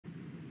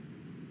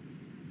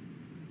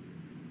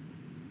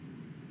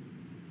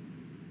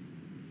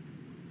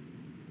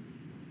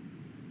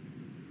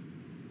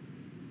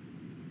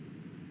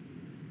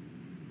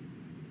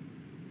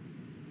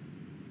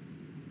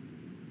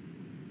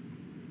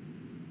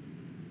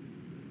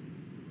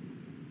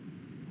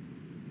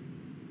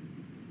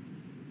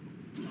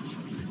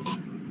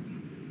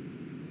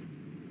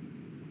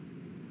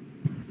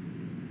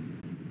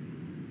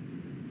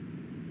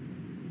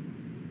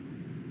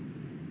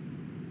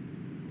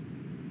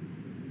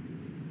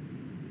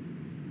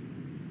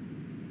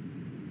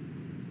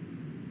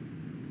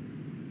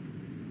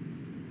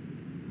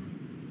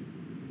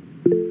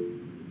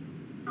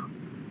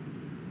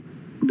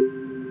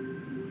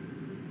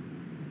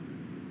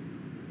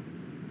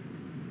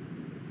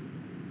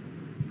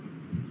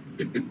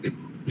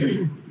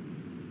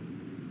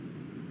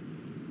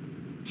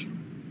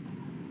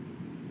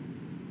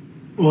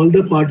All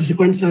the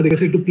participants are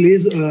requested to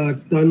please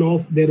turn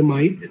off their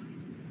mic.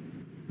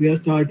 We are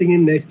starting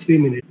in next 3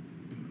 minutes.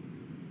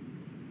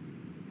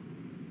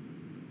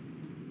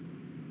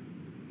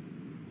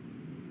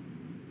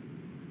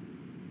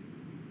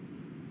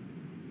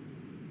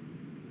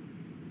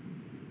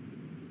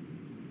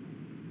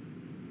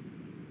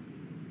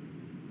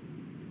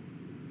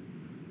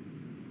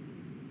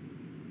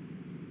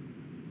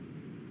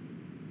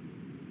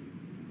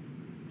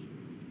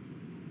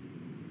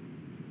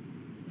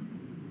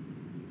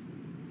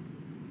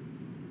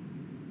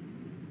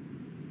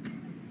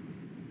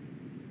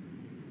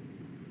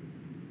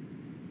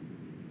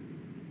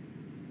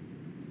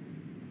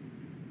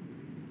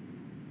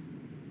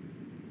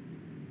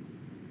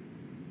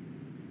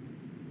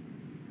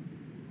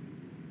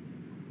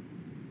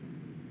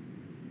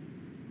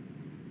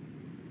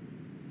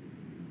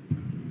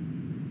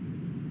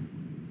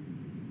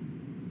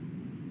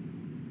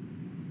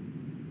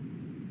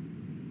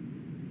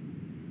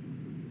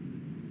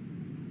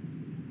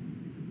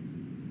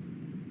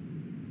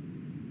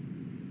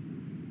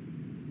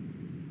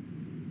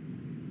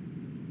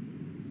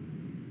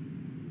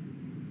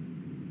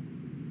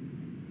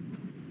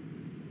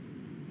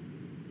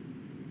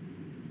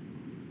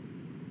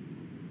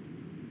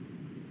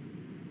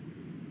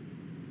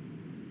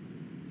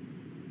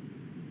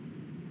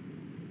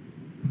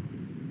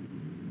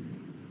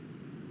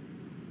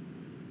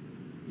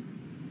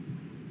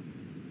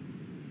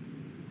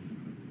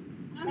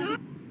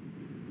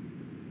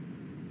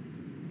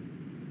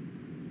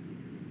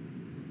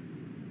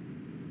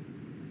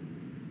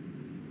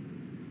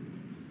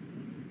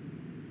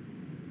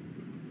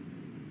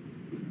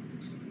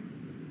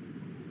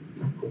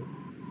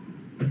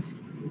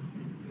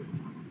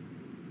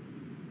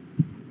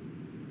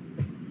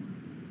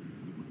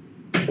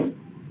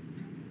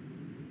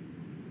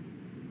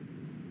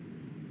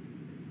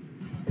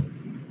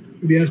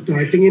 We are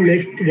starting in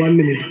next 1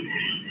 minute.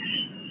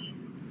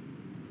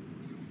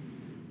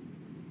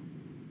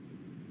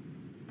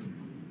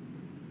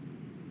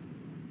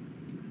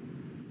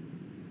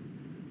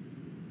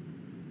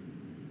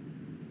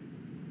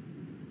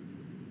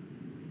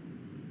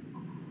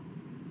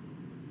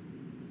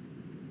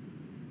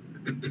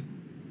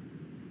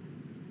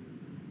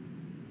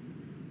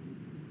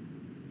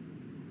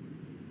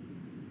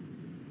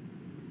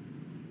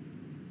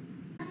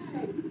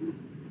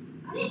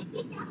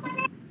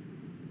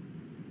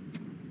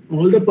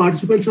 All the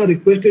participants are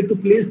requested to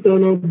please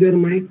turn off their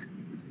mic.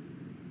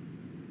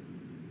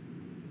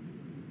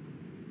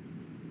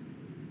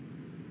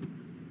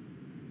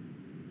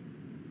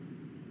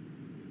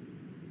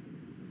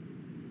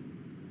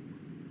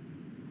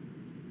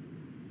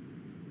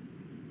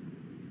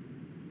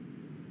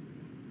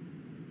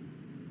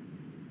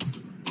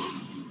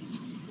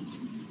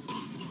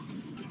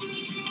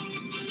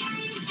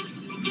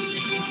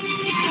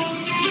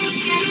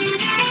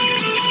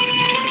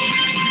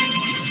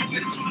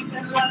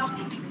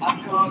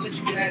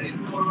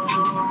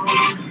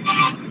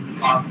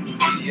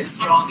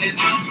 Strong and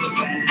beautiful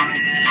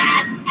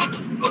band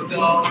for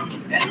God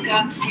and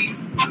country,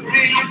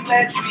 really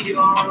pledge we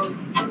all,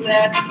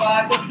 led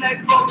by the flag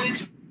for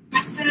which we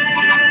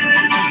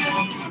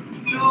stand.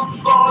 Look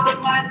for the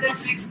mind that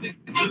seeks the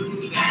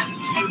good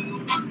and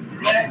true,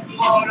 wreck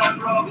for our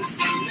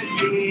progress in the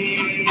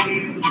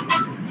game.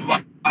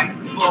 Fight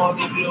for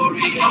the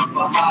glory of a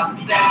heart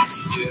that's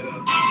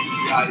pure,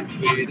 bright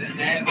with an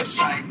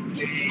ever-shining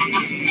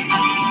flame.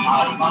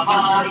 Alma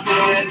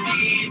Mater,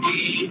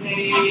 we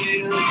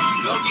hail,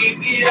 Lord, give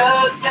the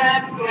earth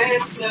and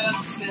great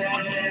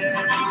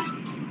success.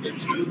 With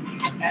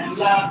truth and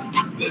love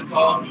will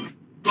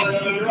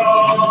conquer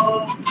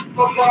all,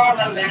 for God,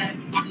 our land,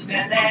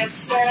 and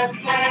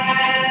SFS.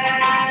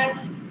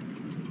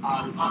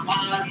 Alma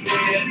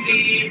Mater,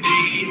 we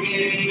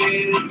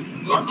hail,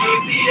 Lord,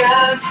 give the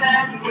earth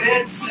and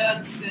great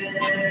success.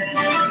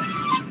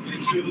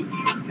 With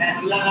truth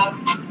and love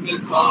will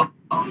conquer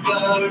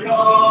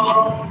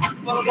all,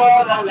 for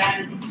God, our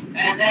land,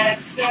 and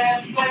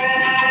SFS.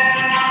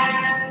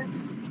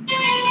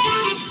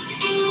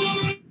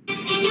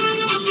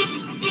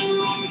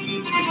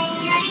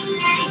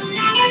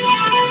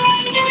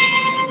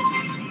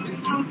 With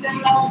truth and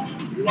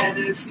love, let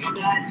us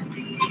unite and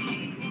be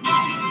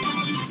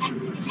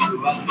true to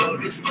our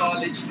glorious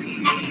college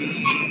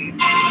name.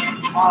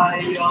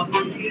 High on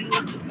the hill,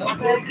 a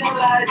beacon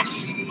light is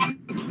she,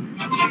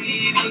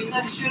 leading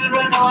our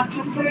children on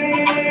to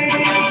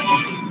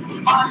faith.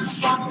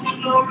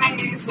 Unshocked glory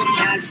is a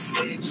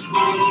message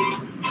full,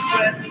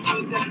 spread to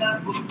the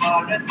land of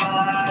far and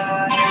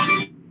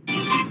wide.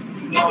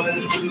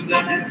 Loyal to the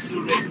hands who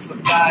raise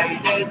of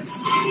guidance,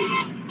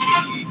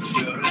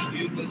 teacher and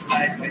pupil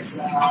side by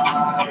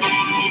side.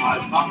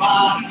 Alma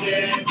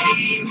Mater,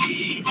 we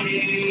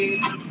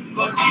hail,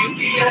 God give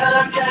the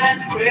earth and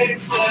great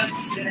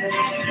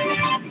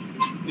success.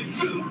 With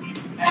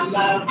truth and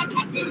love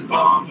will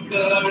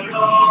conquer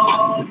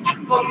all,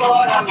 for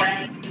God our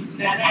land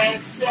and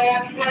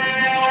SFS.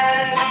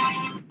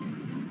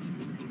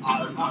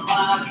 Alma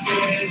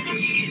mater,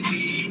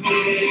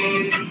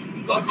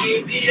 God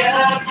give the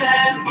us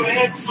and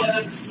great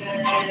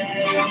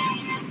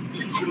success.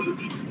 With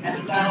truth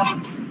and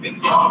love, we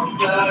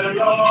conquer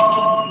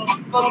all.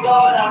 For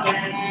God our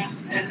hand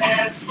and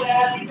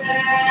acceptance.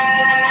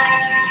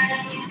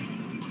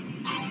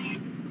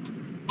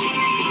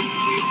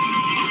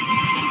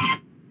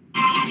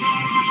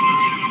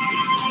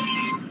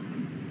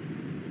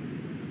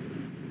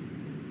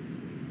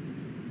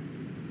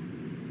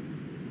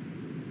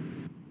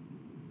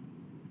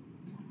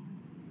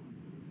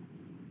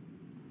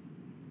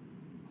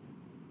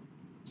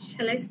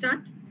 Shall I start,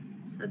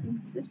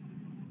 Sadhan, sir?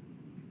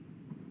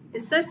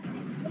 Yes, sir?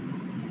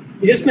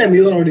 Yes, ma'am,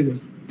 you are audible.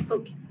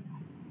 Okay.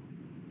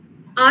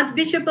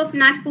 Archbishop of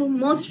Nagpur,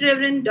 Most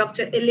Reverend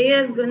Dr.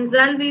 Elias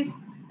Gonsalves,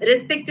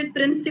 respected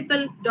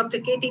Principal Dr.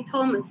 Katie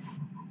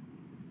Thomas.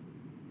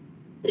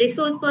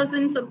 Resource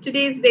persons of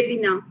today's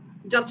webinar,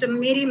 Dr.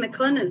 Mary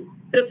McConnel,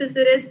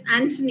 Professor S.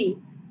 Anthony,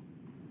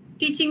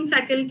 teaching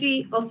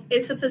faculty of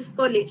SFS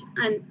College,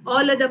 and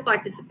all other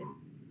participants.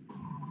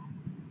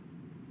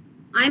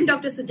 I am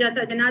Dr.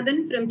 Sujata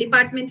Ganathan from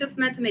Department of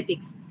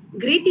Mathematics,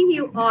 greeting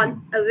you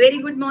all a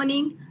very good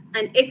morning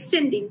and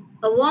extending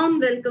a warm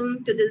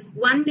welcome to this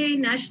one-day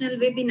national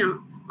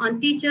webinar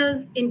on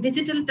teachers in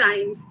digital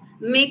times,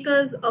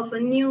 makers of a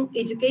new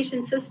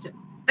education system.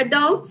 At the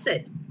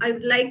outset, I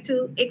would like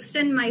to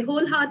extend my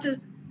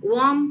wholehearted,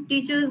 warm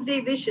Teachers'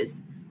 Day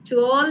wishes to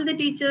all the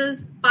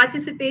teachers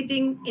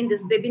participating in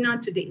this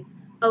webinar today.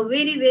 A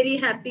very, very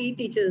happy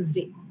Teachers'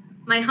 Day.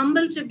 My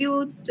humble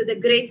tributes to the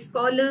great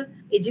scholar,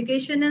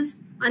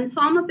 educationist, and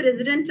former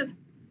President of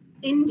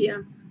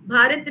India,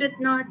 Bharat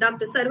Ratna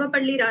Dr.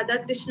 Sarvapalli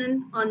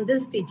Radhakrishnan on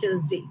this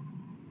Teachers' Day.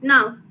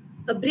 Now,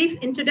 a brief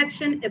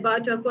introduction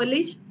about our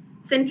college.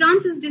 St.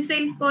 Francis de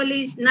Sales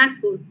College,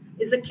 Nagpur,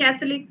 is a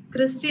Catholic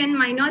Christian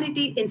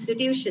minority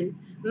institution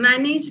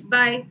managed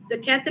by the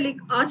Catholic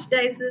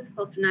Archdiocese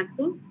of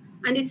Nagpur,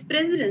 and its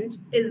president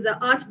is the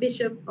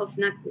Archbishop of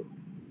Nagpur.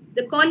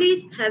 The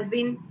college has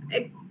been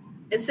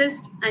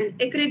assessed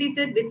and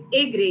accredited with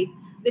A grade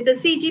with a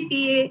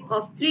CGPA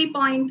of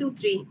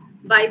 3.23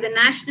 by the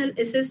National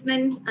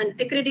Assessment and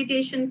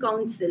Accreditation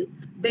Council,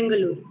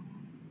 Bengaluru.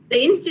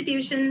 The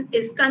institution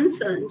is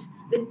concerned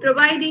with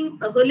providing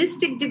a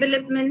holistic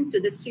development to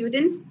the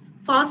students,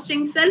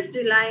 fostering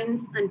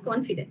self-reliance and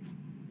confidence.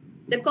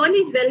 The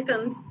college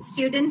welcomes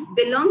students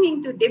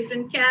belonging to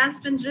different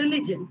caste and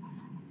religion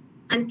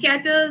and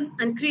caters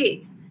and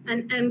creates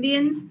an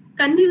ambience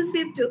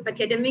conducive to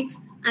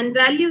academics and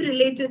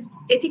value-related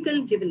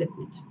ethical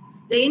development.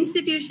 The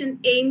institution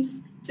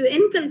aims to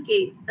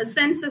inculcate a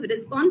sense of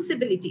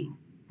responsibility,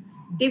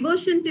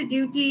 devotion to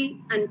duty,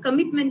 and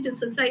commitment to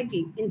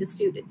society in the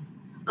students.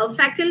 Our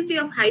faculty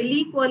of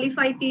highly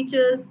qualified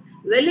teachers,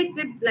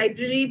 well-equipped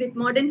library with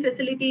modern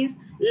facilities,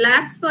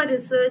 labs for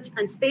research,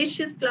 and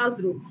spacious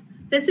classrooms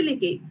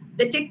facilitate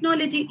the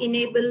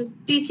technology-enabled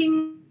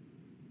teaching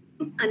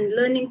and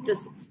learning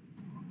process.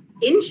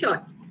 In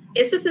short,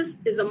 SFS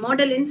is a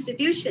model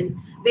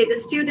institution where the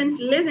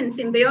students live in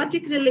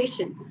symbiotic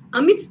relation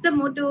amidst the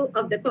motto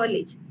of the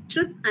college,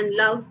 truth and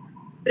love,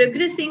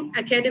 progressing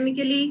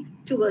academically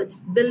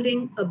towards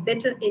building a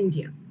better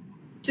India.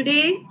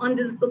 Today, on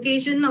this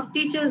occasion of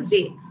Teachers'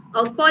 Day,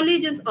 our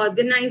college is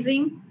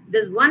organizing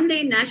this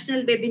one-day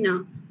national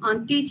webinar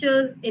on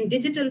teachers in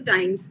digital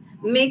times,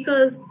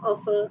 makers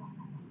of a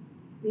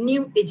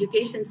new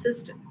education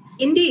system.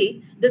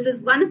 Indeed, this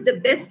is one of the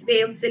best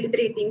ways of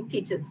celebrating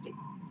Teachers' Day.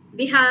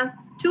 We have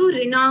two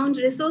renowned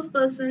resource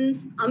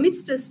persons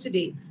amidst us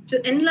today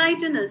to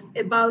enlighten us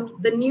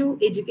about the new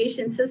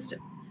education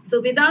system.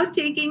 So without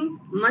taking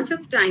much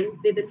of time,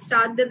 we will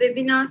start the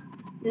webinar.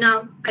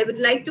 Now, I would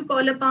like to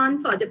call upon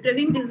Father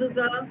Praveen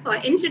D'Souza for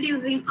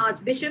introducing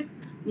Archbishop,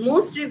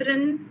 Most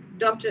Reverend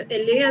Dr.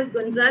 Elias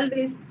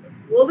Gonsalves.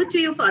 Over to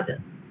you, Father.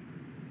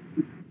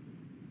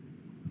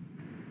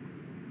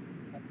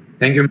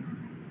 Thank you.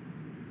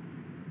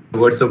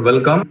 Words of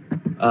welcome.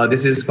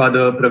 This is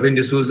Father Praveen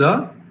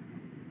D'Souza,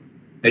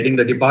 heading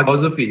the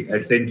Department of Philosophy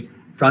at St.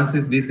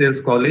 Francis de Sales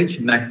College,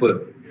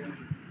 Nagpur.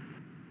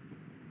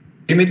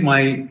 It's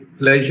my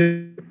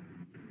pleasure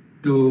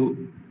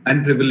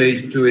and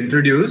privilege to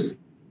introduce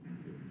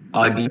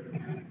our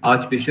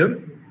Archbishop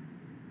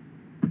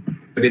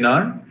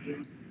webinar.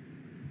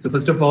 So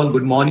first of all,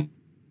 good morning,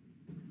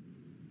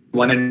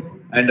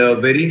 and a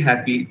very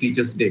happy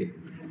Teachers' Day.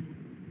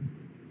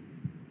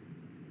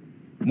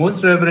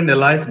 Most Reverend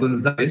Elias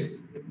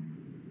Gonsalves,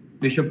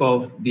 Bishop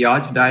of the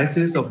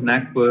Archdiocese of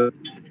Nagpur,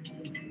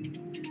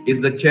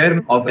 is the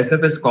chairman of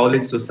SFS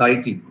College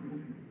Society.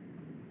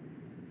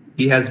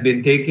 He has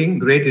been taking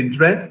great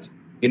interest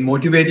in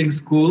motivating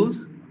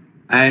schools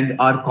and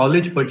our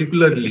college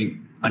particularly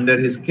under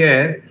his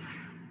care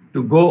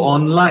to go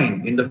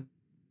online in the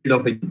field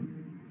of education.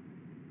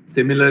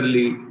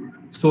 Similarly,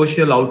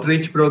 social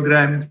outreach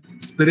programs,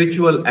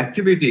 spiritual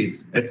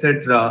activities,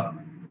 etc.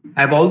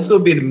 have also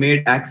been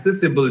made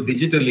accessible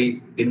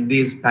digitally in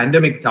these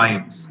pandemic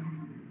times.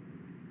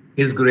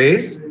 His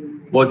Grace,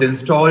 was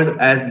installed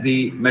as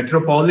the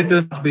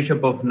Metropolitan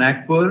Archbishop of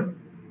Nagpur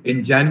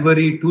in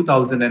January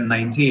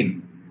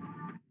 2019.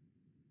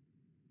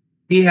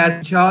 He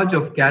has charge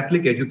of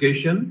Catholic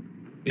education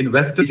in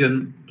Western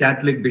Region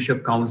Catholic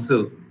Bishop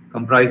Council,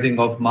 comprising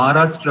of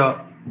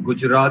Maharashtra,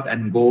 Gujarat,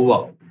 and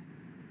Goa.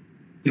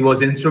 He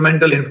was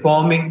instrumental in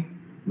forming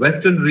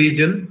Western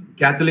Region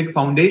Catholic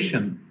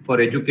Foundation for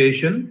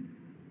Education,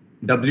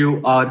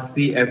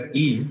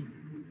 WRCFE,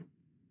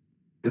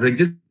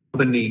 registered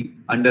company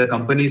under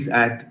Companies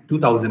Act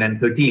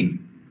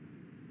 2013.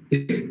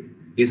 He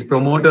is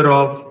promoter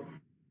of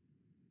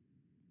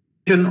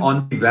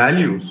on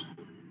Values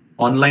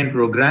online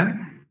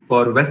program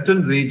for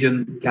Western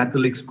Region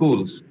Catholic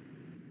schools.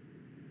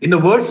 In the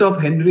words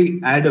of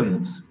Henry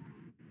Adams,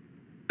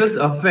 "Does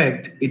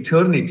affect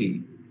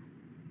eternity.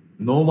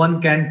 No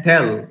one can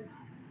tell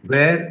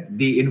where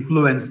the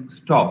influence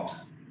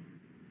stops."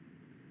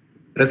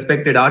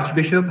 Respected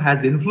Archbishop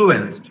has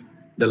influenced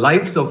the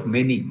lives of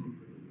many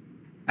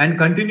and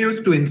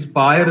continues to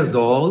inspire us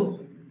all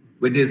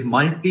with his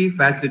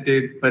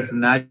multifaceted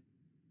personality.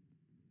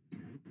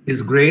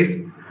 His grace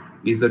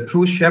is a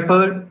true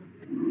shepherd,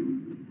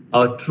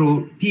 a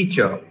true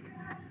teacher.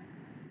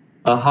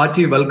 A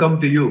hearty welcome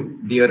to you,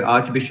 dear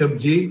Archbishop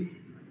Ji,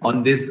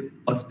 on this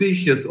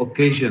auspicious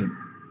occasion.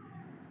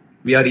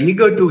 We are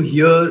eager to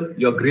hear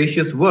your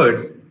gracious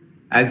words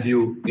as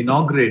you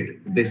inaugurate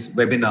this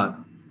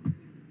webinar.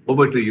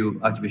 Over to you,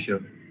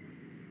 Archbishop.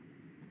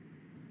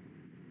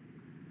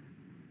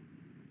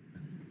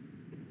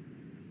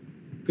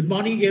 Good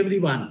morning,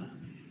 everyone.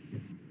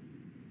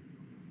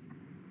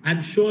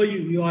 I'm sure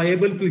you are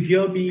able to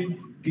hear me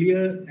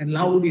clear and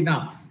loud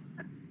enough.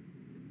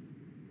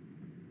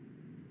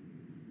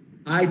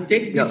 I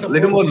take this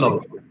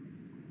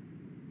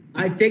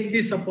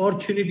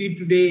opportunity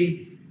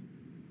today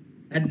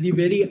at the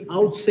very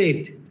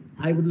outset.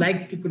 I would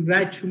like to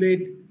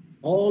congratulate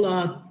all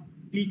our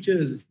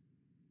teachers,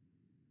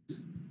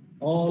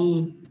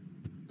 all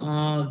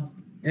our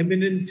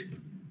eminent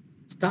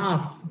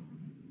staff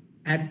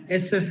at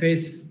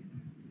SFS,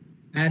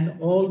 and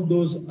all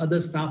those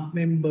other staff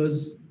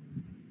members,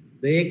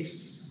 the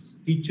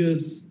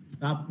ex-teachers,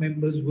 staff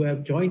members who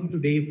have joined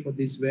today for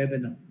this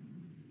webinar.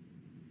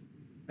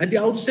 At the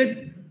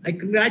outset, I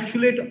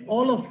congratulate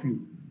all of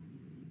you.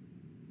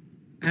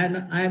 And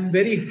I am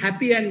very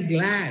happy and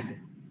glad.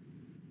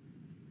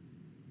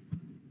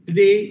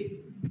 Today,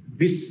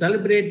 we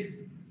celebrate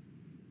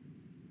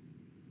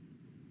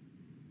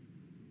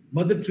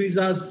Mother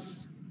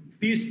Teresa's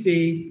feast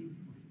day,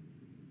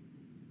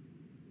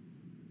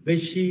 where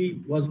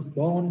she was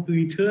born to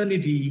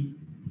eternity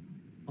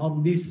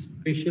on this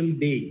special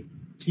day.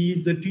 She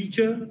is a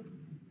teacher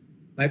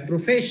by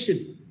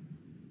profession,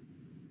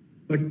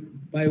 but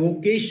by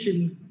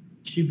vocation,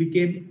 she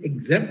became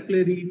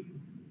exemplary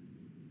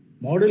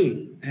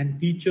model and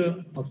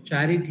teacher of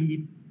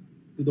charity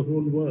to the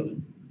whole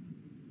world.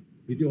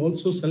 We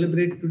also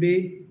celebrate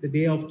today the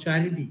Day of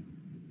Charity,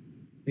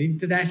 the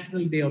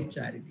International Day of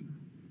Charity.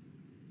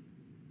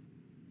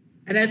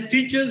 And as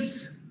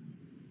teachers,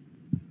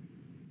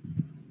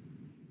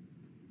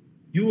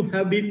 you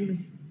have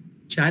been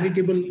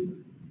charitable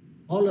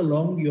all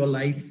along your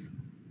life.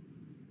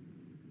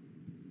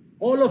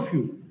 All of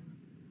you,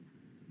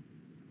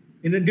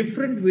 in a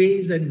different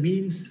ways and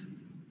means,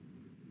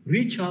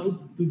 reach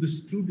out to the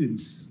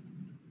students.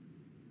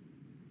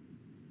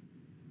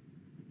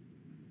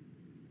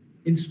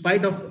 In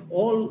spite of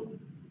all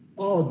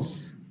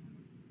odds,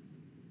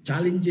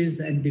 challenges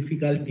and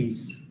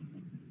difficulties,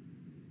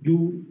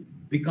 you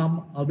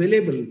become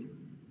available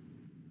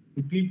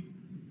to teach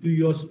to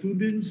your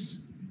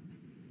students,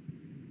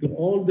 to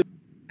all the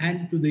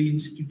and to the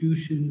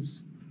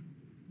institutions,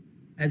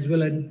 as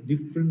well as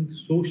different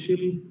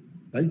social,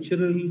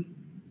 cultural,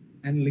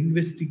 and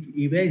linguistic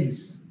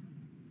events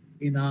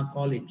in our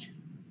college.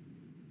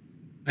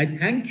 I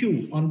thank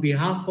you on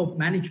behalf of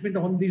management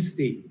on this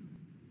day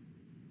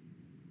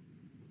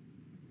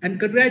and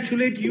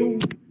congratulate you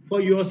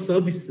for your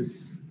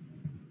services.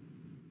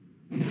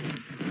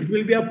 It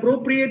will be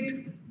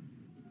appropriate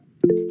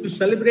to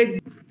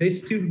celebrate this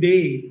festive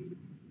day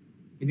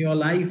in your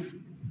life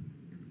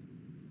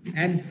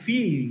and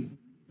feel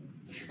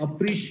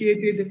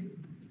appreciated,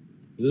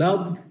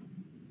 loved,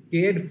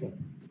 cared for.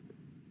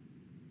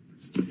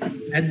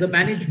 As the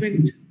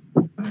management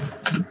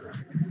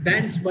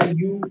stands by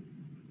you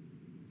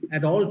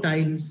at all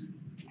times,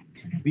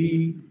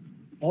 we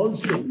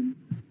also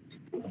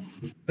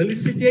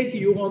felicitate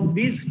you on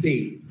this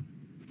day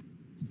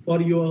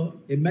for your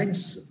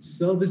immense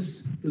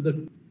service to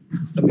the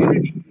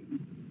community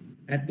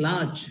at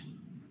large.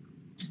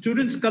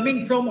 Students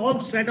coming from all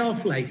strata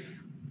of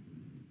life,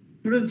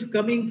 students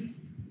coming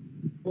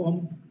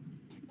from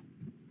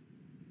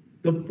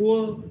the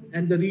poor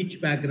and the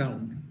rich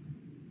background,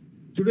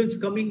 students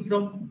coming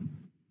from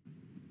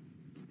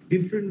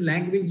different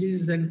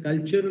languages and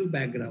cultural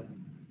background,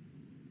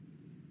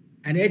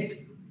 and yet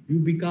you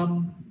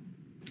become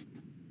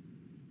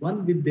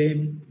one with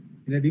them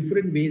in a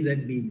different ways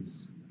and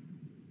means.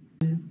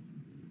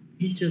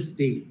 Teachers'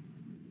 Day,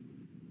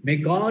 May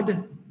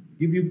God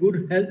give you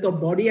good health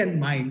of body and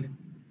mind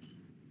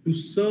to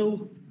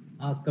serve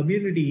our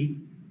community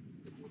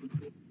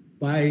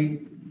by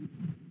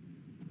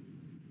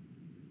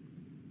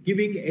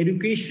giving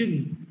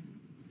education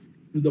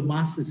to the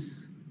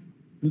masses,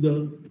 to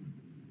the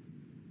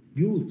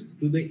youth,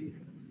 to the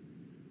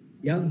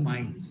young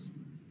minds.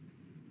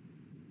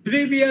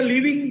 Today we are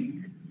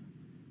living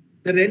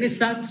the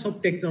renaissance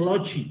of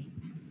technology,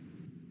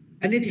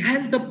 and it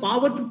has the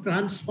power to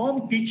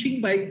transform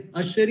teaching by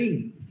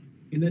ushering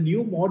in a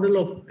new model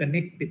of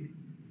connected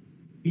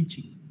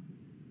teaching.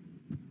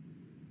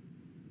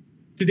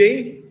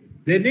 Today,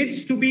 there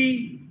needs to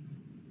be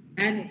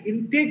an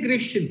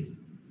integration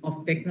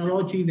of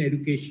technology in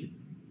education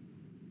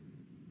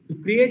to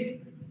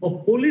create a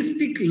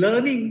holistic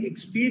learning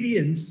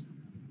experience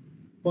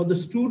for the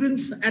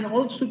students and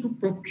also to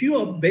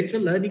procure better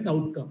learning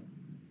outcome.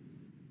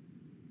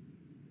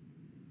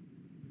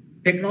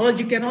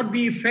 Technology cannot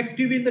be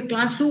effective in the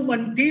classroom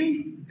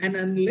until and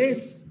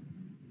unless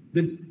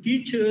the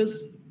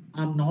teachers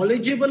are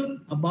knowledgeable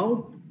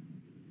about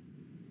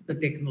the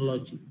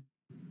technology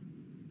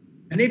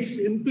and its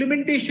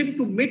implementation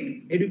to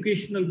meet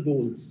educational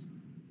goals.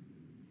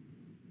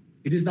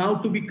 It is now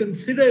to be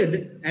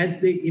considered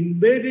as the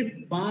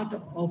embedded part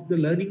of the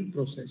learning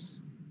process.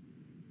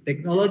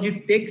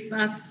 Technology takes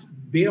us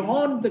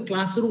beyond the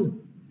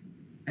classroom,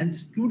 and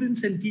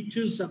students and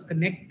teachers are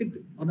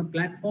connected on a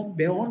platform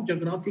beyond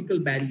geographical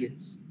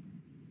barriers.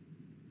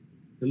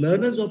 The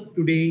learners of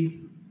today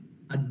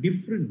are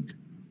different,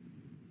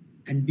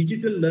 and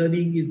digital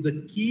learning is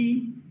the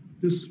key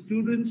to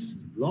students'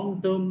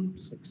 long-term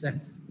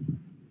success.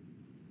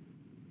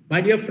 My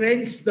dear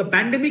friends, the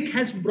pandemic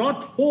has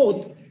brought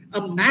forth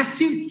a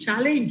massive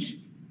challenge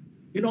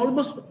in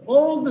almost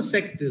all the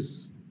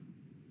sectors.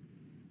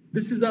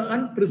 This is an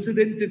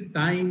unprecedented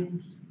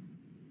time,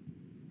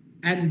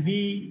 and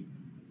we,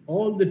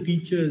 all the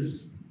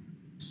teachers,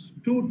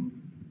 stood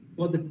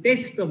for the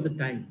test of the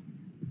time.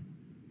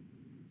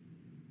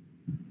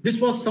 This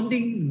was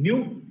something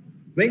new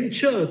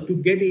venture to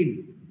get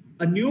in,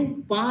 a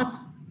new path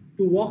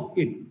to walk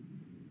in,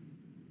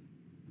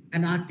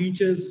 and our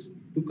teachers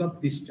took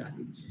up this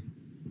challenge.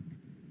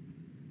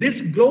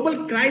 This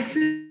global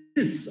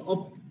crisis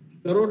of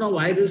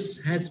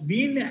coronavirus has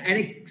been an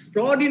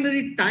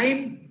extraordinary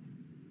time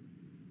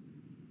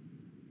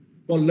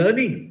for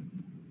learning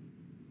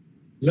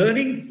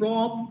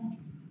from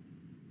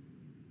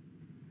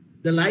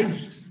the life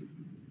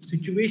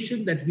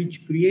situation that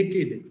which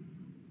created,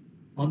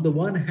 on the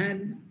one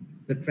hand,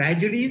 the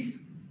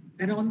tragedies,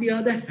 and on the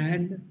other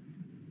hand,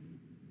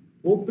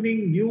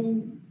 opening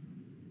new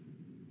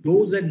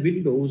doors and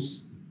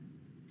windows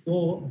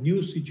for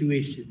new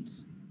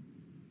situations.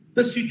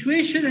 The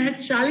situation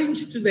had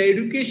challenged the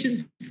education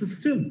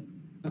system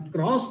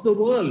across the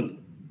world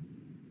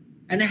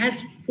and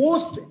has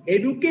forced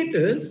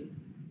educators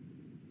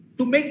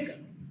to make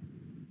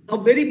a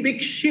very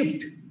big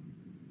shift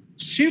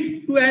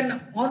to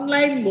an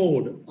online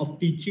mode of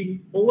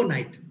teaching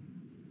overnight.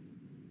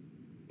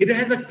 It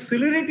has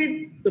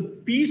accelerated the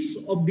pace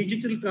of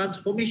digital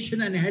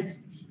transformation and has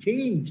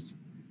changed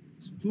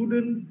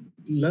student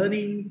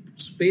learning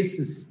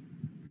spaces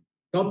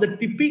from the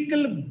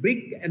typical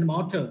brick and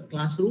mortar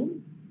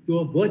classroom to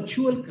a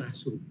virtual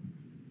classroom.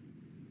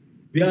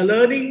 We are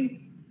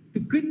learning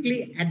to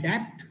quickly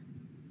adapt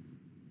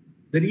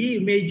the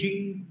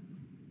reimaging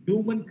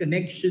human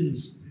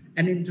connections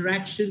and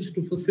interactions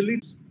to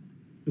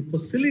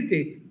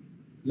facilitate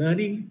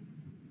learning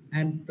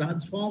and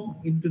transform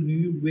into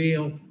new way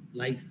of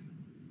life.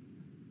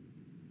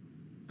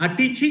 Our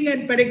teaching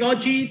and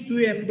pedagogy to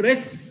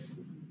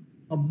embrace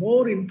a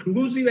more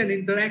inclusive and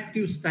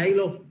interactive style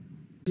of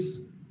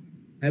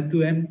have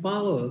to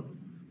empower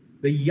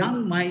the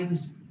young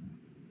minds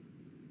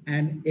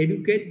and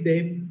educate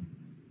them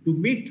to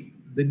meet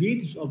the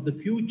needs of the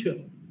future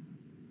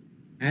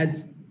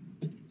as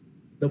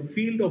the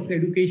field of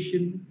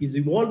education is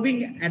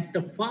evolving at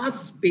a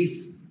fast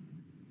pace.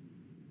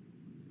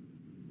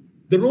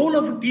 The role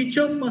of a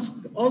teacher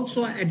must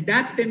also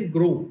adapt and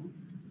grow.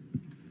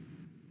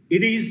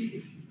 It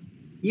is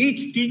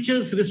each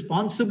teacher's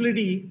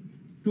responsibility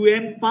to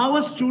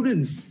empower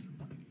students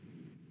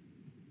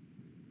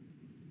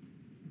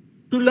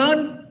to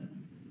learn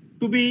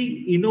to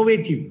be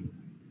innovative,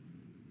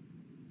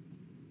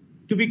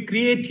 to be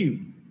creative,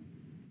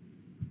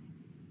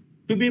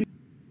 to be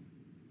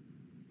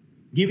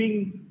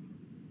giving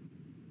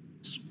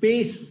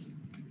space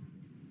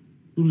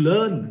to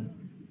learn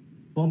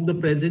from the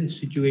present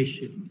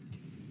situation.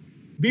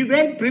 Be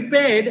well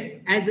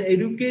prepared as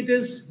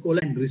educators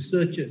and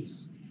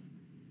researchers.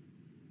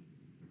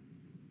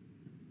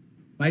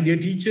 My dear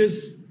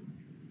teachers,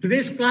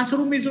 today's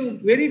classroom is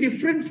very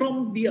different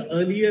from the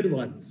earlier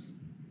ones,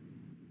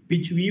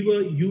 which we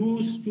were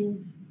used to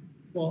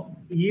for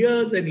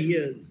years and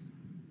years.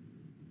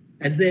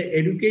 As the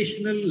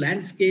educational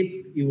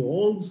landscape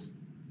evolves,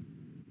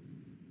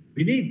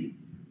 we need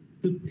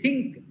to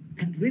think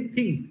and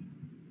rethink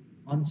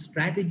on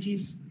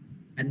strategies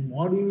and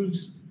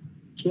modules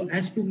so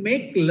as to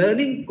make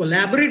learning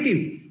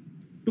collaborative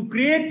to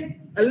create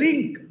a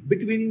link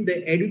between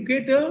the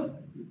educator,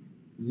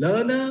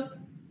 learner,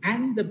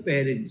 and the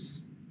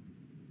parents.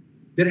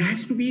 There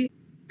has to be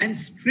and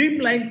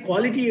streamline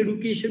quality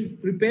education,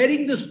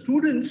 preparing the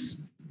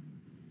students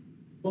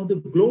for the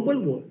global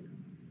world,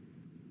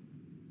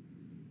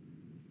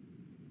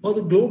 for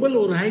the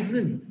global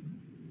horizon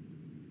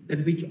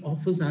that which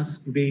offers us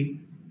today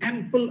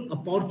ample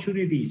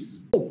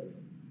opportunities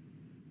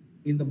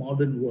in the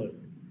modern world.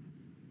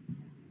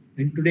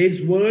 In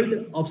today's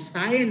world of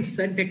science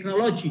and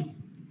technology,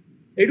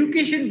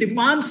 education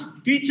demands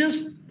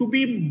teachers to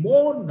be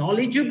more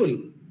knowledgeable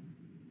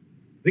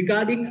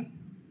regarding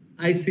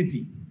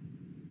ICT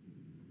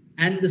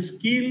and the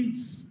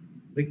skills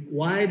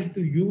required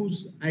to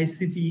use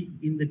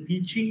ICT in the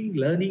teaching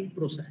learning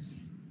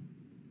process.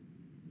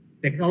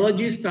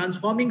 Technology is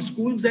transforming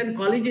schools and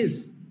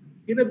colleges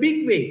in a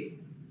big way,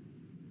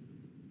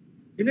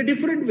 in a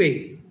different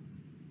way,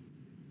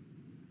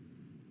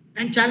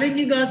 and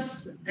challenging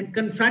us and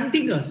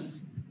confronting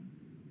us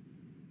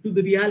to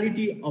the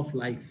reality of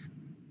life.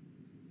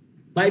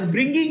 By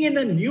bringing in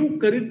a new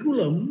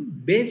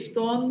curriculum based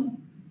on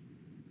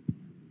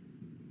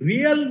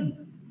real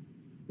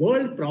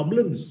world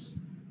problems,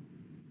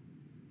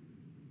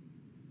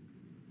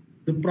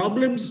 the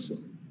problems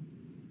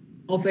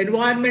of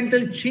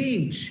environmental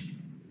change,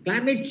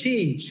 climate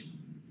change,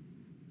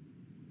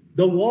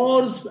 the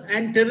wars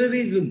and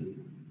terrorism,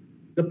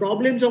 the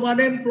problems of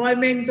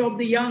unemployment of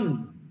the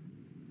young,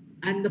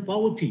 and the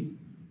poverty.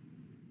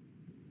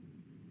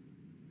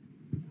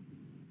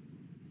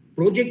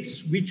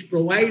 Projects which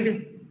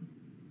provide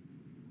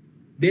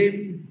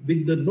them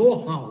with the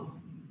know-how,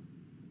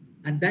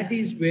 and that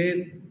is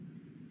where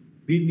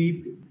we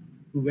need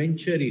to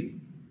venture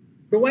in.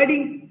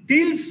 Providing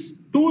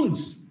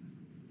tools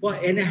for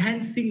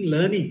enhancing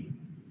learning.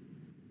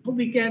 How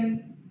we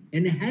can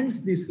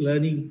enhance this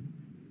learning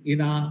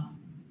in our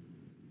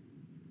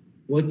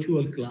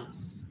virtual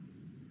class.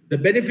 The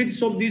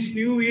benefits of this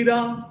new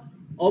era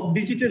of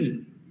digital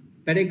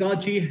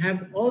pedagogy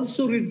have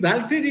also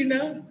resulted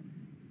in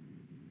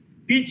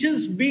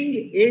teachers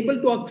being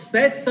able to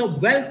access a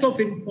wealth of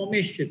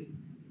information.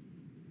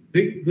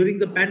 During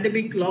the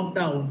pandemic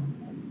lockdown,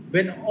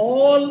 when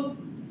all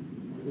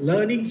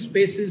learning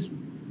spaces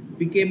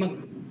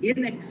became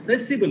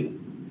inaccessible,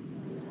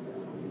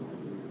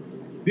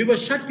 we were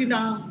shut in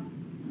our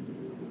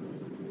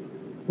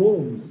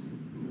homes,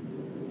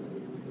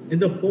 in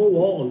the four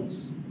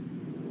walls,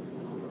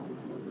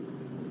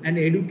 and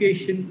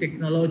education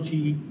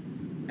technology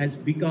has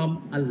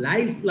become a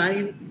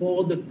lifeline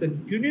for the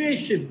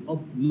continuation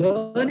of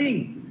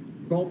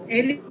learning from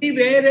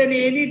anywhere and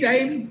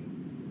anytime.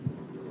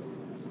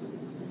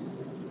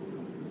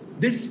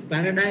 This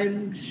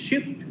paradigm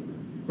shift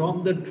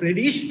from the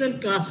traditional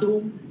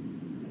classroom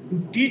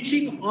to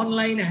teaching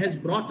online has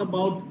brought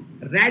about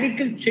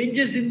radical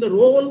changes in the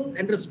role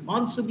and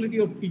responsibility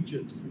of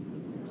teachers.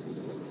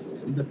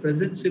 In the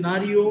present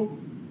scenario,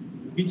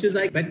 teachers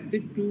are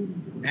expected to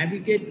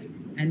navigate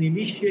and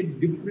initiate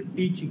different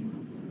teaching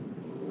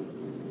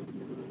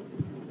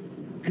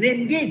and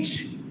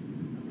engage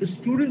the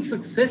students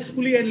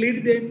successfully and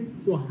lead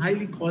them to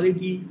highly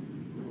quality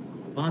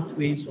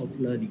pathways of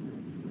learning.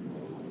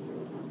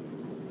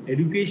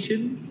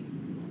 Education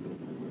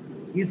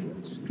is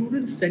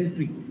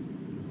student-centric,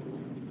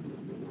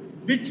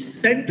 which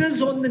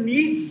centers on the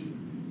needs,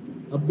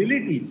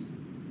 abilities,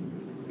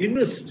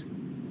 interests,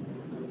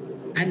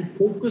 and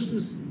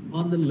focuses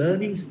on the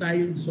learning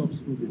styles of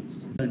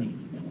students.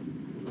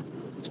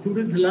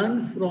 Students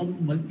learn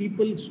from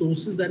multiple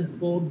sources, and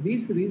for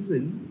this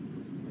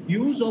reason,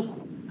 use of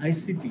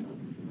ICT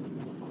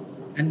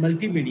and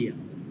multimedia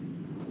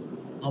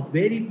are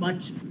very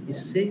much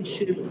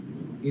essential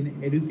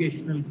in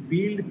educational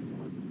field,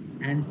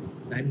 and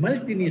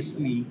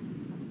simultaneously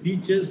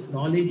teachers'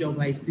 knowledge of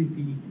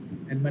ICT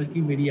and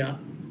multimedia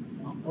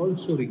are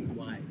also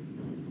required.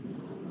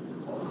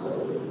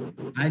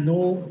 I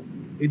know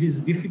it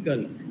is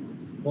difficult.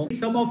 For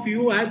some of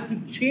you have to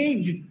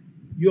change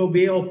your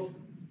way of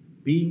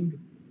being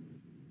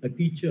a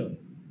teacher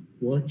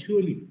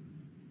virtually.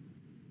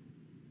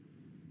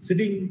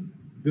 Sitting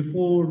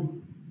before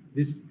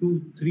this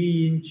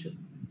 2-3 inch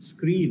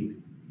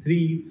screen,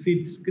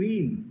 3-feet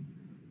screen,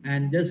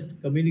 and just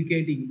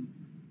communicating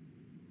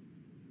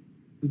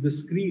to the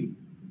screen.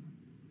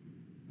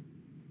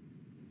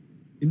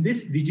 In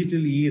this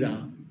digital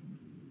era,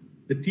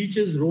 the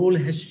teacher's role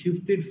has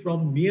shifted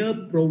from mere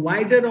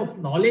provider of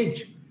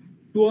knowledge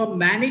to a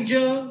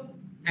manager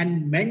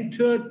and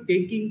mentor,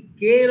 taking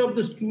care of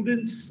the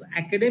students'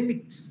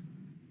 academics,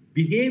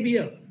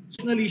 behavior,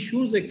 personal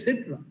issues,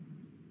 etc.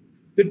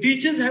 The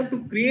teachers have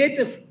to create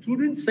a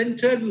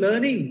student-centered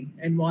learning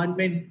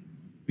environment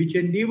which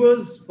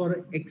endeavors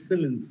for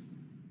excellence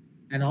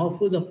and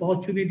offers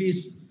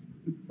opportunities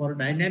for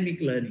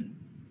dynamic learning.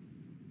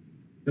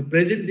 The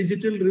present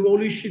digital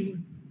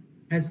revolution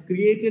has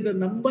created a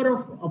number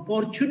of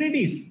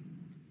opportunities,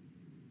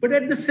 but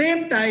at the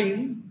same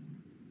time,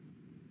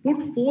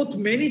 put forth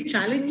many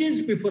challenges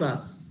before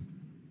us.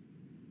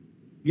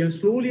 We are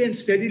slowly and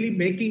steadily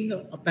making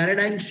a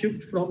paradigm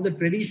shift from the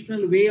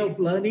traditional way of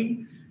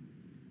learning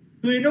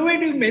to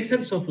innovative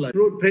methods of learning.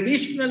 Through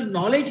traditional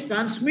knowledge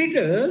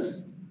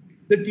transmitters,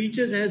 the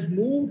teachers has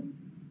moved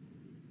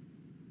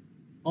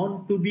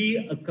on to be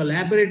a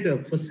collaborator,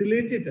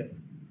 facilitator,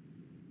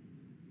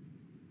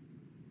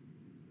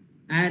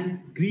 and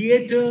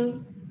creator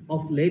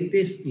of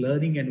latest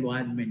learning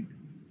environment.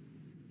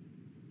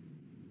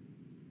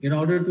 In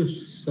order to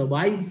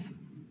survive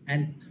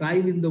and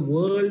thrive in the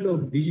world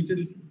of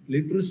digital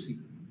literacy,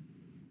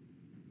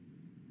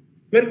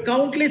 where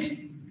countless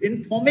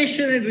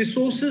information and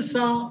resources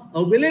are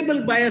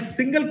available by a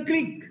single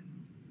click.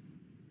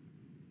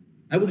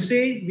 I would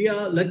say we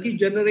are lucky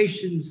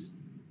generations.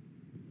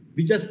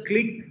 We just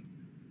click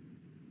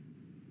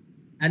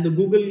and the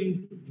Google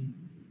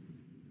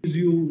gives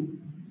you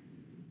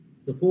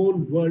the whole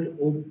world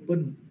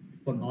open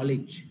for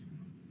knowledge.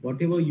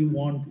 Whatever you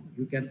want,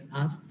 you can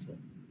ask for.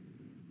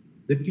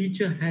 The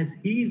teacher has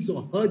his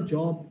or her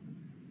job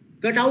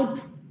cut out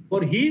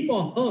for him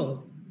or her.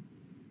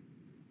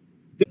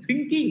 The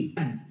thinking,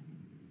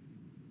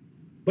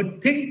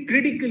 but think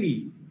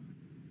critically,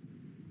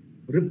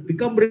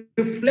 become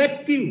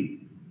reflective,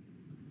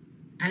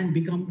 and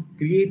become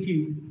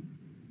creative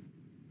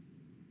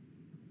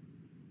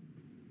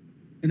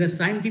in a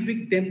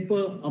scientific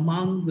temper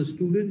among the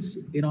students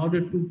in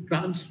order to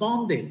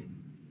transform them.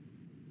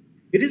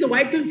 It is a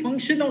vital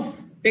function of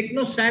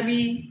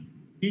techno-savvy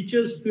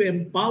teachers to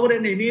empower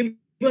and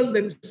enable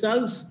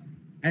themselves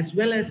as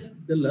well as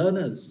the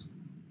learners.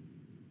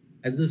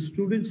 As the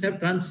students have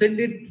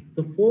transcended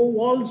the four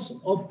walls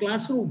of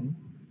classroom,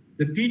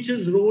 the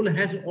teacher's role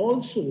has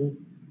also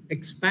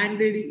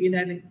expanded in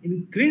an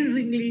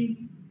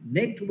increasingly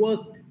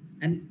networked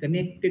and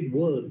connected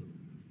world.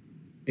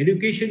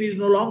 Education is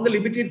no longer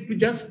limited to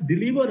just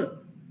deliver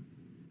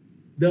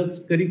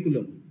the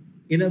curriculum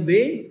in a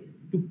way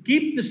to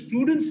keep the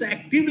students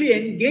actively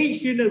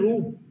engaged in a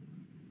room.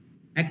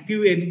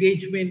 Active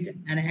engagement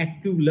and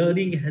active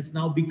learning has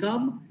now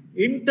become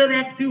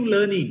interactive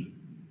learning.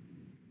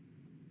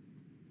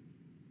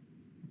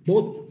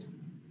 Both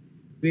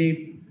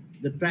way,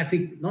 the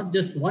traffic, not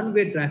just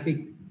one-way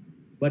traffic,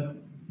 but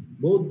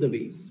both the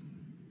ways.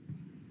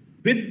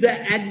 With the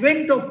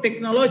advent of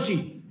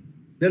technology,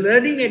 the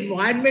learning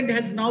environment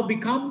has now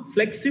become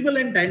flexible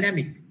and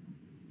dynamic.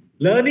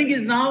 Learning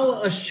is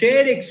now a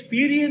shared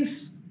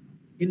experience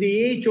in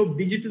the age of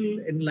digital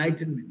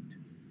enlightenment.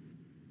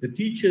 The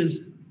teachers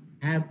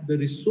have the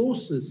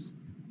resources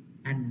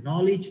and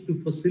knowledge to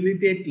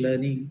facilitate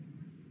learning,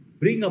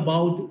 bring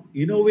about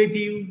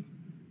innovative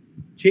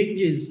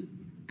changes,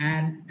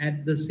 and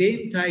at the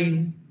same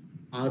time,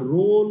 our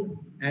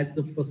role as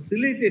the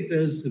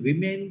facilitators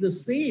remain the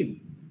same.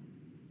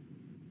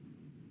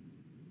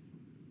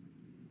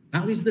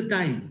 Now is the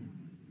time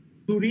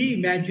to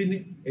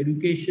reimagine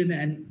education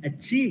and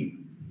achieve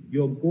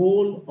your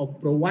goal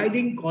of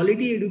providing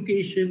quality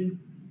education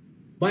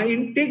by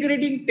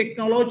integrating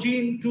technology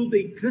into the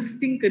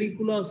existing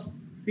curricula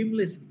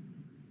seamlessly.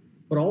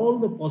 For all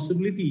the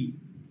possibility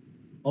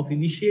of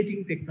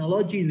initiating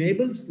technology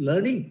enables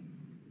learning,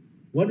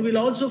 one will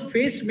also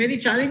face many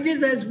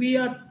challenges as we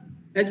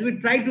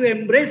try to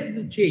embrace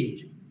the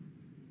change.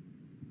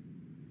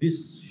 It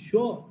is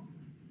sure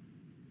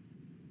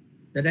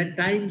that at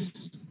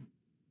times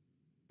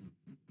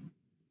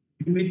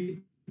you may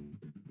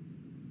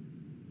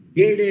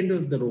dead end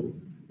of the road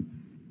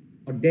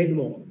or dead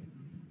wall.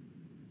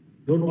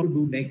 Don't know what to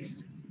do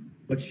next.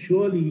 But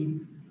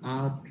surely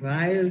our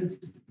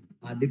trials,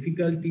 our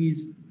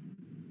difficulties,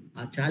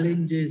 our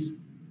challenges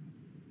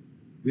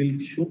will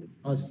show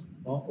us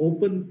or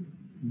open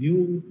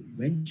new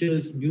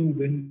ventures, new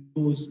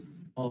windows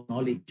of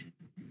knowledge.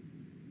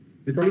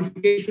 With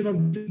qualification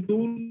of digital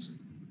tools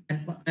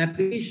and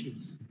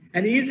applications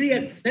and easy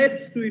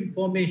access to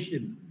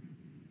information,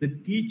 the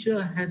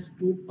teacher has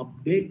to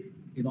update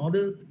in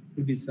order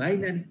to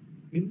design and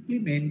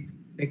implement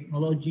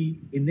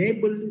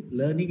technology-enabled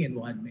learning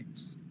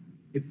environments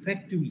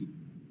effectively.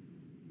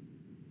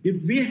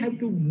 If we have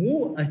to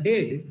move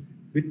ahead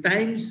with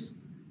times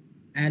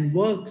and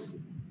works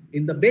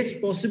in the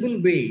best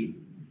possible way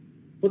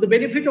for the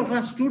benefit of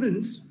our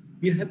students,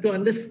 we have to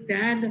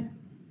understand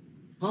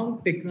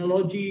how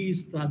technology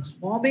is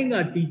transforming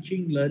our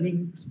teaching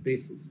learning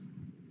spaces.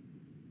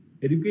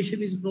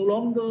 Education is no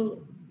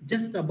longer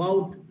just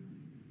about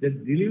the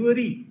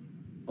delivery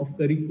of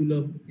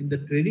curriculum in the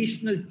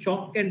traditional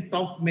chalk and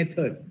talk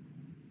method.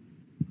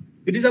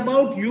 It is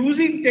about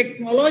using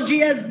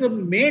technology as the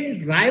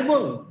main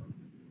driver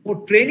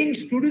for training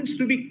students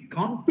to be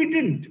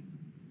competent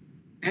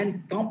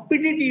and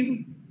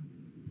competitive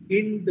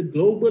in the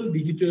global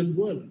digital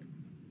world.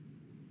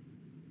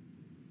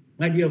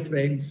 My dear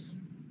friends,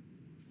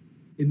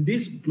 in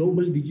this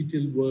global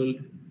digital world,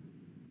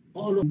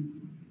 all of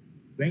you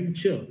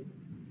venture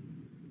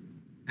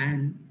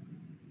and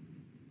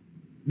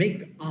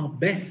make our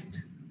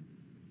best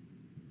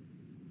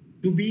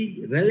to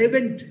be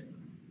relevant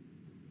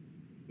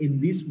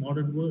in this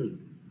modern world.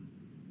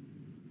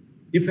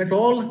 If at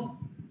all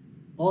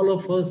all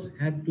of us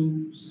have to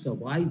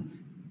survive.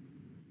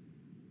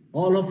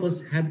 All of us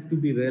have to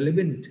be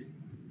relevant,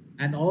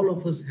 and all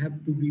of us have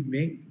to be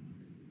make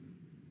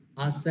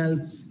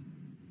ourselves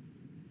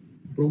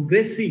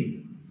progressing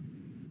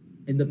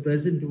in the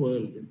present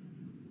world.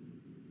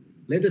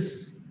 Let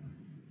us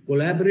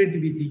collaborate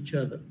with each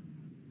other.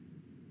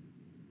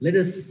 Let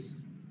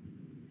us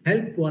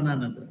help one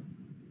another,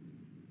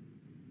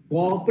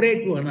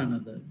 cooperate one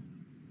another,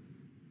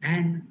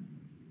 and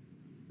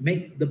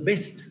make the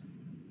best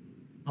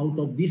out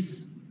of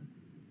this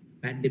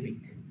pandemic.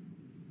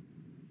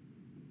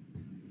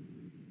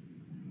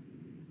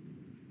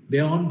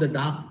 Beyond the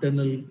dark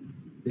tunnel,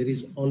 there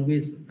is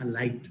always a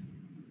light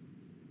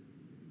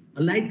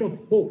of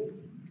hope,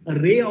 a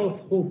ray of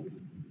hope.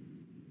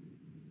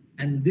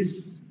 And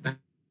this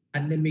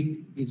pandemic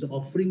is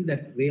offering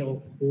that ray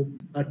of hope,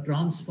 a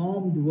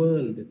transformed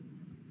world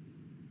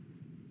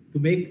to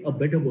make a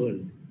better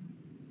world.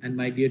 And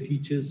my dear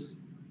teachers,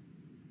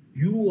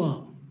 you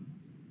are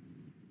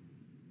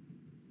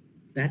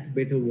that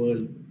better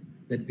world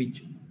that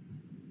which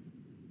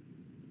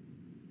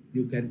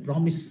you can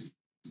promise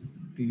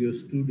to your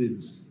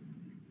students.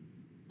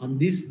 On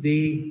this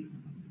day,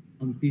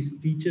 on this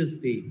Teachers'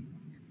 Day,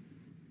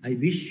 I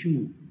wish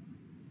you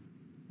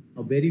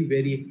a very,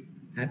 very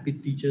happy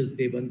Teachers'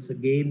 Day once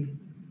again.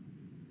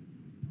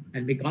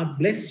 And may God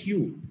bless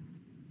you.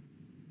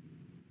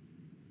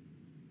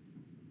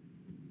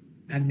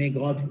 And may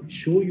God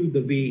show you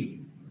the way,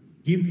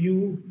 give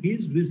you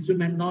His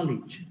wisdom and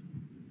knowledge,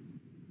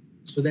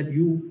 so that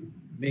you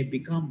may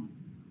become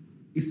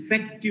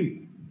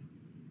effective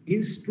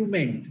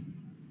instrument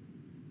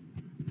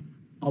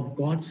of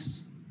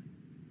God's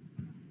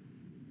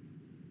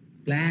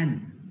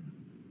plan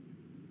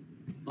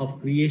of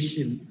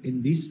creation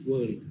in this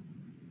world,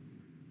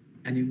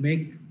 and you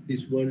make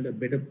this world a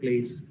better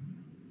place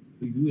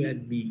for you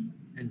and me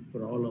and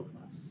for all of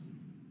us.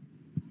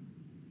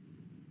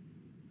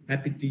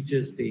 Happy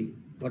Teachers' Day.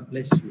 God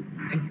bless you.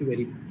 Thank you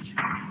very much.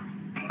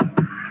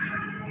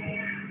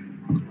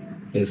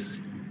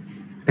 Yes.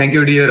 Thank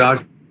you, dear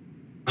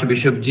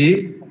Archbishop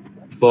Ji,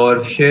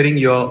 for sharing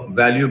your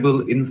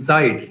valuable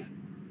insights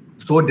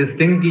so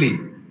distinctly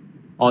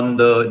on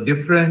the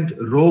different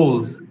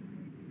roles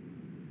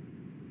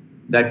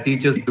that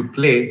teachers need to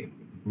play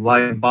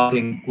while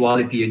imparting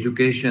quality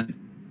education.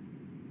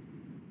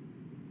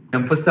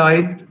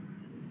 Emphasized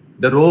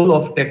the role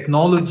of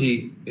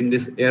technology in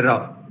this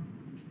era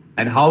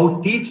and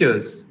how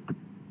teachers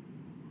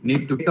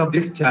need to pick up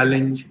this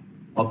challenge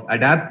of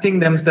adapting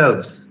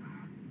themselves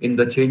in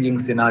the changing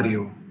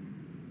scenario.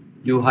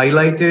 You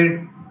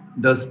highlighted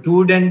the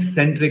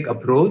student-centric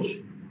approach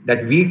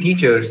that we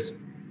teachers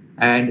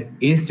and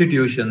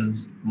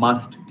institutions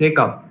must take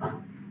up.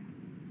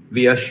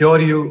 We assure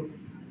you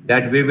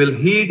that we will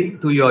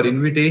heed to your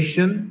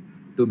invitation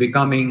to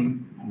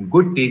becoming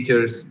good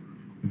teachers,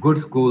 good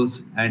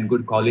schools, and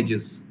good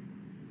colleges.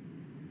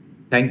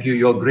 Thank you,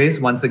 Your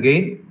Grace, once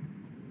again.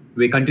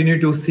 We continue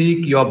to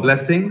seek your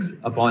blessings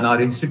upon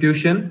our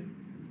institution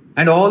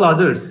and all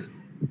others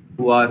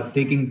who are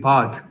taking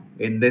part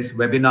in this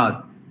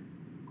webinar.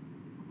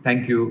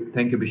 Thank you,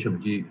 Bishop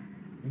Ji.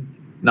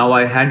 Now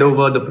I hand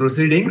over the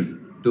proceedings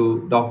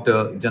to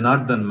Dr.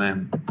 Janardhan,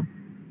 ma'am.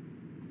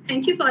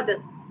 Thank you, Father.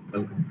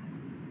 Welcome.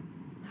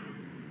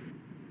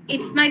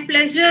 It's my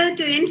pleasure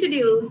to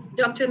introduce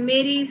Dr.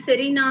 Mary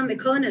Serena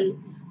McConnel,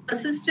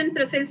 Assistant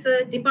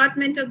Professor,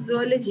 Department of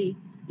Zoology,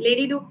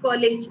 Lady Doak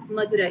College,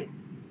 Madurai.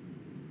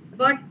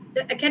 About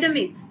the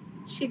academics,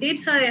 she did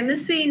her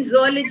MSc in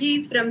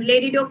Zoology from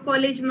Lady Doak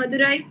College,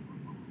 Madurai,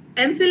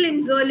 MPhil in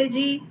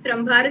Zoology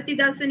from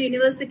Bharatidasan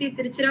University,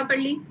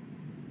 Tiruchirappalli,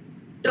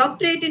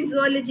 Doctorate in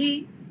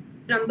Zoology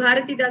from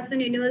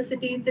Bharatidasan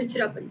University,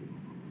 Tiruchirappalli.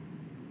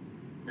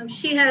 Now,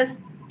 she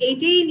has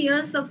 18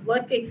 years of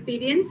work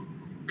experience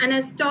and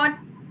has taught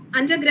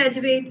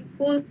undergraduate,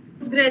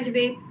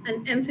 postgraduate,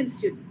 and MPhil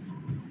students.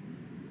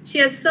 She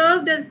has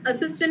served as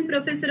Assistant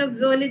Professor of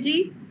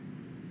Zoology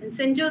in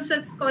St.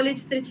 Joseph's College,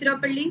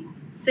 Tiruchirappalli,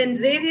 St.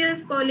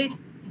 Xavier's College,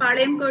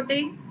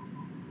 Palayamkote,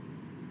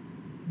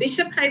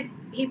 Bishop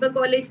Heber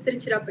College,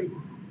 Tiruchirappalli.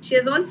 She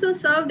has also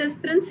served as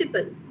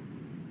Principal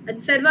at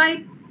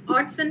Servite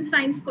Arts and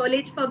Science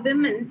College for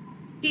Women,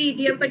 T.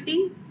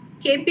 Idiyapatti,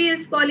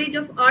 KPS College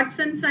of Arts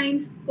and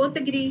Science,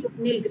 Kotagiri,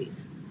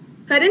 Nilgiris.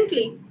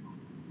 Currently,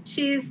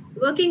 she is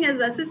working as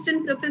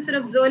Assistant Professor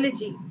of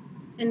Zoology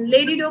in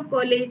Lady Doak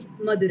College,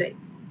 Madurai.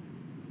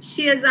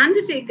 She has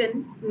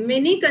undertaken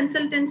many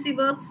consultancy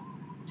works,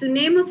 to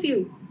name a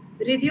few: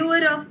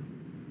 Reviewer of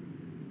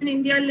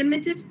India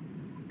Limited,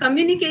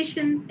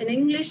 Communication in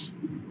English,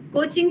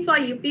 Coaching for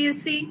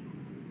UPSC,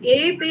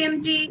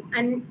 AAPMT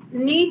and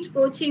NEET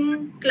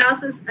coaching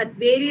classes at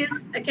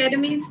various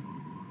academies,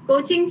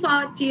 coaching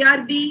for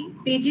TRB,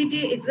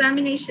 PGT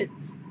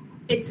examinations,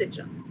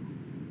 etc.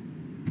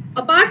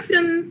 Apart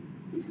from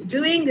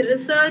doing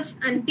research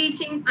and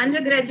teaching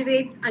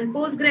undergraduate and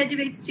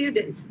postgraduate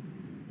students,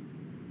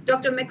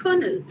 Dr.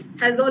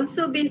 McConnel has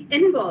also been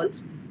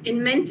involved in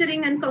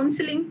mentoring and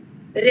counseling,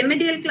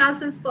 remedial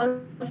classes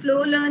for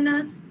slow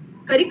learners,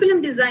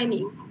 curriculum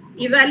designing,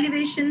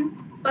 evaluation,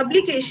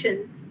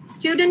 publication,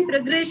 student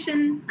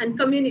progression, and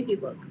community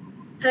work.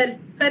 Her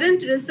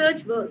current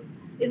research work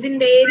is in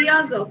the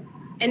areas of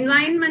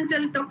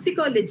environmental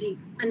toxicology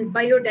and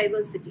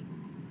biodiversity.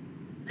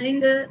 And in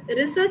the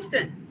research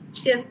front,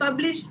 she has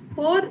published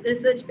 4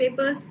 research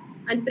papers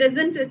and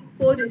presented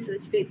 4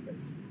 research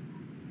papers.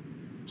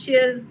 She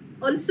has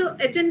also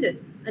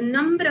attended a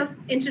number of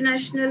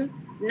international,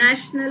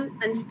 national,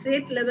 and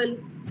state level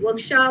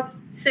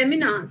workshops,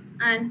 seminars,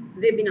 and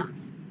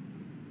webinars.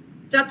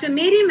 Dr.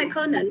 Mary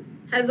McConnel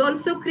has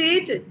also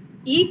created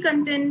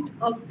e-content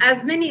of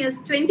as many as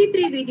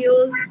 23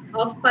 videos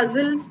of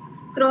puzzles,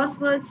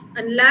 crosswords,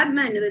 and lab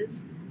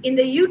manuals in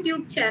the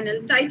YouTube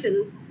channel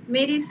titled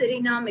Mary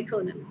Serena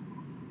McConnel.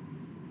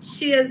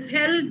 She has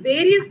held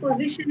various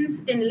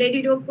positions in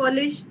Lady Doak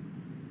College,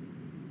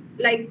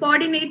 like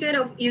coordinator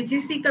of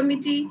UGC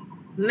committee,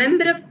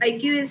 member of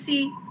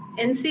IQAC,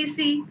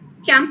 NCC,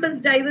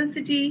 campus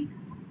diversity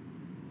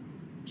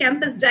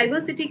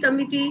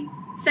committee,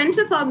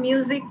 Center for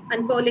Music,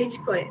 and college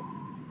choir.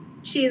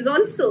 She is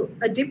also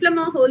a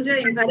diploma holder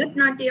in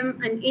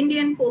Bharatanatyam and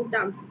Indian folk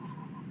dances.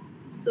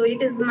 So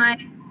it is my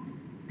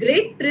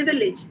great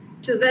privilege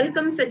to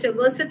welcome such a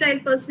versatile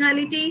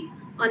personality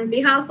on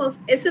behalf of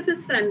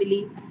SFS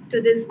family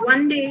to this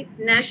one-day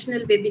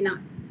national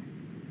webinar.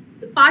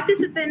 The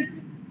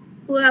participants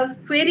who have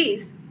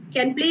queries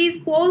can please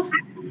post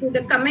to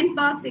the comment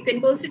box. You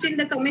can post it in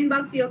the comment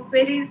box, your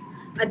queries.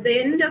 At the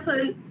end of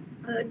her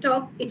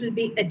talk, it will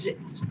be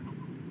addressed.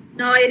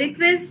 Now I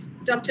request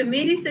Dr.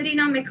 Mary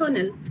Serena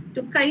McConnel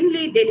to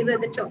kindly deliver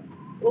the talk.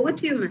 Over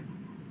to you, ma'am.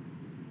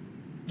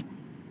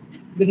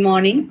 Good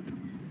morning.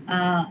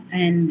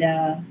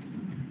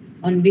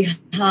 On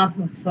behalf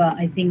of,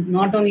 I think,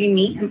 not only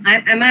me,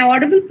 am I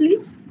audible,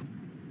 please?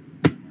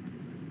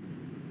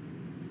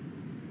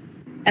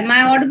 Am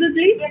I audible,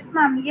 please? Yes,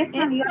 ma'am. Yes,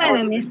 ma'am. Yes,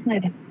 madam. Yes,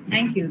 madam.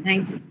 Thank you.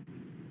 Thank you.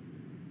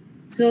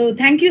 So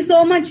thank you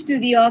so much to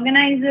the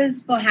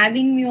organizers for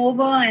having me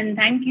over, and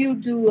thank you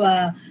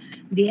to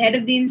the head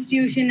of the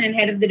institution and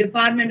head of the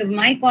department of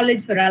my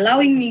college for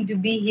allowing me to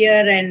be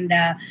here. And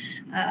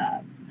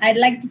I'd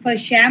like to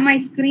first share my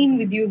screen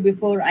with you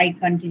before I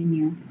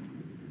continue.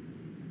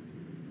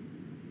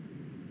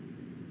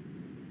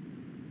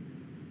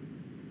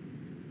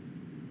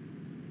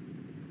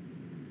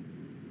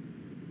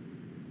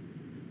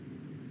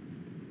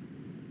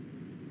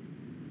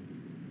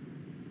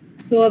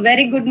 So a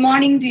very good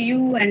morning to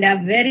you, and a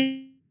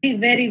very,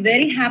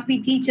 very happy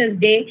Teachers'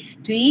 Day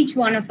to each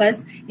one of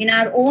us. In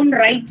our own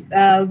right,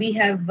 we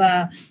have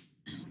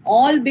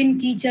all been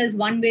teachers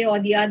one way or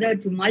the other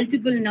to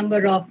multiple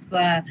number of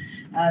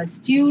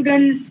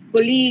students,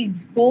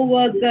 colleagues,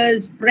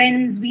 co-workers,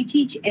 friends. We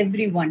teach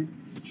everyone.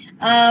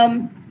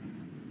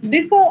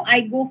 Before I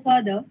go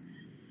further,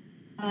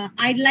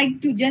 I'd like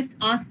to just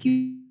ask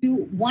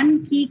you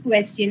one key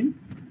question,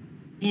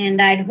 and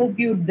I'd hope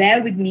you'd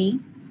bear with me.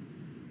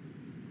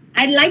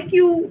 I'd like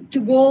you to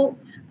go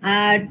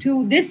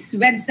to this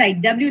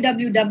website,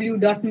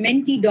 www.menti.com,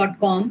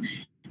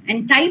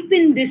 and type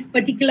in this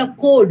particular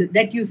code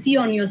that you see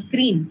on your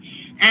screen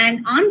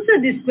and answer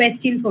this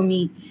question for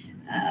me.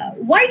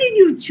 Why did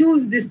you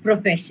choose this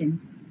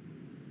profession?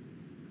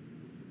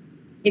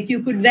 If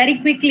you could very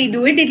quickly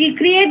do it, it'll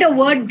create a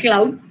word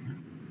cloud.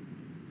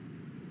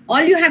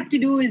 All you have to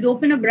do is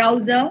open a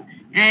browser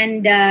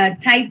and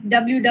type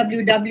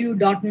www.menti.com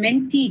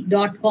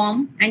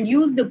and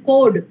use the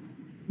code,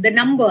 the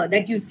number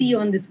that you see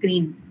on the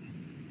screen.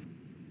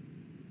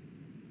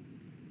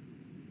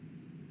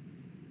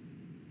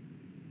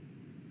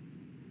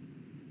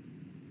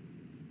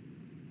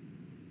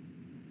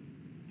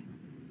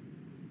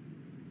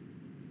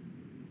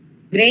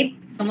 Great.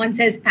 Someone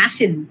says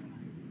passion.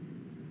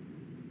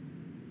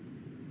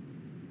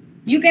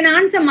 You can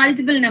answer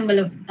multiple number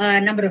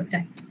of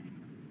times.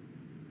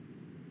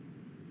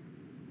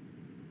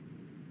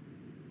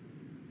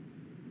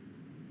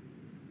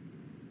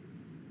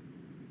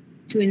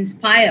 To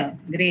inspire.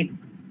 Great.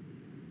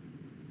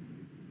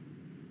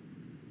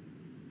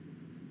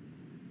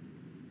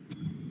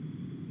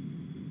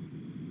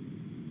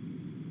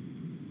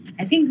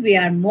 I think we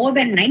are more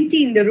than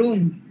 90 in the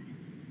room.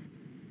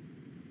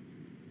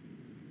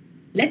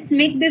 Let's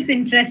make this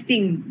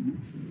interesting.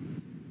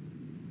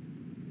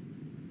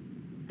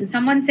 So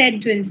someone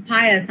said to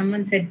inspire,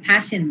 someone said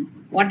passion.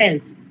 What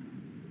else?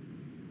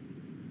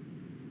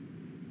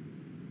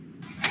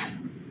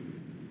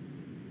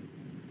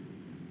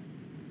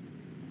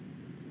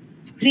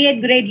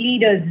 Create great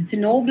leaders. It's a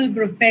noble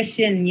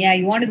profession. Yeah,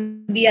 you want to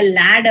be a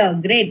ladder.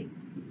 Great.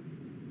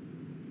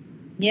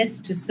 Yes,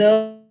 to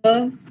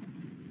serve.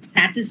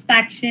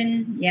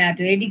 Satisfaction. Yeah,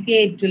 to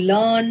educate, to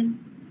learn.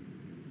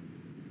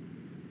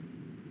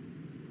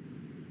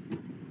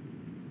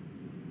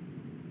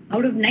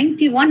 Out of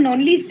 91,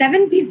 only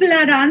 7 people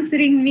are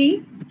answering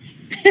me.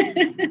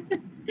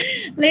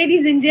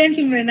 Ladies and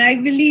gentlemen, I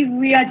believe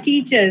we are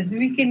teachers.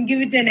 We can give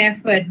it an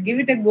effort. Give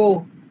it a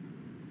go.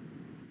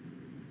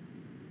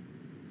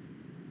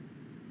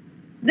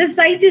 The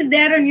site is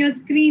there on your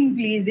screen,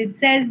 please. It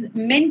says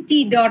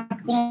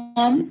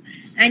menti.com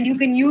and you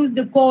can use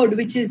the code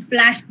which is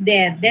flashed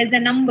there. There's a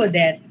number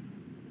there.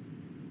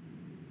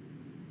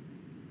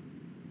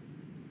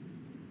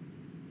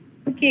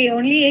 Okay,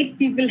 only 8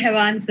 people have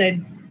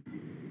answered.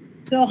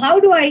 So how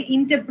do I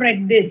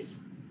interpret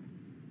this?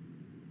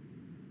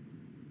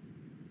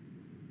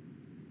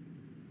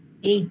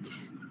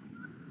 8.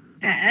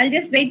 I'll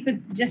just wait for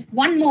just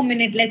one more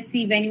minute. Let's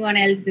see if anyone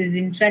else is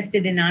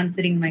interested in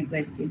answering my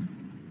question.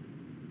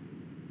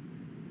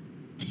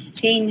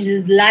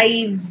 Changes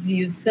lives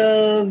you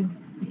serve.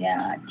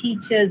 Yeah,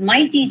 teachers.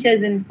 My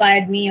teachers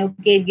inspired me.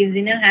 Okay, it gives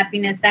inner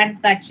happiness,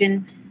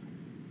 satisfaction.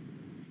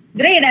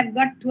 Great, I've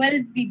got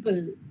 12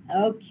 people.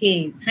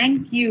 Okay,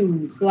 thank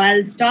you. So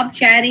I'll stop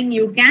sharing.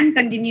 You can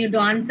continue to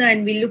answer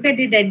and we'll look at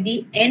it at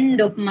the end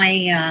of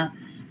my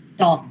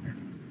talk.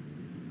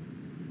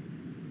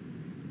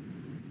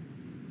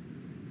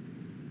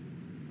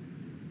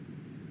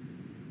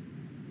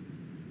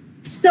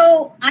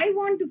 So I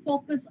want to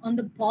focus on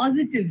the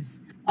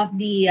positives of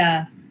the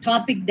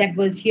topic that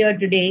was here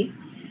today.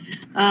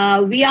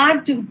 We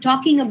are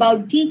talking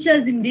about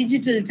teachers in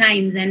digital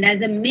times and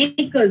as a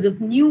makers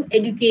of new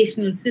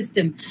educational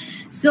system.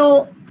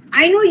 So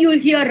I know you'll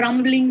hear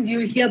rumblings,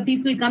 you'll hear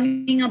people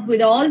coming up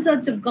with all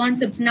sorts of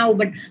concepts now,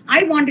 but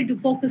I wanted to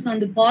focus on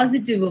the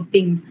positive of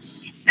things.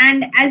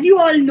 And as you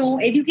all know,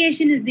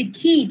 education is the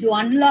key to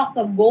unlock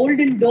a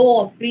golden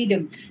door of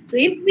freedom. So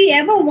if we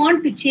ever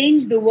want to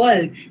change the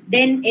world,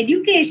 then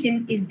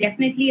education is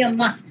definitely a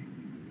must.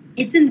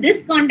 It's in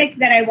this context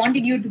that I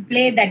wanted you to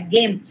play that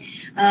game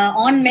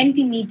on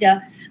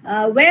Mentimeter,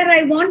 where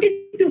I wanted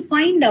to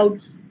find out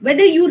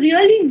whether you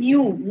really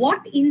knew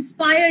what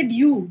inspired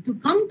you to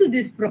come to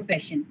this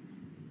profession.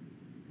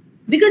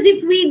 Because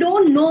if we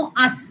don't know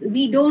us,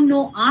 we don't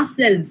know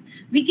ourselves,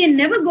 we can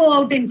never go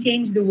out and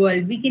change the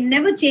world. We can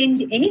never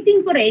change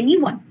anything for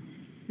anyone.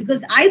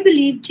 Because I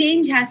believe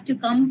change has to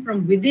come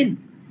from within.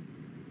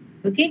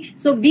 Okay,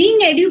 so being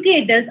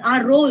educators,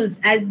 our roles,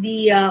 as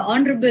the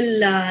Honorable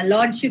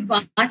Lordship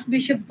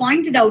Archbishop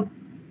pointed out,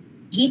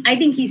 I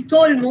think he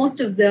stole most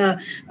of the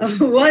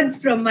words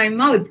from my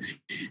mouth.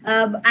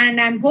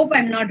 And I hope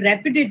I'm not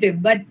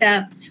repetitive, but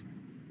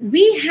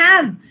we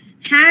have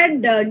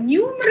had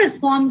numerous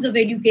forms of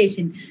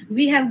education.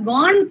 We have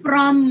gone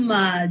from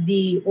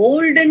the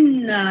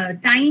olden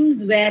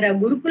times where a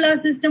Gurukula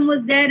system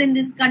was there in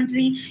this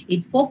country.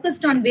 It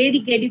focused on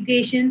Vedic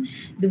education.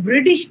 The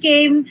British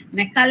came,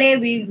 McConnel,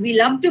 we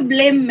love to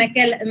blame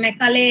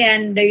McConnel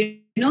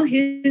and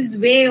his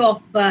way of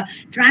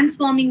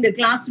transforming the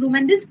classroom.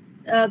 And this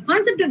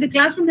concept of the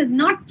classroom has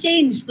not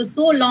changed for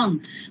so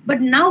long.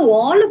 But now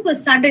all of a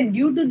sudden,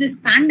 due to this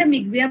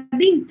pandemic, we are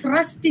being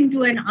thrust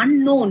into an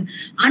unknown,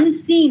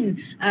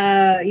 unseen,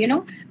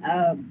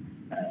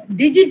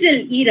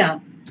 digital era.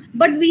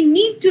 But we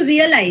need to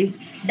realize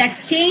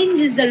that change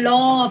is the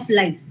law of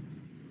life.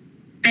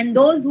 And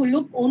those who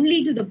look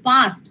only to the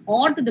past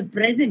or to the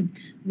present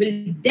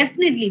will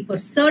definitely, for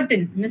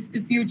certain, miss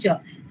the future,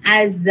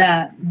 as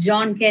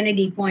John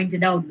Kennedy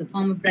pointed out, the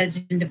former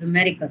president of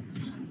America.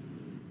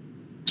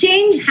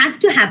 Change has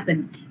to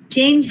happen.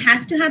 Change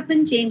has to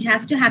happen. Change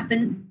has to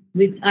happen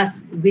with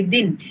us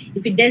within.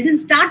 If it doesn't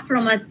start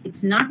from us,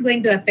 it's not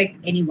going to affect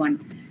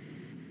anyone.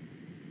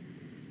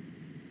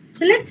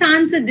 So let's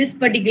answer this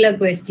particular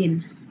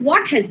question.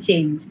 What has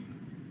changed?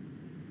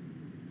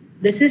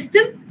 The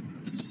system?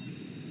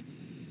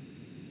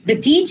 The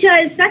teacher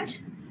as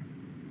such?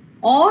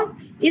 Or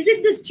is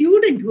it the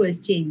student who has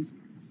changed?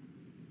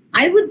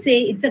 I would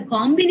say it's a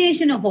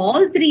combination of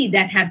all three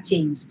that have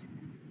changed.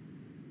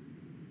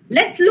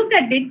 Let's look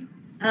at it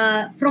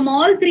from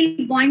all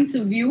 3 points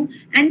of view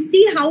and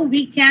see how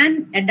we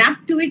can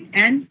adapt to it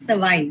and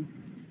survive.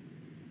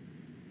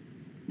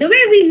 The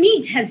way we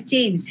meet has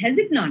changed, has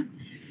it not?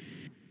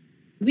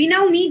 We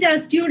now meet our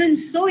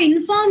students so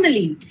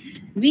informally.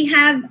 We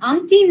have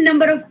umpteen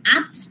number of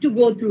apps to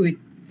go through it.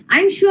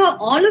 I'm sure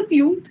all of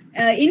you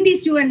in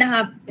these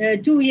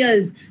 2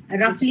 years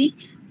roughly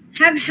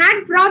have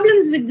had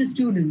problems with the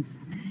students.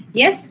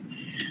 Yes?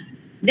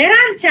 There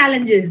are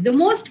challenges. The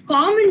most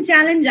common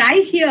challenge I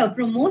hear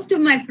from most of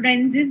my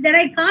friends is that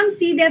I can't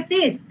see their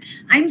face.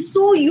 I'm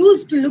so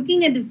used to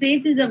looking at the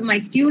faces of my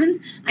students.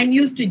 I'm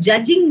used to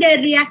judging their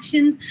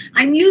reactions.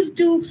 I'm used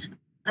to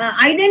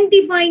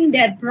identifying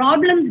their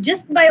problems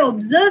just by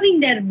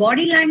observing their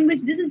body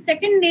language. This is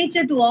second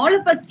nature to all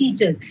of us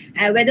teachers,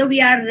 whether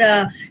we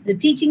are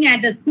teaching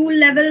at a school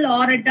level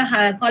or at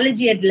a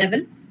collegiate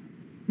level.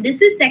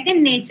 This is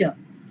second nature.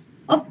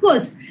 Of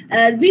course,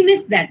 we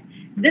miss that.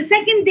 The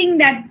second thing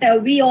that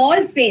we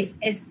all face,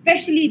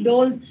 especially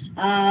those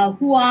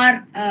who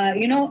are,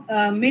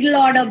 middle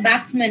order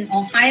batsmen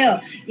or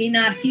higher in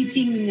our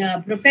teaching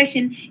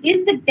profession,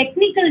 is the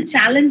technical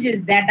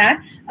challenges that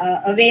are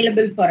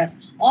available for us.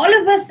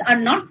 All of us are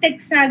not tech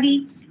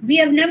savvy. We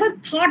have never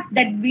thought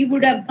that we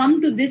would have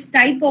come to this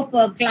type of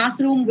a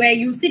classroom where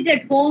you sit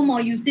at home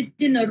or you sit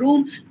in a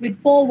room with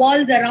 4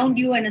 walls around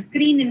you and a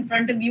screen in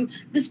front of you.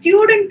 The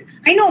student,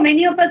 I know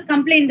many of us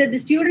complain that the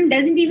student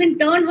doesn't even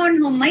turn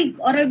on her mic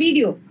or a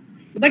video,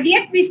 but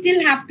yet we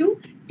still have to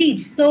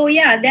teach. So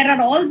yeah, there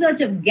are all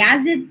sorts of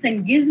gadgets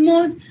and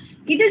gizmos.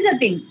 It is a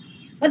thing.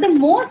 But the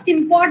most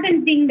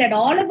important thing that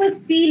all of us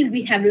feel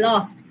we have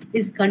lost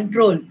is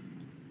control.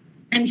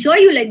 I'm sure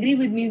you'll agree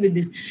with me with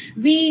this.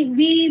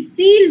 We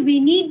feel we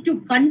need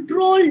to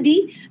control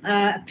the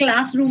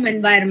classroom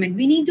environment.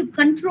 We need to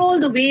control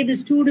the way the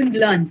student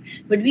learns,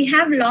 but we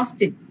have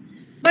lost it.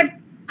 But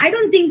I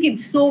don't think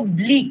it's so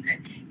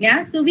bleak.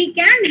 Yeah, so we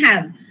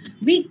can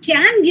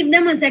give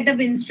them a set of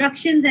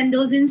instructions, and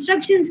those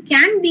instructions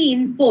can be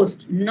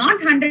enforced,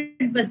 not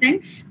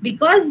 100%,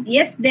 because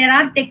yes, there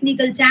are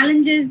technical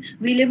challenges.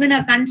 We live in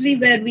a country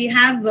where we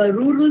have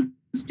rural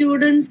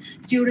students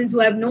who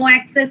have no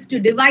access to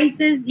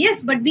devices.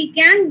 Yes, but we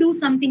can do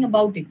something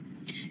about it.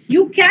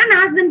 You can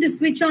ask them to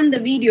switch on the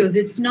videos.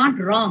 It's not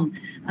wrong.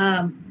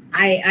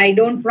 I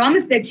don't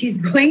promise that she's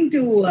going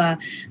to,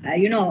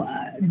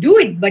 do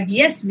it, but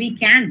yes, we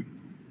can.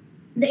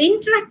 The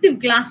interactive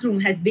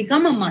classroom has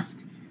become a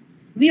must.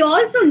 We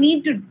also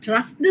need to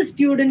trust the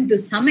student to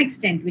some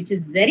extent, which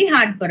is very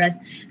hard for us.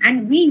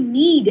 And we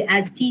need,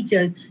 as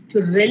teachers,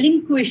 to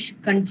relinquish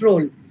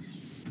control.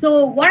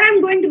 So what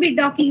I'm going to be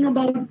talking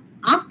about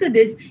after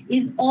this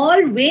is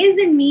all ways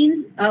and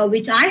means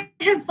which I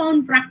have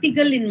found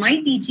practical in my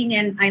teaching,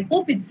 and I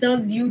hope it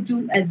serves you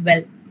too as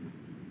well.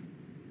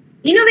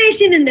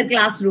 Innovation in the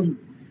classroom.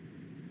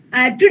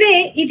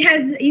 Today, it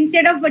has,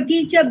 instead of a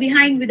teacher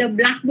behind with a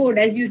blackboard,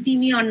 as you see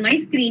me on my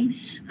screen,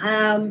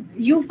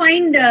 you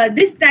find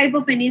this type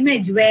of an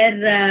image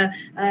where,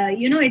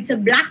 it's a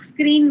black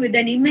screen with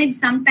an image.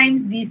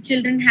 Sometimes these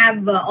children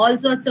have all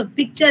sorts of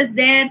pictures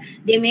there.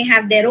 They may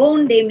have their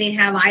own. They may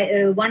have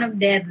one of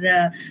their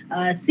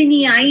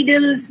cine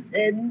idols,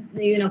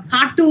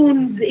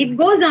 cartoons. It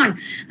goes on.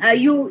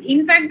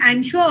 In fact,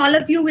 I'm sure all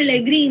of you will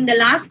agree, in the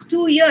last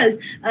 2 years,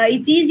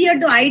 it's easier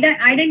to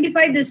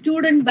identify the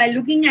student by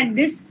looking at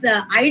this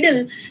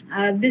idol,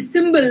 this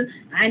symbol,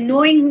 and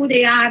knowing who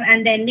they are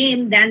and their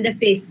name than the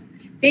face.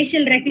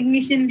 Facial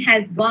recognition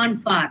has gone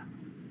far.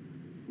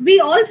 We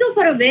also,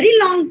 for a very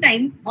long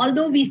time,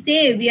 although we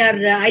say we are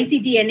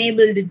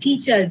ICT-enabled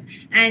teachers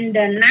and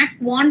NAC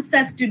wants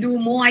us to do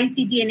more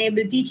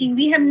ICT-enabled teaching,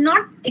 we have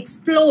not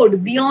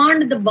explored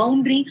beyond the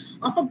boundary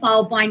of a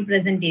PowerPoint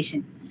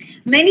presentation.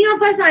 Many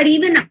of us are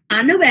even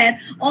unaware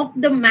of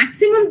the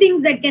maximum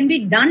things that can be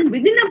done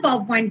within a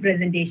PowerPoint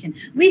presentation.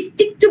 We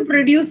stick to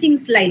producing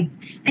slides.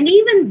 And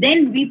even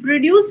then, we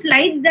produce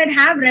slides that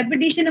have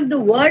repetition of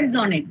the words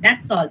on it.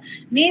 That's all.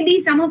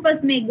 Maybe some of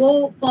us may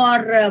go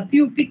for a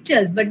few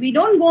pictures, but we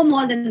don't go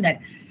more than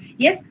that.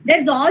 Yes,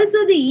 there's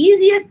also the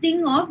easiest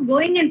thing of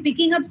going and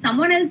picking up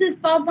someone else's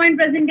PowerPoint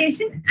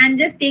presentation and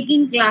just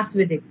taking class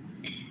with it.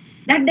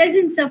 That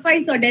doesn't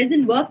suffice or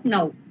doesn't work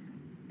now.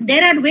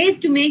 There are ways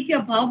to make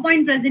your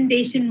PowerPoint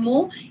presentation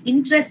more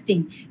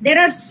interesting. There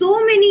are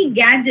so many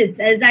gadgets.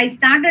 As I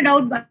started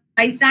out by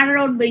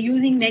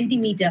using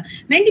Mentimeter.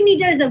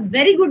 Mentimeter is a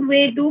very good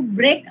way to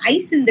break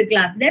ice in the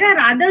class. There are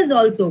others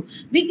also.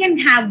 We can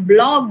have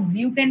blogs.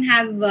 You can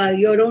have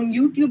your own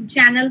YouTube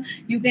channel.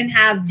 You can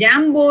have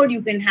Jamboard.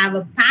 You can have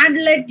a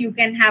Padlet. You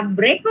can have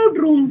breakout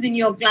rooms in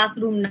your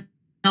classroom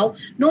now.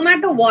 No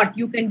matter what,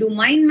 you can do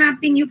mind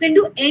mapping. You can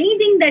do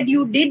anything that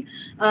you did,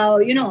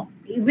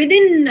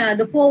 within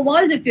the 4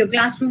 walls of your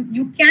classroom.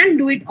 You can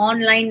do it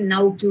online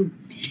now too.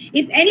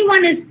 If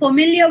anyone is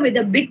familiar with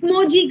a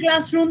Bitmoji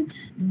classroom,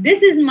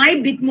 this is my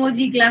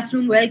Bitmoji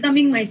classroom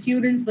welcoming my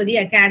students for the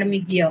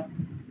academic year.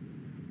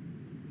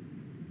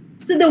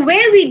 So the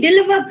way we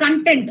deliver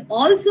content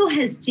also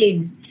has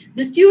changed.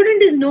 The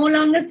student is no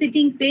longer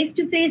sitting face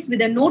to face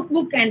with a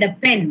notebook and a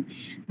pen.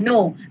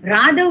 No,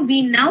 rather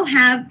we now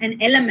have an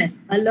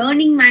LMS, a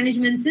learning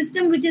management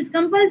system, which is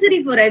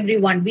compulsory for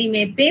everyone. We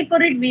may pay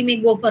for it. We may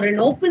go for an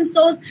open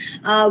source.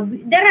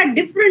 There are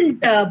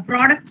different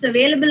products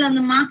available on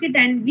the market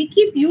and we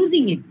keep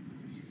using it.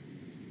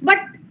 But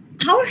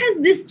how has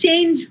this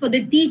changed for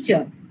the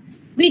teacher?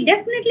 We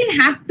definitely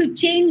have to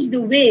change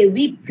the way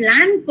we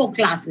plan for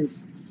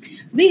classes.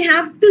 We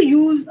have to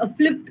use a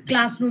flipped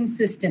classroom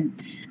system.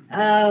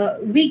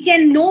 We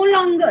can no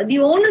longer, the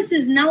onus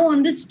is now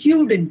on the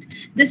student.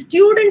 The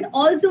student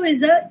also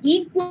is an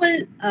equal,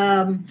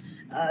 an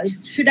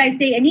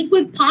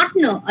equal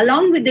partner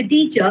along with the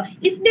teacher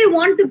if they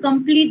want to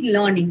complete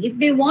learning, if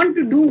they want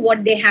to do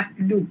what they have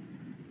to do.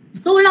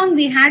 So long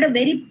we had a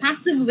very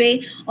passive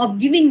way of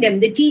giving them.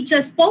 The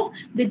teacher spoke,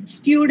 the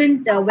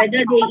student,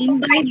 whether they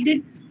imbibed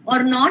it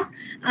or not.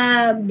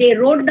 They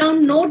wrote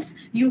down notes.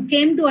 You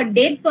came to a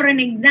date for an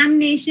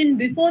examination.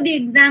 Before the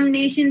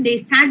examination, they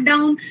sat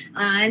down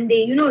and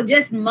they,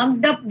 just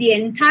mugged up the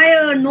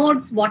entire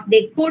notes, what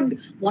they could,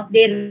 what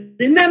they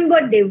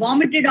remembered. They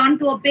vomited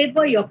onto a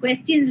paper. Your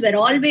questions were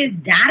always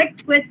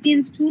direct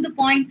questions to the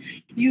point.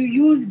 You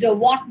used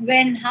what,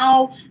 when,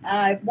 how,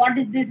 what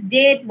is this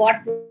date,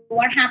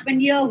 what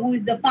happened here, who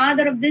is the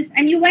father of this,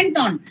 and you went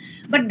on.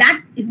 But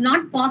that is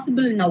not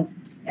possible now.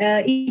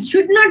 It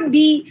should not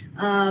be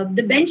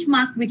the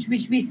benchmark which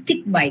we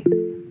stick by.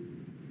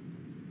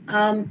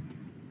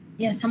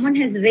 Yeah, someone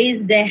has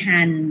raised their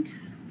hand.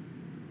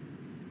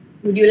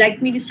 Would you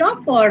like me to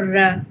stop,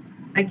 or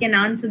I can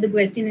answer the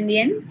question in the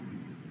end?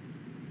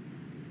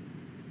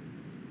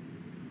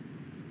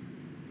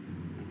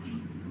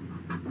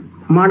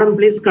 Madam,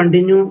 please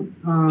continue.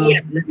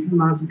 Yeah. Let me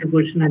ask the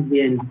question at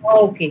the end.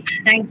 Okay,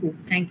 thank you.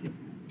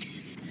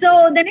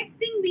 So the next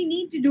thing we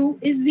need to do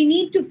is we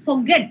need to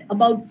forget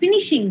about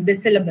finishing the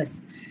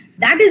syllabus.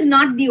 That is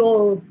not the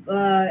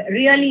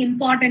really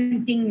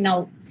important thing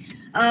now.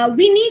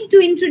 We need to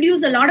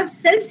introduce a lot of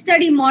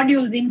self-study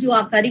modules into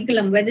our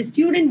curriculum where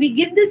we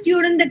give the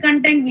student the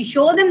content, we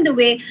show them the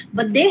way,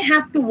 but they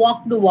have to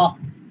walk the walk.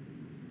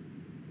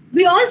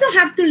 We also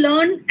have to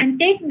learn and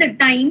take the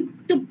time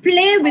to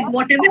play with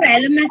whatever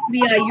LMS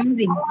we are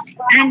using,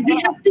 and we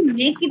have to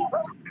make it.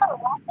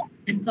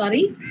 I'm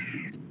sorry.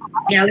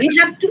 Yeah, we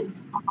have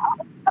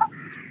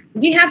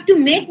to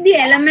make the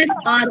LMS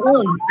our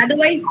own.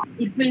 Otherwise,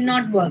 it will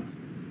not work.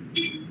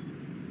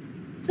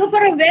 So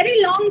for a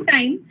very long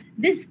time,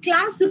 this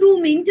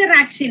classroom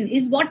interaction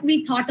is what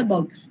we thought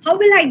about. How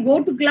will I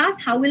go to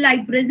class? How will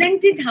I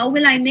present it? How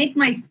will I make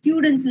my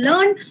students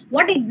learn?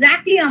 What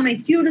exactly are my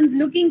students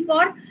looking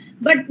for?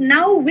 But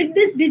now with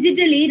this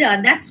digital era,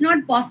 that's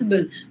not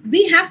possible.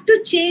 We have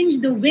to change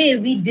the way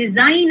we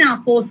design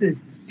our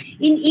courses.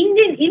 In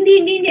the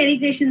Indian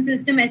education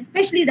system,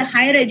 especially the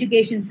higher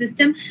education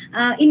system,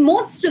 in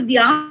most of the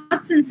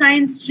arts and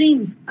science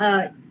streams,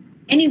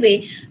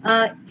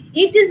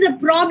 it is a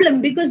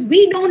problem because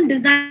we don't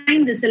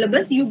design the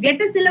syllabus. You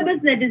get a syllabus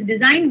that is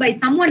designed by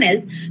someone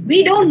else.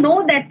 We don't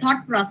know their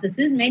thought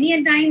processes. Many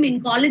a time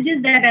in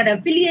colleges that are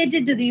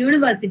affiliated to the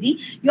university,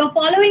 you're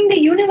following the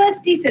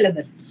university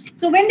syllabus.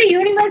 So when the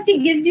university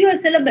gives you a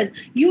syllabus,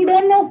 you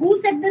don't know who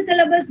set the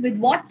syllabus, with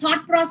what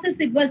thought process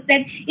it was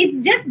set. It's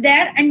just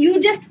there and you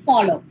just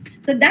follow.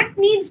 So that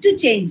needs to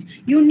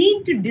change. You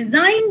need to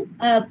design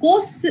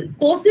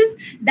courses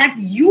that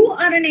you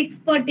are an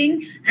expert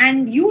in,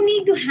 and you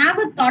need to have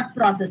a thought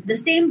process. The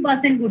same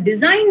person who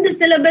designed the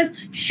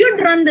syllabus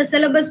should run the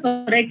syllabus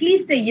for at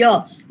least a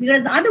year,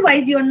 because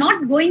otherwise you're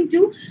not going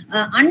to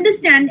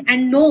understand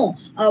and know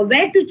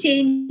where to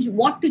change,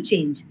 what to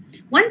change.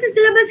 Once a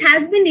syllabus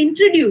has been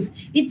introduced,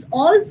 it's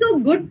also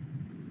good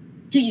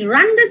to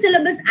run the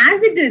syllabus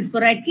as it is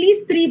for at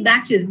least 3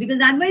 batches, because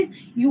otherwise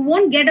you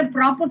won't get a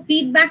proper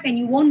feedback and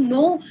you won't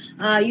know,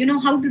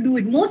 how to do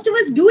it. Most of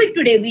us do it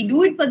today. We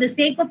do it for the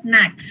sake of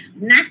NAC.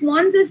 NAC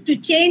wants us to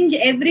change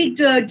every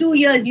 2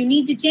 years. You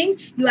need to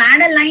change. You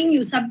add a line,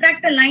 you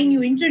subtract a line,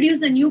 you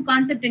introduce a new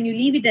concept and you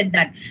leave it at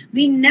that.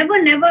 We never,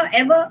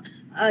 ever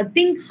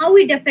think how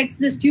it affects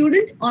the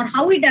student or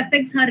how it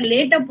affects her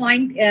later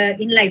point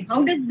in life.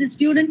 How does the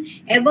student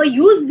ever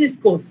use this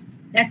course?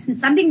 That's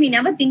something we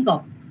never think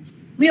of.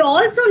 We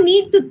also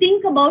need to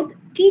think about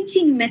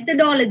teaching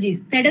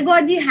methodologies.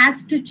 Pedagogy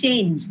has to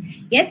change.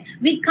 Yes,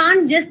 we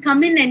can't just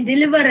come in and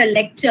deliver a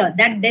lecture.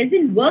 That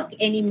doesn't work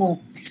anymore.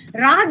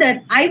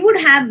 Rather, I would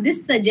have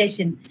this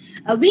suggestion.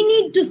 We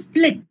need to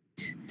split.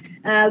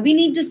 We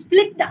need to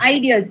split the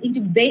ideas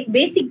into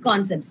basic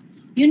concepts.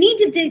 You need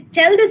to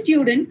tell the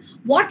student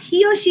what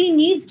he or she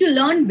needs to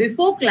learn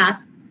before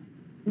class.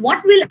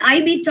 What will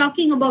I be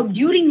talking about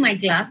during my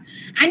class?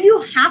 And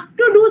you have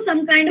to do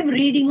some kind of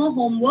reading or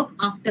homework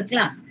after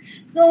class.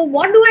 So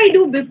what do I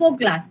do before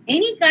class?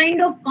 Any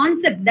kind of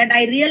concept that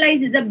I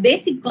realize is a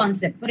basic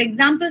concept. For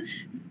example,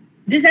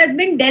 this has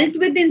been dealt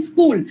with in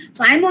school,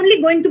 so I'm only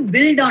going to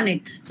build on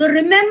it. So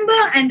remember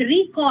and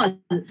recall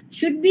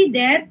should be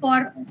there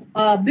for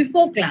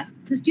before class.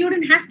 So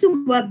student has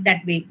to work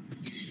that way.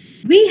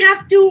 We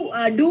have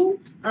to do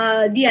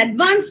the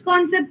advanced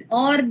concept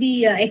or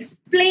the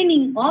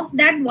explaining of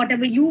that,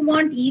 whatever you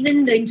want,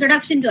 even the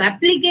introduction to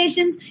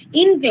applications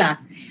in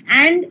class,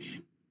 and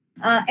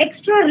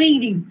extra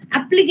reading,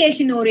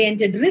 application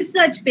oriented,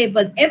 research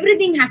papers,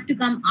 everything have to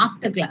come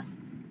after class.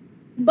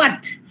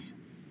 But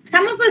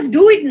some of us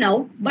do it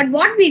now, but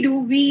what we do,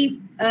 we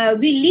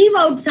leave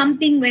out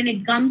something when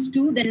it comes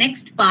to the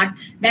next part,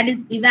 that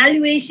is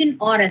evaluation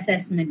or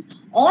assessment.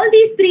 All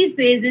these 3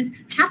 phases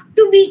have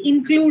to be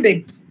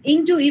included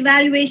into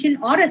evaluation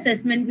or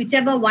assessment,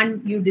 whichever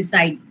one you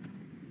decide.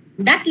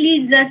 That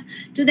leads us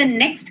to the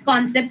next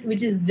concept,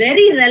 which is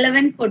very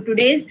relevant for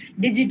today's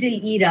digital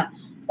era: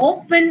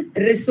 open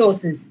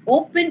resources,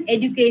 open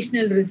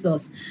educational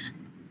resource.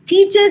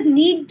 Teachers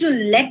need to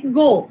let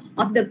go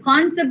of the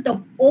concept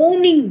of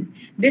owning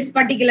this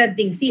particular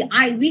thing. See,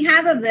 we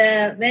have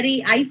a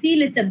I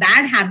feel it's a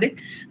bad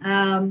habit.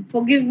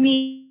 Forgive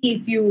me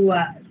if you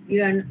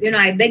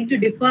I beg to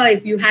differ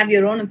if you have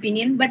your own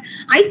opinion, but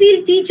I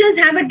feel teachers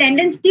have a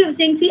tendency of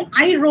saying, see,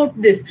 I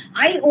wrote this,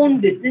 I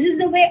own this, this is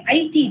the way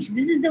I teach,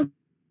 this is the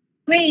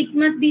way it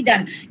must be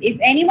done. If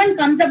anyone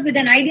comes up with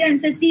an idea and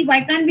says, see,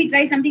 why can't we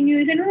try something new?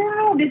 You say,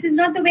 no, this is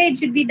not the way it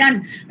should be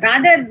done.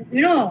 Rather,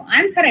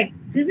 I'm correct.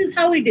 This is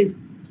how it is.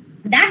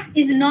 That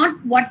is not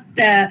what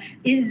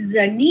is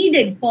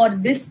needed for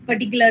this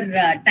particular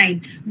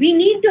time. We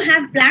need to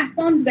have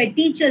platforms where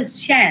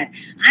teachers share.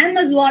 I'm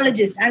a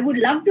zoologist. I would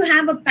love to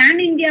have a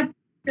pan-India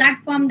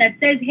platform that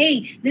says,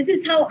 hey, this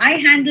is how I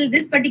handle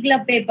this particular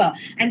paper,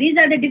 and these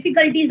are the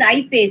difficulties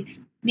I face.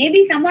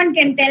 Maybe someone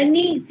can tell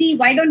me, see,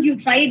 why don't you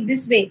try it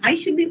this way? I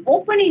should be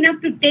open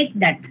enough to take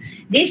that.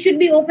 They should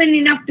be open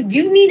enough to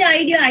give me the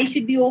idea. I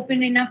should be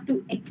open enough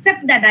to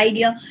accept that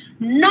idea,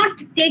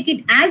 not take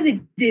it as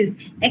it is.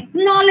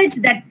 Acknowledge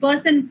that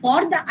person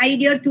for the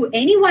idea to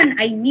anyone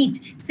I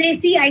meet. Say,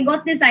 see, I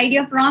got this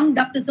idea from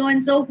Dr.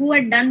 So-and-so who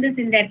had done this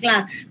in their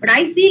class, but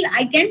I feel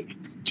I can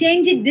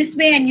change it this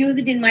way and use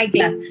it in my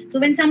class. So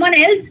when someone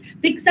else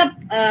picks up,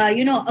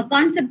 a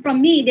concept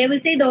from me, they will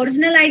say the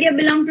original idea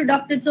belonged to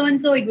Dr.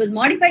 So-and-so. It was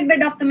modified by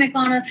Dr.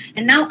 McConnel,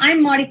 and now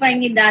I'm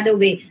modifying it the other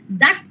way.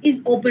 That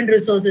is open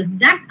resources.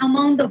 That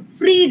amount of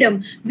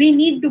freedom we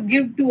need to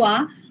give to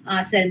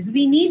ourselves.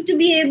 We need to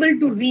be able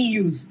to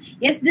reuse.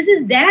 Yes, this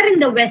is there in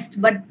the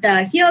West, but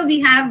here we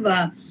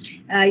have,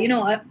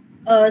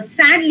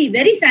 sadly,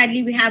 very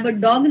sadly, we have a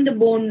dog with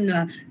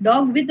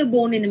a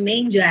bone in a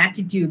manger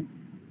attitude.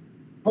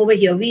 Over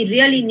here, we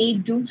really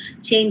need to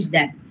change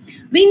that.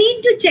 We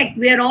need to check.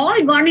 We are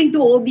all gone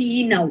into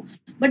OBE now,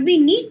 but we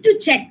need to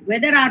check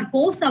whether our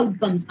course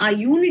outcomes, our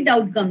unit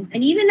outcomes,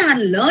 and even our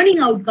learning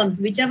outcomes,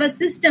 whichever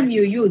system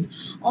you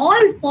use,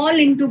 all fall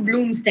into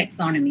Bloom's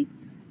taxonomy.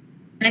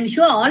 I'm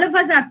sure all of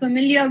us are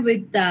familiar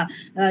with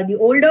the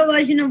older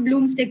version of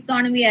Bloom's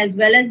taxonomy as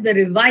well as the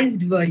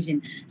revised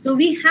version. So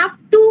we have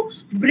to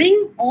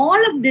bring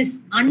all of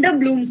this under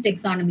Bloom's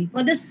taxonomy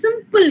for the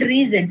simple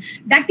reason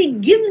that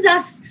it gives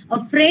us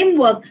a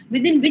framework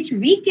within which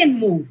we can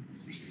move.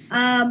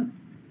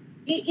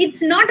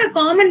 It's not a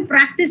common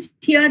practice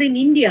here in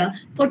India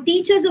for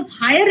teachers of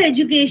higher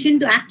education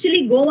to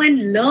actually go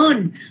and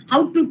learn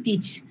how to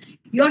teach.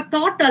 You're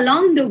taught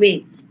along the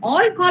way.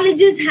 All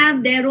colleges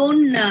have their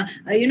own,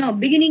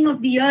 beginning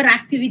of the year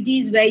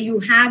activities where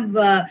you have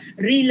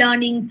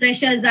relearning.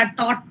 Freshers are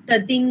taught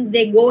things.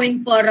 They go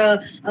in for a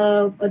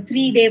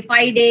 3-day,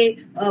 5-day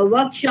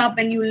workshop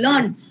and you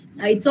learn.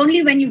 It's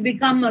only when you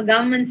become a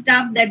government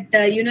staff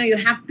that, you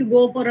have to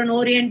go for an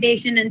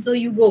orientation, and so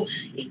you go.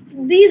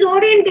 These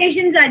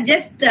orientations are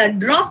just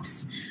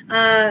drops.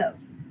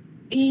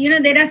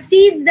 There are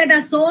seeds that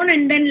are sown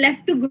and then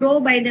left to grow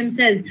by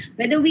themselves.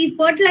 Whether we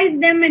fertilize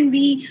them and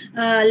we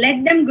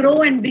let them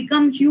grow and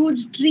become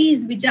huge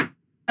trees which are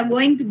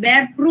going to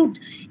bear fruit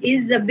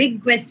is a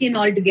big question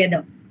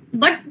altogether.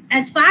 But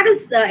as far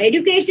as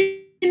education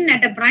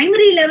at a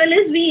primary level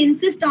is, we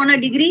insist on a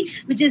degree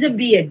which is a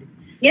B.Ed.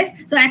 Yes,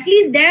 so at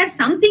least there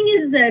something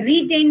is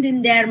retained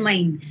in their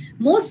mind.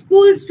 Most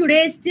schools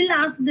today still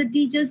ask the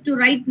teachers to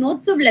write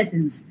notes of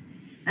lessons.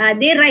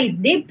 They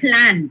write, they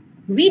plan.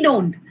 We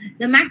don't.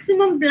 The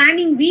maximum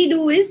planning we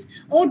do is,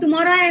 oh,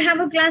 tomorrow I have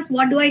a class.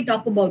 What do I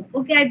talk about?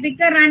 Okay, I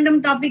picked a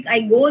random topic.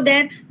 I go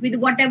there with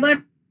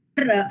whatever.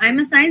 I'm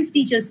a science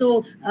teacher.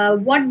 So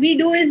what we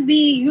do is we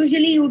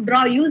usually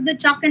use the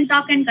chalk and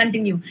talk and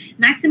continue.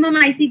 Maximum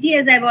ICT,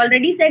 as I've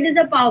already said, is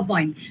a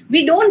PowerPoint.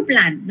 We don't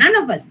plan. None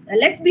of us.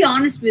 Let's be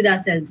honest with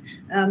ourselves.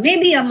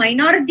 Maybe a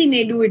minority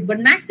may do it, but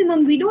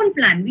maximum we don't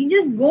plan. We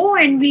just go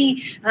and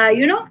we,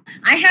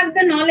 I have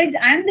the knowledge.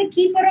 I am the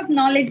keeper of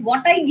knowledge.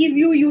 What I give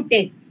you, you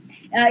take.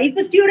 If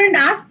a student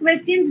asks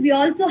questions, we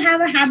also have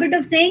a habit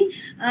of saying,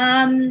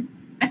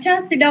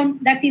 Acha, sit down.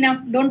 That's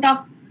enough. Don't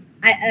talk.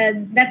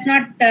 That's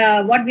not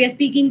what we are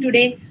speaking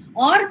today.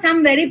 Or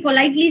some very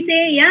politely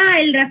say, yeah,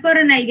 I'll refer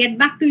and I'll get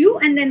back to you,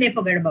 and then they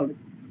forget about it.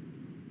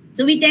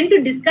 So we tend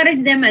to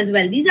discourage them as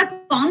well. These are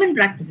common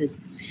practices.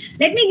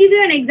 Let me give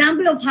you an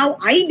example of how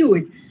I do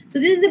it. So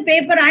this is the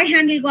paper I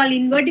handle called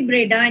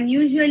Invertebrata, and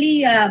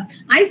usually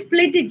I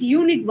split it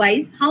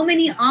unit-wise, how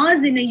many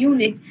hours in a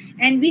unit,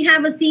 and we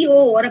have a CO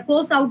or a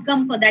course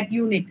outcome for that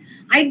unit.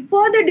 I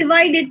further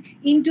divide it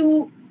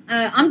into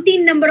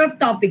umpteen number of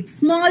topics,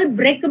 small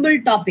breakable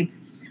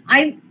topics.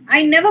 I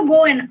never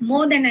go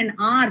more than an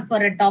hour for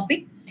a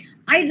topic.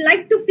 I'd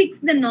like to fix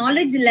the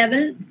knowledge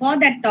level for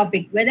that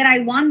topic, whether I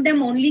want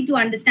them only to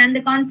understand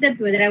the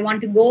concept, whether I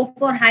want to go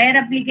for higher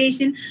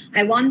application,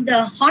 I want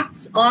the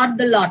hots or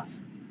the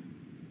lots.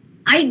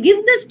 I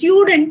give the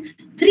student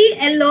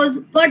 3 LOs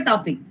per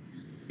topic,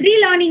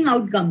 3 learning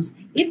outcomes.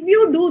 If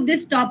you do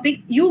this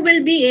topic, you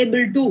will be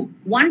able to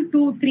 1,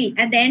 2, 3.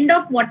 At the end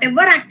of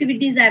whatever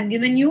activities I have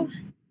given you,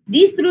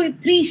 these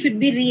 3 should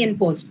be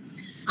reinforced.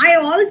 I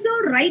also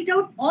write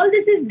out, all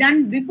this is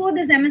done before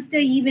the semester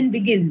even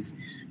begins.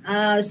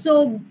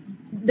 So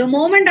the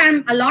moment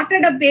I'm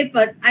allotted a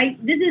paper,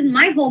 this is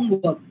my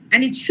homework,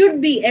 and it should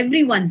be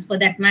everyone's for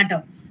that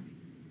matter.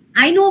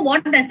 I know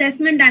what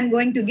assessment I'm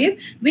going to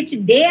give, which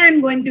day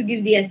I'm going to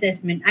give the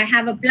assessment. I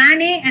have a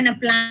plan A and a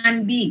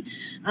plan B.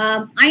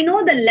 I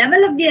know the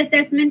level of the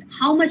assessment,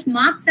 how much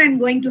marks I'm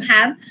going to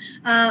have.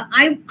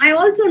 I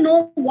also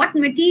know what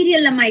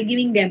material am I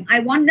giving them. I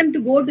want them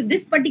to go to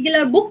this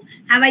particular book.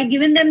 Have I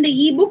given them the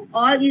e-book,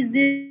 or is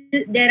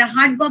there a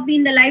hard copy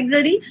in the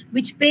library?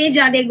 Which page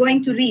are they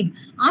going to read?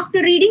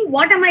 After reading,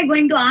 what am I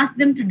going to ask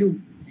them to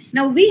do?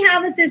 Now, we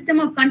have a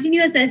system of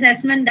continuous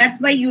assessment. That's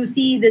why you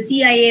see the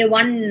CIA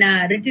one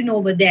written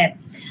over there.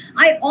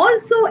 I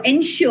also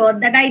ensure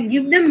that I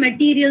give them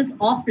materials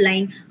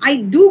offline. I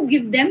do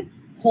give them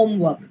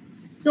homework.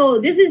 So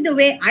this is the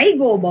way I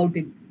go about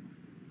it.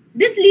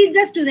 This leads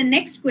us to the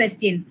next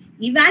question.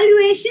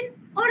 Evaluation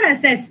or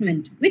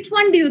assessment? Which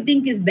one do you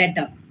think is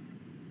better?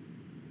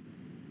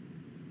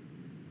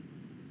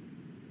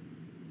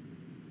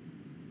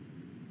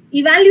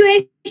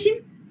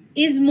 Evaluation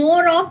is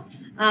more of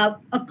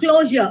a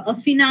closure, a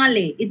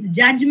finale. It's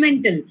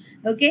judgmental.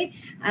 Okay.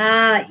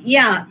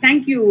 Yeah.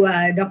 Thank you,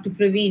 Dr.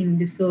 Praveen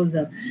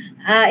D'Souza.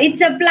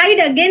 It's applied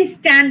against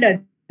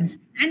standards,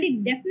 and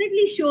it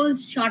definitely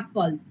shows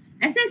shortfalls.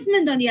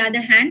 Assessment, on the other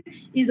hand,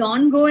 is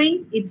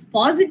ongoing, it's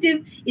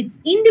positive, it's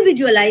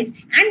individualized,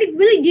 and it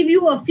will give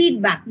you a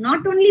feedback,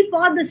 not only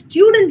for the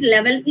student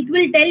level, it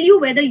will tell you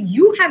whether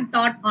you have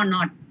taught or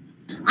not.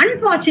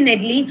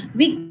 Unfortunately,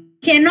 we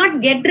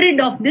cannot get rid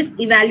of this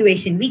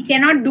evaluation. We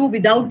cannot do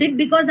without it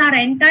because our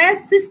entire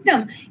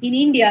system in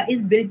India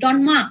is built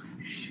on marks.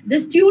 The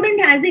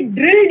student has it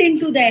drilled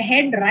into their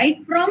head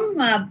right from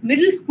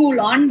middle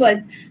school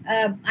onwards.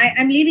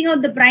 I'm leaving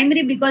out the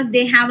primary because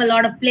they have a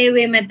lot of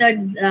playway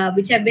methods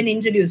which have been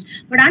introduced.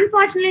 But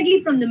unfortunately,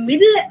 from the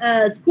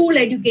middle school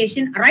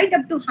education right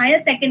up to higher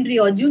secondary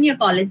or junior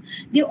college,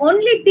 the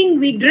only thing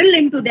we drill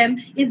into them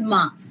is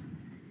marks.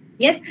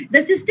 Yes, the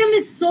system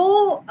is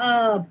so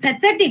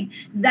pathetic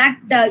that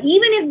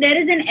even if there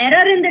is an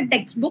error in the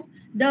textbook,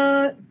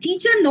 the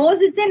teacher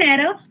knows it's an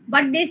error,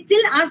 but they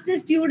still ask the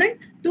student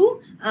to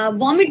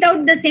vomit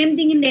out the same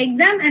thing in the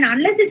exam, and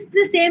unless it's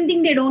the same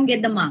thing, they don't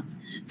get the marks.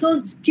 So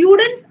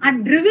students are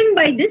driven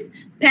by this.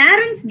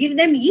 Parents give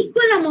them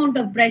equal amount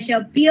of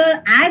pressure.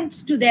 Peer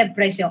adds to their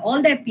pressure,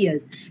 all their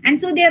peers. And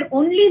so they're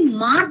only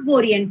mark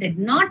oriented,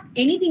 not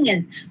anything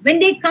else. When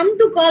they come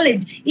to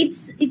college,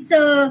 it's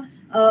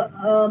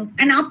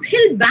an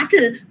uphill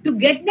battle to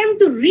get them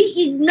to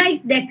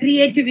reignite their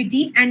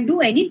creativity and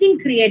do anything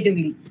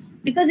creatively,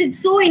 because it's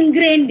so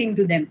ingrained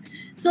into them.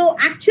 So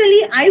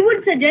actually, I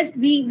would suggest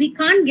we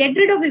can't get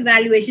rid of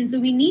evaluation. So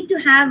we need to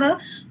have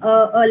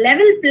a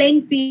level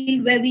playing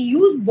field where we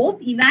use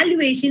both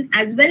evaluation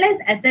as well as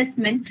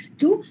assessment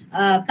to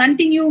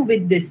continue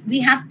with this.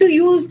 We have to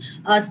use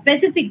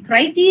specific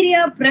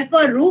criteria,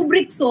 prefer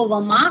rubrics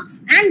over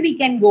marks, and we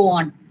can go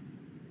on.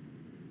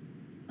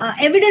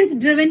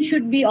 Evidence-driven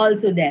should be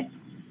also there.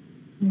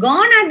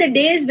 Gone are the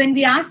days when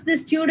we asked the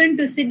student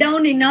to sit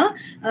down in a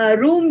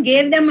room,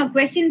 gave them a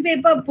question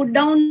paper, put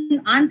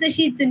down answer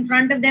sheets in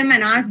front of them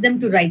and asked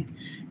them to write.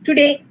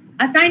 Today,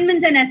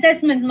 assignments and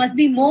assessments must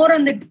be more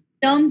on the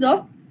terms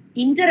of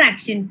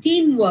interaction,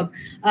 teamwork.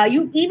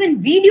 You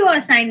even video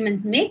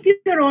assignments, make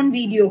your own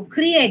video,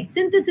 create.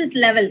 Synthesis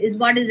level is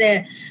what is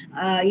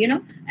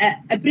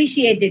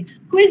appreciated.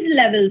 Quiz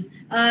levels,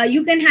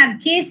 you can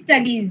have case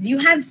studies. You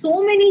have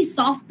so many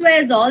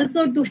softwares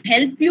also to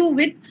help you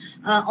with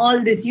all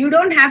this. You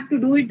don't have to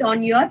do it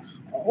on your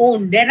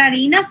own. There are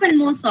enough and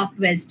more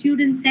softwares.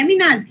 Student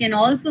seminars can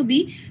also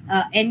be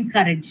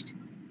encouraged.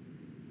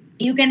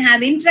 You can have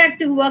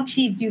interactive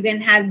worksheets, you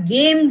can have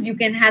games, you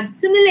can have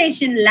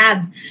simulation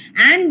labs,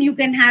 and you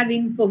can have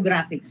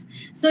infographics.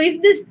 So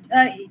if this,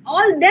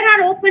 there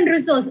are open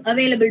resource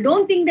available.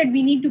 Don't think that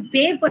we need to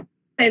pay for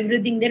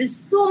everything. There is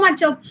so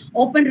much of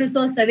open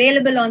resource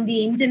available on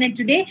the internet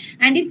today.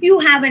 And if you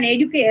have an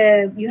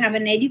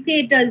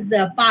educator's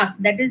pass,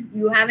 that is,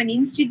 you have an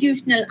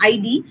institutional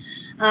ID,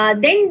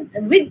 then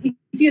if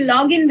you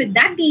log in with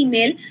that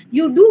email,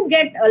 you do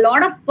get a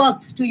lot of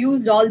perks to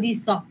use all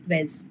these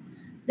softwares.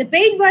 The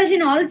paid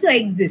version also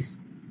exists.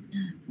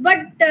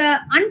 But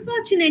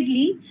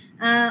unfortunately,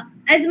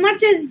 as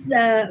much as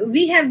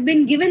we have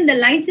been given the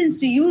license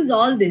to use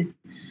all this,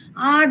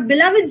 our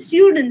beloved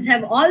students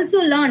have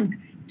also learned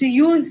to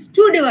use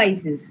 2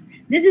 devices.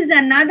 This is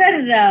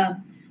another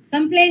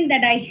complaint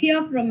that I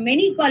hear from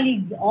many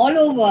colleagues all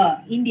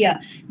over India.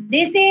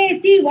 They say,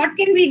 see, what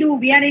can we do?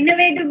 We are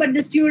innovative, but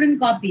the student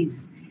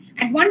copies.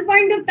 At one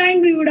point of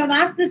time, we would have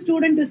asked the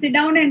student to sit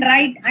down and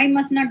write, I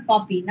must not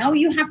copy. Now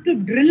you have to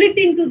drill it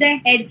into their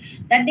head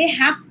that they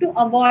have to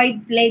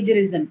avoid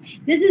plagiarism.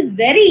 This is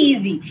very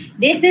easy.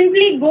 They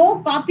simply go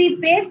copy,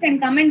 paste,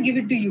 and come and give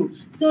it to you.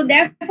 So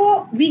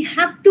therefore, we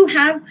have to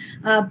have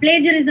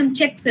plagiarism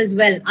checks as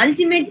well.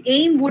 Ultimate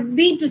aim would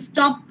be to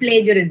stop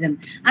plagiarism.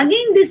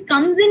 Again, this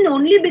comes in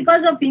only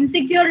because of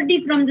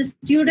insecurity from the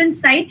student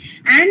side,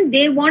 and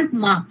they want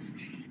marks.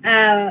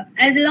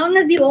 As long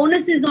as the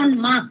onus is on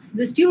marks,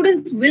 the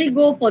students will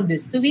go for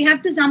this. So we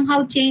have to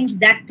somehow change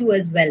that too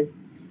as well.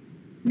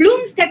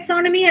 Bloom's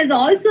taxonomy has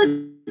also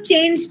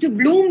change to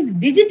Bloom's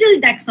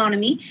digital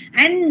taxonomy,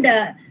 and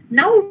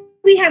now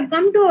we have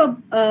come to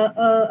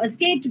a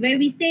state where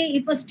we say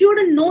if a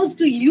student knows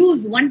to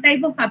use one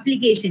type of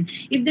application,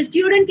 if the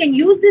student can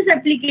use this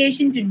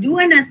application to do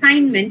an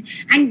assignment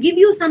and give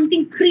you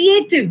something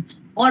creative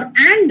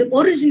and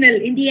original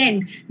in the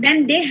end,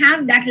 then they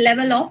have that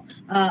level of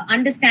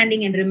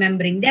understanding and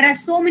remembering. There are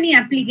so many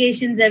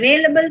applications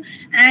available,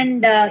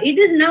 and it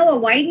is now a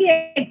widely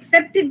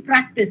accepted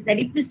practice that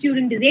if the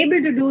student is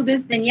able to do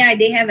this, then yeah,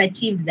 they have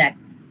achieved that.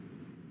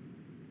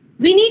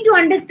 We need to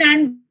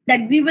understand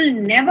that we will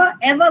never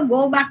ever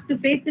go back to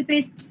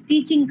face-to-face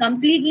teaching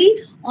completely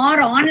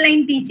or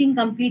online teaching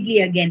completely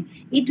again.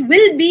 It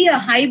will be a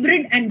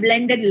hybrid and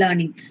blended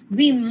learning.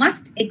 We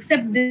must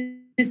accept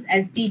this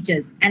as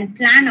teachers and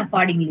plan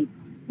accordingly.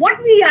 What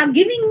we are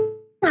giving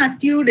our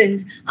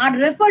students are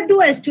referred to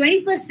as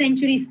 21st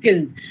century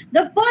skills.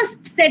 The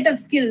first set of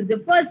skills, the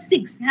first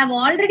 6, have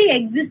already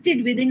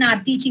existed within our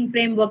teaching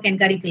framework and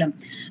curriculum.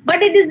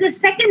 But it is the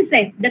second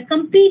set, the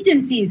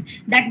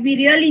competencies, that we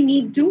really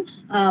need to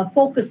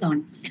focus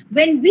on.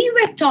 When we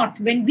were taught,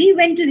 when we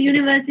went to the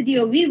university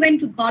or we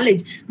went to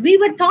college, we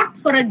were taught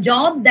for a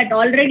job that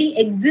already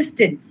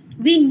existed.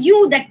 We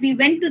knew that we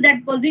went to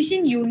that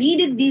position, you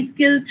needed these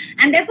skills,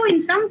 and therefore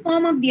in some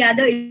form or the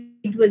other,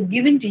 it was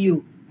given to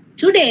you.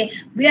 Today,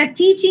 we are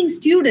teaching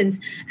students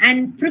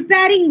and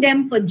preparing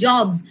them for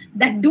jobs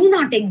that do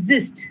not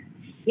exist.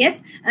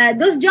 Yes,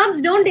 those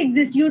jobs don't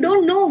exist. You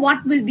don't know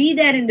what will be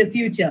there in the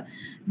future.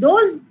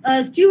 Those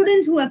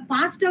students who have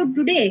passed out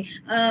today,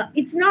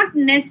 it's not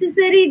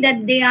necessary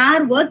that they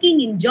are working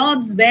in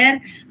jobs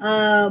where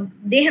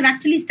they have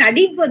actually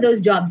studied for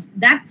those jobs.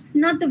 That's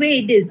not the way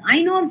it is.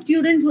 I know of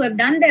students who have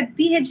done their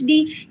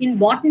PhD in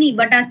botany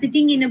but are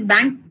sitting in a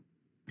bank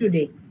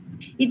today.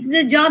 It's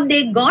the job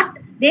they got.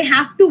 They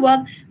have to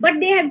work, but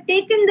they have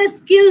taken the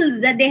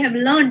skills that they have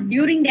learned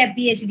during their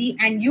PhD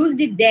and used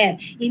it there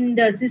in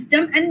the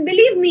system. And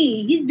believe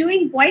me, he's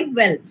doing quite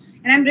well.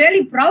 And I'm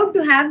really proud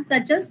to have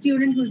such a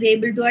student who's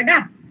able to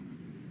adapt.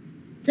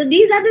 So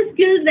these are the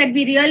skills that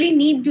we really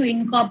need to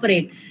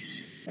incorporate.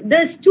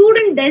 The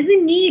student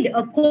doesn't need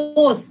a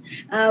course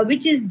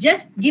which is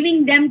just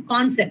giving them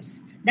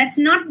concepts. That's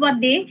not what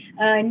they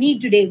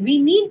need today. We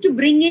need to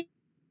bring in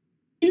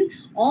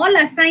all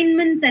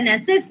assignments and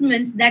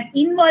assessments that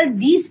involve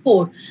these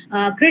 4,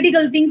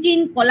 critical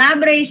thinking,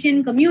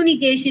 collaboration,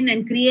 communication,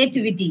 and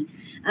creativity.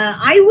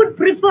 I would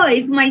prefer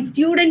if my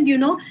student,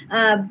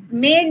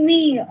 made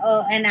me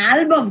an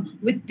album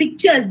with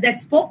pictures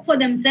that spoke for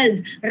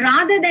themselves,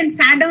 rather than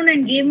sat down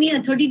and gave me a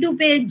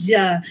 32-page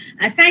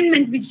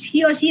assignment which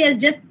he or she has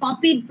just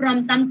copied from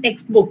some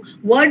textbook,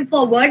 word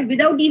for word,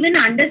 without even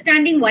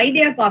understanding why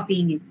they are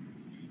copying it.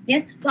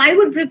 Yes, so I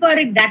would prefer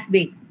it that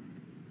way.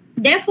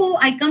 Therefore,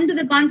 I come to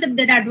the concept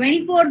that our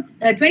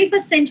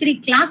 21st century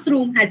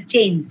classroom has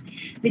changed.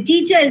 The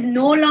teacher is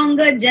no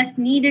longer just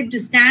needed to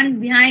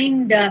stand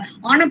behind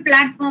on a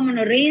platform, on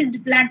a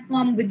raised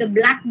platform with a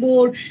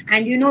blackboard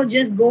and,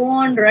 just go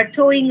on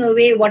rattoing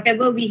away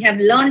whatever we have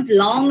learned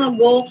long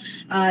ago,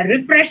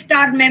 refreshed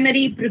our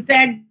memory,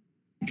 prepared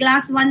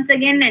class once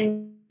again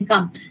and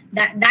come.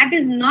 That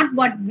is not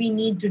what we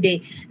need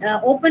today.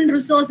 Open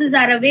resources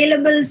are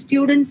available.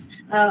 Students,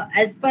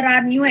 as per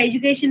our new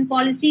education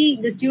policy,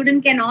 the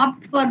student can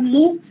opt for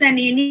MOOCs and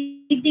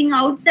anything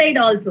outside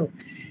also.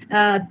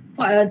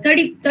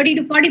 30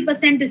 to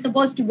 40% is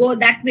supposed to go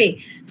that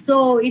way.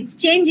 So it's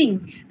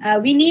changing.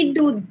 We need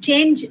to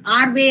change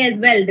our way as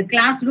well. The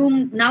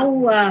classroom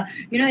now,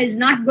 is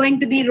not going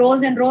to be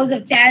rows and rows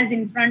of chairs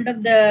in front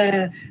of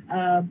the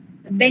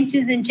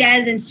benches and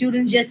chairs and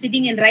students just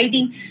sitting and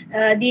writing.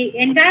 The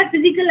entire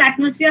physical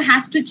atmosphere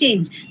has to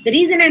change. The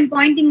reason I'm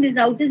pointing this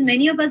out is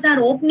many of us are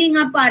opening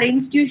up our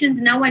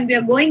institutions now and we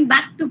are going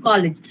back to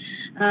college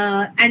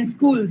and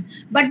schools.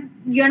 But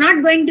you're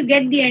not going to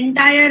get the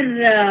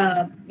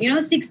entire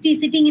 60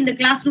 sitting in the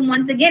classroom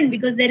once again,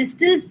 because there is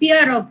still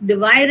fear of the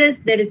virus.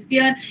 There is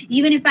fear.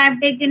 Even if I've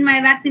taken my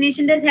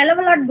vaccination, there's hell of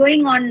a lot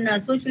going on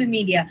social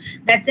media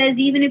that says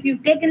even if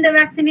you've taken the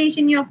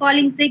vaccination, you're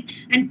falling sick,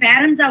 and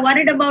parents are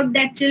worried about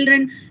their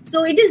children.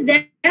 So it is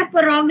their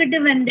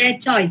prerogative and their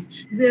choice.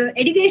 The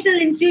educational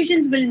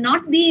institutions will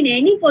not be in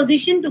any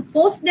position to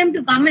force them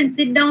to come and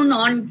sit down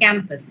on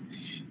campus.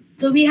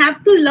 So we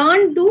have to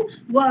learn to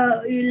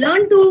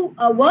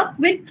work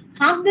with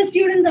half the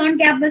students on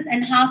campus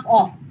and half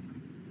off.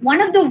 One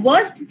of the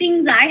worst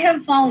things I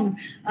have found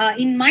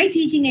in my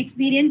teaching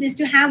experience is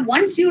to have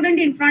one student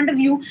in front of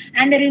you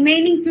and the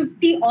remaining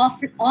 50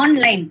 off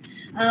online.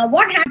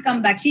 What have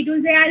come back? She will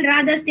say, I'll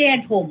rather stay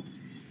at home.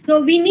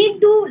 So we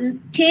need to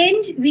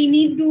change. We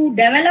need to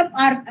develop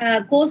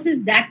our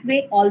courses that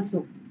way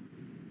also.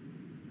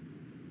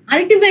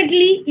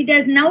 Ultimately, it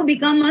has now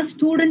become a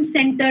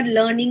student-centered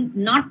learning,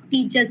 not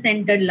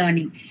teacher-centered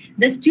learning.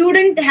 The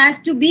student has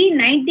to be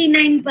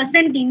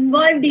 99%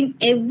 involved in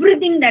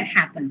everything that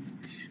happens.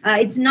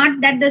 It's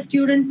not that the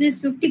student is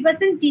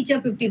 50%, teacher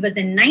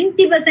 50%.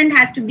 90%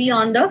 has to be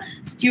on the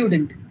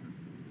student.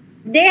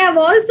 They have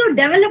also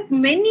developed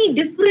many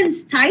different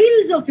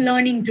styles of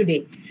learning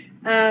today.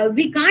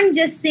 We can't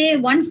just say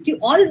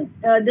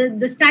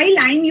the style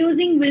I'm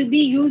using will be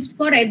used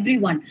for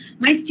everyone.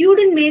 My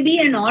student may be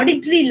an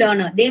auditory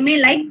learner. They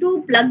may like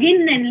to plug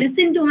in and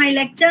listen to my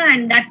lecture,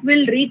 and that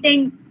will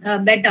retain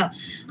better.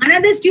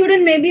 Another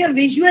student may be a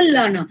visual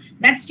learner.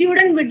 That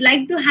student would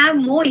like to have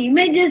more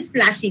images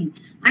flashing.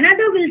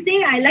 Another will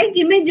say, I like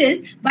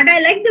images, but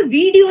I like the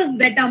videos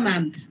better,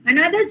 ma'am.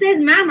 Another says,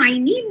 ma'am, I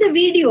need the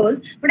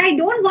videos, but I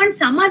don't want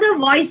some other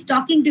voice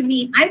talking to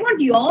me. I want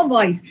your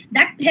voice.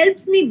 That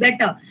helps me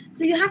better.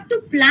 So you have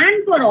to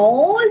plan for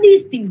all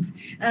these things.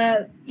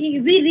 We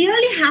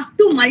really have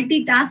to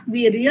multitask.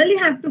 We really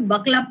have to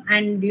buckle up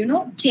and,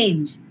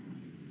 change.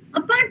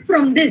 Apart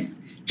from this,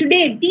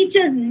 today,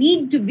 teachers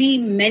need to be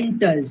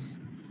mentors.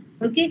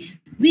 Okay.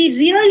 We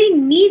really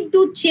need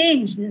to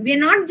change. We're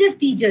not just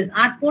teachers.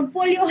 Our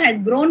portfolio has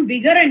grown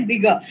bigger and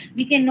bigger.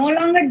 We can no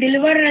longer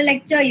deliver a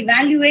lecture,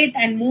 evaluate,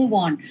 and move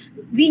on.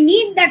 We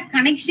need that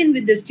connection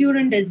with the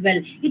student as well.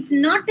 It's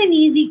not an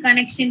easy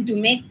connection to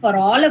make for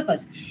all of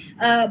us.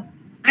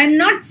 I'm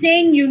not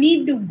saying you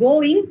need to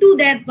go into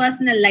their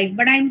personal life,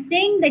 but I'm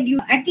saying that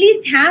you at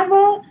least have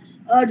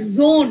a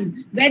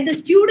zone where the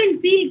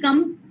student feels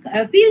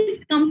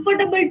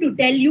comfortable to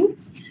tell you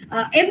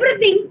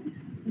everything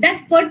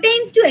that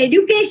pertains to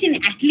education,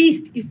 at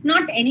least, if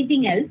not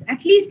anything else,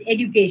 at least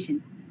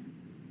education.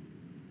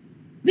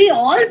 We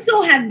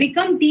also have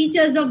become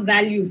teachers of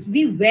values.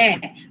 We were,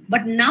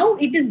 but now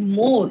it is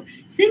more,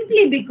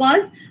 simply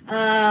because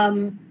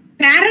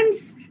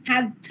parents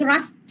have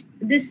thrust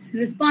this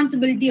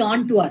responsibility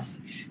onto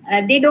us.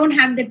 They don't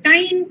have the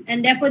time,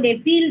 and therefore they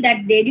feel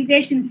that the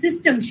education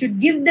system should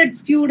give the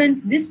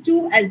students this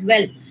too as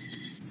well.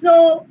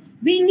 So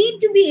we need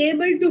to be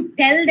able to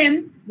tell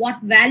them what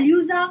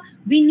values are.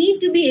 We need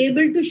to be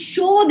able to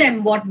show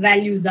them what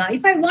values are.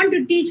 If I want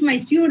to teach my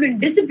student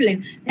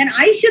discipline, then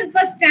I should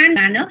first stand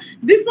manner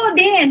before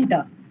they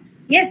enter.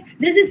 Yes,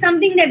 this is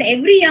something that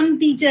every young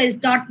teacher is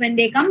taught when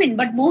they come in,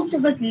 but most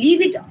of us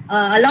leave it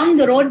along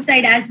the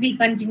roadside as we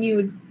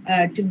continue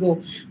to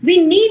go.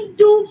 We need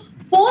to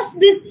force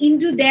this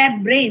into their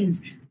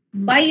brains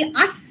by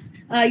us,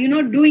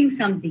 doing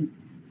something.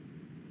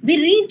 We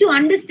need to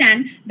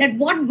understand that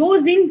what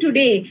goes in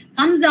today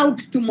comes out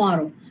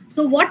tomorrow.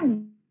 So what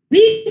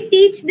we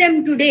teach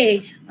them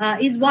today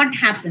is what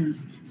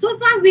happens. So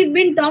far, we've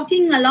been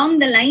talking along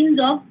the lines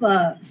of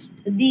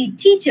the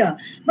teacher,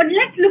 but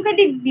let's look at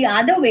it the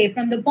other way,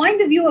 from the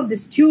point of view of the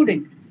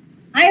student.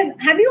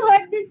 Have you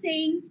heard this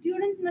saying,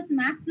 students must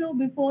Maslow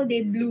before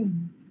they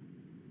bloom?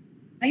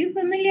 Are you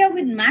familiar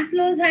with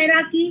Maslow's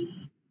hierarchy?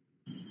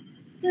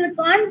 It's a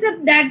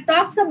concept that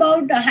talks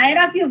about a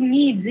hierarchy of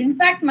needs. In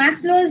fact,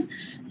 Maslow's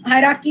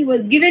hierarchy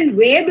was given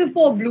way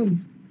before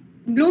Bloom's.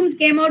 Bloom's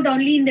came out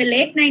only in the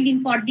late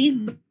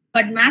 1940s,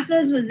 but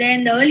Maslow's was there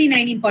in the early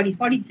 1940s,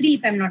 43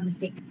 if I'm not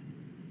mistaken.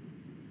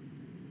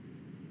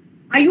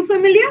 Are you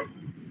familiar?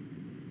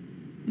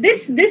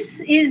 This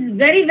is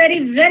very,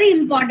 very, very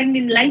important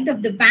in light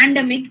of the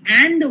pandemic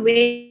and the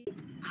way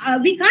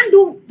we can't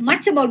do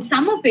much about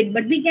some of it,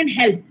 but we can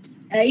help.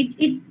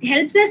 It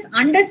helps us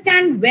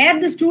understand where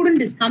the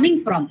student is coming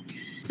from.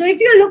 So if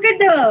you look at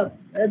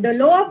the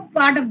lower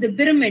part of the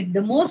pyramid,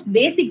 the most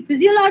basic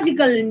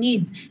physiological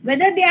needs,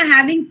 whether they are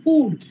having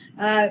food,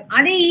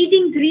 are they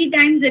eating 3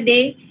 times a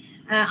day?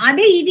 Are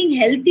they eating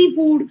healthy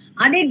food?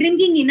 Are they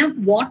drinking enough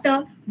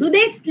water? Do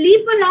they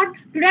sleep a lot?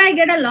 Today I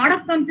get a lot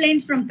of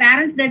complaints from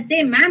parents that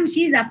say, ma'am,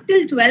 she's up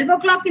till 12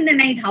 o'clock in the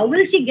night. How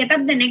will she get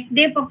up the next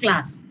day for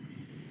class?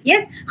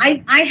 Yes,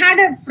 I had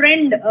a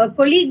friend, a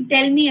colleague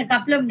tell me a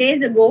couple of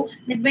days ago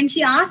that when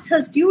she asked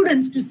her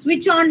students to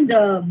switch on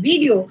the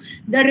video,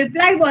 the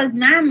reply was,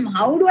 ma'am,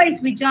 how do I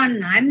switch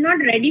on? I'm not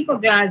ready for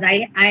class.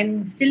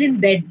 I'm still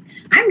in bed.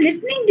 I'm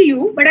listening to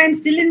you, but I'm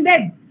still in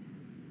bed.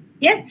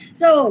 Yes,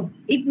 so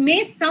it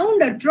may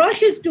sound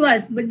atrocious to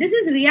us, but this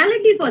is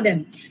reality for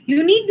them.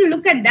 You need to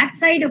look at that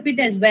side of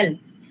it as well.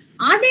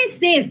 Are they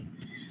safe?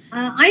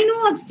 I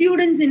know of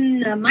students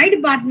in my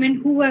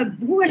department who were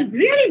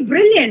really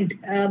brilliant,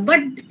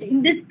 but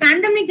this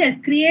pandemic has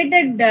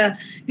created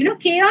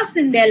chaos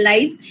in their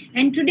lives,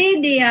 and today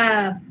they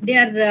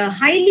are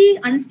highly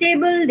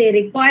unstable. They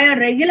require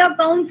regular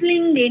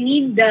counseling. They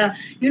need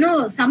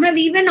some have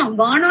even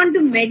gone on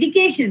to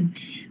medication.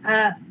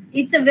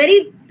 It's a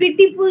very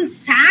pitiful,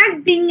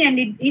 sad thing,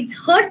 and it's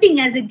hurting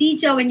as a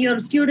teacher when your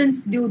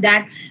students do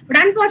that. But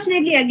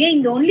unfortunately,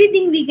 again, the only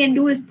thing we can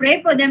do is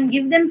pray for them,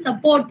 give them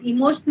support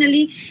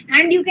emotionally,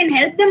 and you can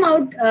help them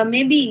out,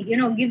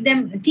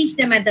 teach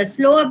them at a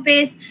slower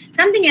pace,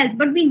 something else.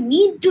 But we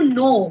need to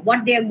know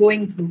what they are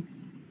going through.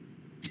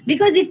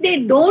 Because if they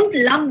don't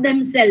love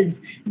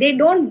themselves, they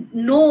don't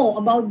know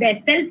about their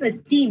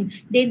self-esteem,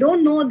 they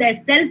don't know their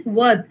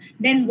self-worth,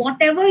 then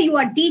whatever you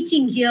are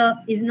teaching here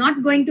is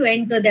not going to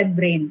enter their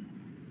brain.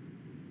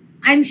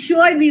 I'm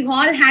sure we've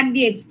all had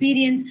the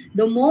experience.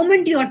 The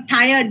moment you're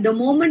tired, the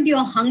moment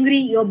you're hungry,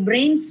 your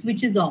brain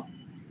switches off.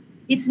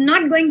 It's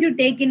not going to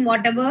take in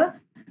whatever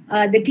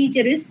the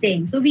teacher is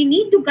saying. So we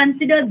need to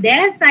consider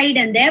their side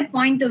and their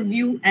point of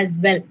view as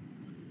well.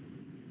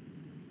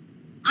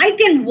 I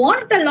can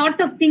want a lot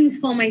of things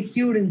for my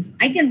students.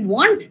 I can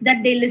want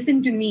that they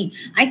listen to me.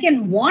 I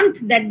can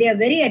want that they are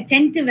very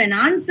attentive and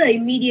answer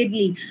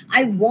immediately.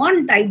 I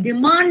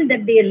demand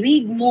that they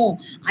read more.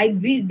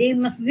 They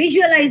must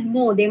visualize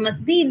more. They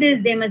must be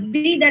this, they must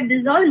be that.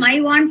 This is all my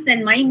wants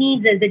and my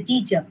needs as a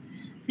teacher.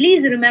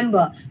 Please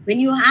remember, when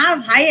you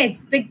have high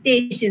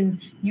expectations,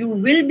 you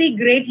will be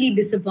greatly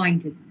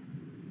disappointed.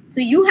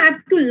 So you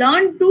have to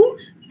learn to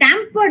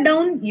tamper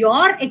down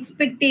your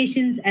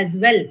expectations as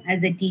well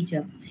as a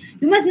teacher.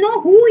 You must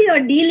know who you are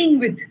dealing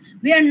with.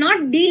 We are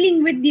not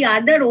dealing with the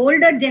other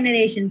older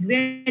generations.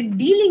 We are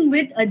dealing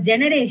with a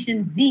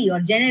Generation Z or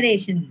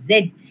Generation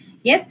Z.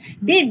 Yes,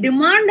 they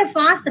demand a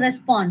fast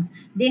response.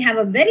 They have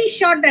a very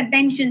short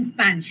attention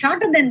span,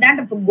 shorter than that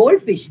of a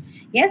goldfish.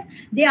 Yes,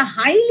 they are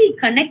highly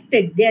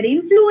connected. They are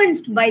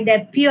influenced by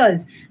their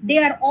peers. They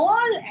are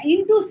all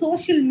into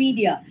social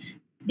media.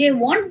 They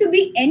want to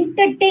be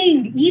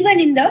entertained even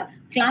in the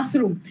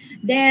classroom.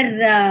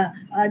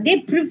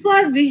 They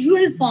prefer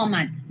visual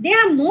format. They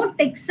are more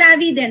tech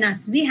savvy than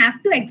us. We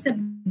have to accept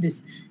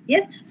this.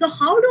 Yes. So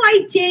how do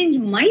I change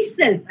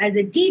myself as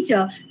a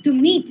teacher to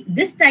meet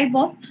this type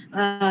of,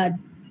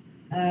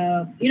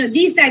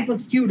 these type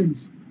of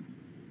students?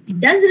 It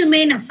does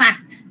remain a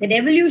fact that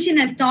evolution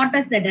has taught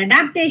us that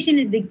adaptation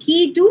is the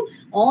key to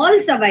all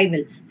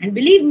survival. And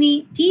believe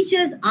me,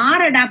 teachers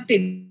are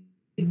adapted.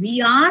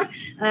 We are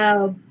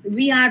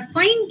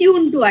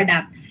fine-tuned to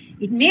adapt.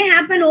 It may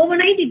happen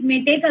overnight, it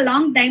may take a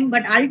long time,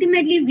 but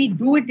ultimately we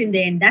do it in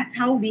the end. That's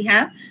how we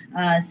have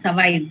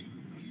survived.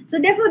 So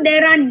therefore,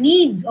 there are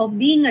needs of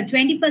being a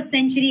 21st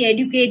century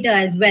educator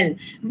as well.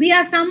 We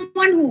are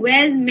someone who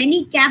wears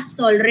many caps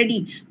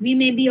already. We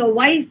may be a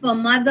wife, a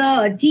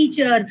mother, a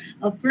teacher,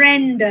 a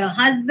friend, a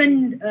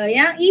husband.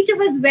 Each of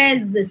us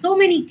wears so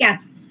many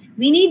caps.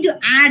 We need to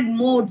add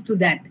more to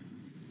that.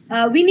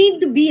 We need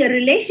to be a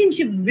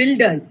relationship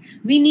builders.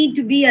 We need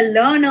to be a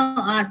learner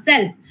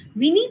ourselves.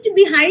 We need to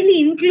be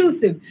highly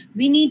inclusive.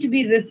 We need to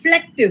be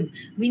reflective.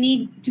 We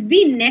need to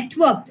be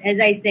networked, as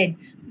I said.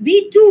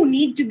 We too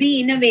need to be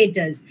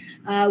innovators.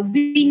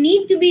 We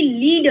need to be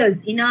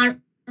leaders in our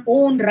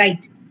own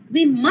right.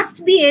 We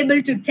must be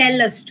able to tell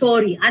a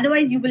story.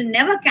 Otherwise, you will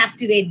never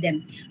captivate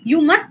them.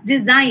 You must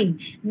design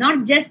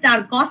not just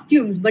our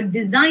costumes, but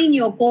design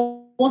your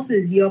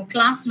courses, your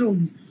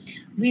classrooms.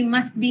 We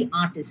must be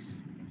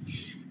artists.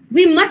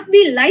 We must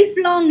be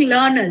lifelong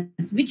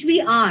learners, which we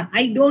are.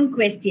 I don't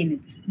question it.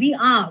 We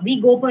are.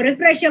 We go for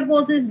refresher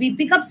courses. We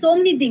pick up so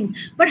many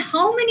things. But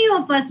how many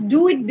of us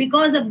do it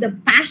because of the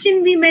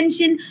passion we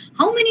mentioned?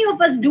 How many of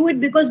us do it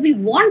because we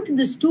want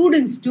the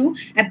students to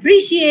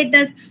appreciate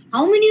us?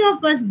 How many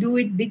of us do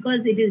it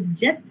because it is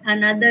just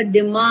another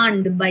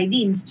demand by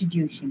the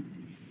institution?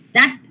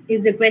 That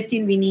is the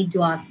question we need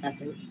to ask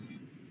ourselves.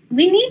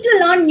 We need to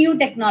learn new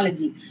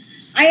technology.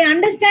 I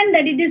understand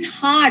that it is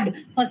hard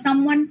for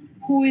someone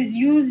who is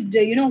used,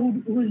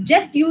 who's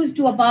just used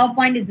to a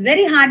PowerPoint. It's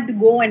very hard to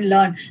go and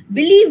learn.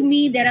 Believe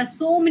me, there are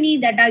so many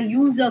that are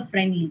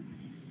user-friendly.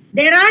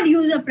 There are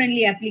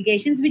user-friendly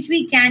applications which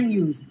we can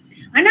use.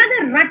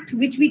 Another rut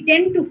which we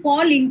tend to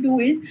fall into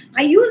is,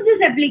 I use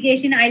this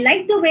application, I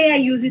like the way I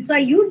use it, so I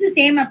use the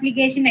same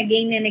application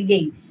again and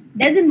again.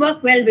 Doesn't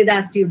work well with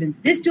our students.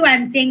 This too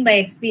I'm saying by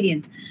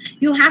experience.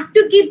 You have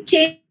to keep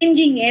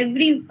changing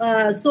every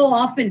so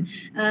often.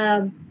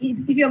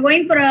 If you're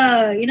going for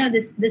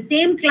the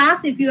same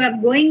class, if you are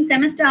going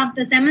semester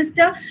after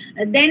semester,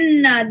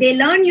 then they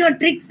learn your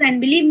tricks,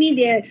 and believe me,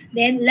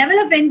 their level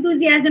of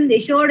enthusiasm they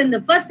showed in the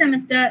first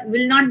semester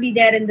will not be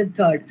there in the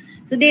third.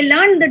 So they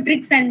learn the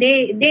tricks and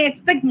they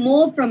expect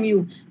more from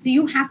you. So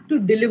you have to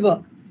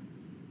deliver.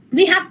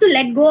 We have to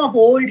let go of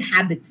old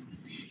habits.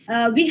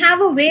 We have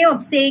a way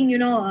of saying,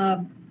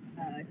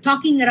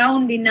 talking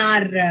around in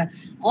our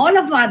all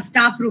of our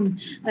staff rooms.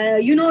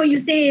 You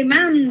say,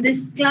 ma'am,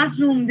 this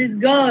classroom, this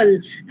girl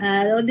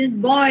or this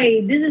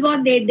boy, this is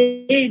what they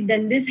did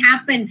and this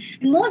happened.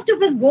 And most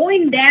of us go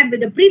in there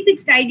with the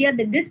prefixed idea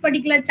that this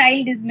particular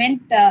child is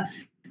meant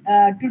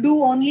to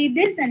do only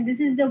this, and this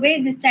is the way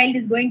this child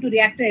is going to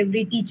react to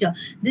every teacher.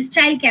 This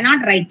child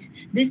cannot write.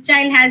 This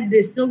child has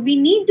this. So we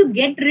need to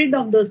get rid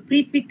of those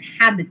prefixed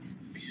habits.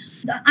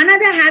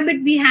 Another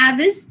habit we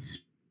have is,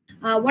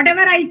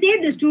 whatever I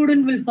say, the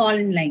student will fall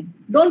in line.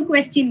 Don't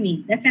question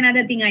me. That's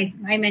another thing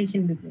I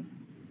mentioned before.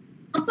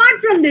 Apart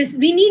from this,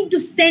 we need to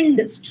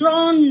send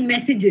strong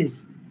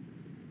messages.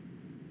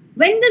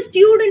 When the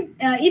student,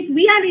 if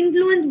we are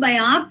influenced by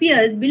our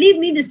peers, believe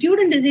me, the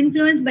student is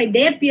influenced by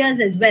their peers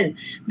as well.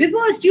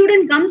 Before a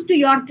student comes to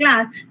your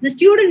class, the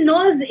student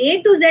knows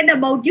A to Z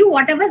about you,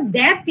 whatever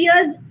their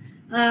peers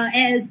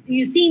as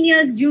you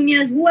seniors,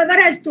 juniors, whoever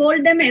has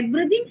told them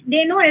everything,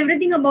 they know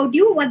everything about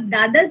you, what the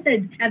others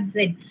have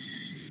said.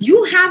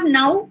 You have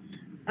now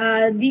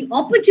the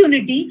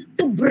opportunity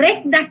to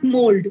break that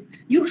mold.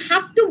 You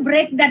have to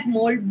break that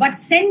mold, but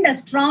send a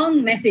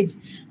strong message.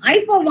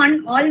 I, for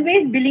one,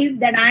 always believe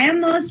that I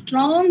am a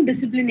strong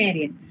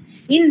disciplinarian.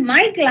 In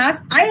my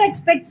class, I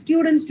expect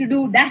students to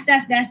do dash,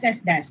 dash, dash,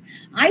 dash, dash.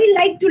 I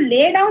like to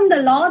lay down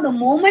the law the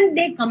moment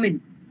they come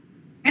in.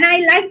 And I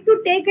like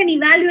to take an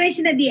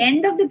evaluation at the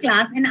end of the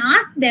class and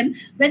ask them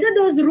whether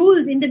those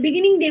rules, in the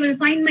beginning, they will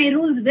find my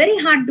rules very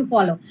hard to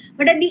follow.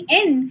 But at the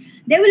end,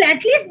 there will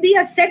at least be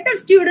a set of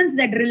students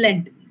that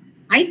relent.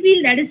 I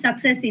feel that is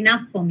success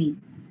enough for me.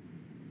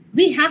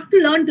 We have to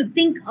learn to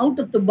think out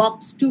of the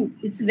box too.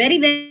 It's very,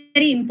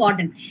 very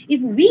important. If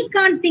we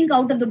can't think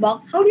out of the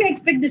box, how do you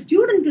expect the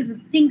student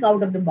to think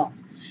out of the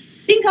box?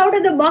 Think out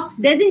of the box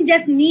doesn't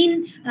just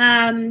mean,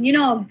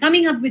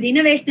 coming up with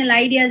innovational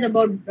ideas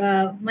about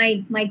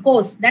my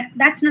course.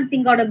 That's not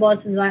think out of the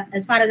box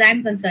as far as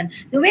I'm concerned.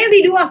 The way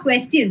we do our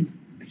questions,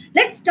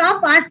 let's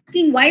stop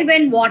asking why,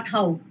 when, what,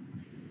 how.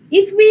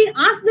 If we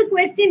ask the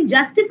question,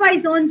 justify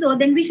so-and-so,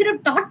 then we should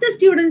have taught the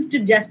students to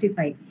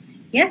justify.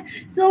 Yes.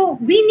 So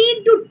we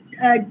need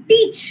to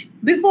teach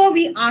before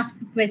we ask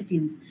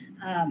questions.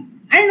 I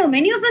don't know,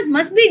 many of us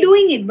must be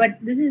doing it, but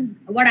this is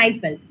what I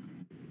felt.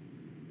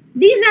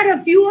 These are a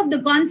few of the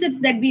concepts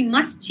that we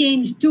must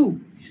change too.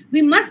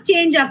 We must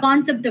change our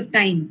concept of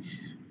time.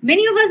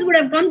 Many of us would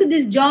have come to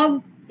this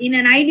job in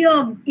an idea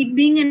of it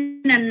being a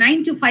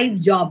 9-to-5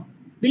 job.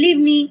 Believe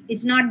me,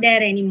 it's not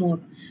there anymore.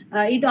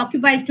 It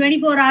occupies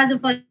 24 hours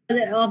of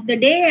the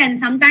day, and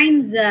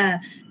sometimes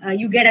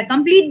you get a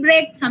complete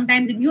break.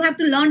 Sometimes you have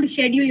to learn to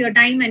schedule your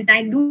time and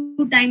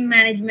do time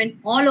management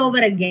all over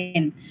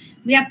again.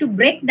 We have to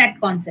break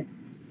that concept.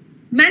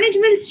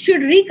 Management should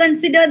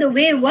reconsider the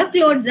way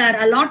workloads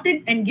are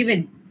allotted and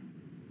given.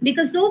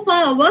 Because so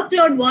far, our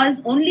workload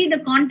was only the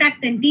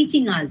contact and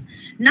teaching hours.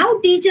 Now,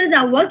 teachers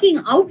are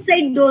working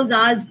outside those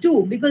hours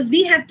too, because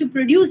we have to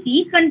produce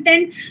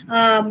e-content.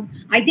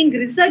 I think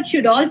research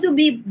should also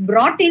be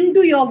brought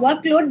into your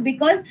workload,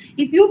 because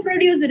if you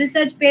produce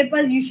research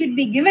papers, you should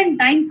be given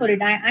time for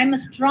it. I'm a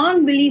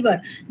strong believer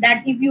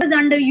that if you are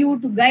under you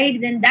to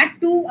guide, then that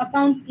too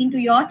accounts into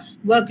your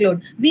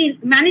workload.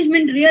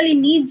 Management really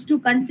needs to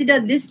consider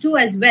this too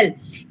as well,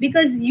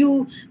 because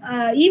even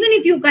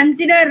if you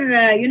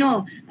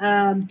consider,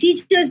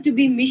 teachers to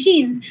be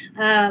machines,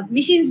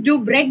 machines do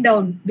break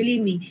down,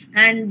 believe me,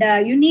 and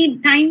you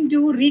need time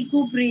to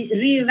recoup,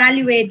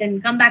 reevaluate,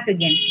 and come back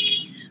again.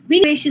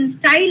 Evaluation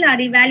style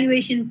or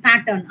evaluation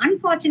pattern.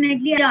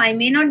 Unfortunately, I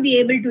may not be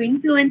able to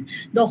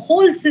influence the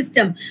whole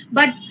system,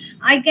 but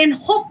I can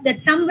hope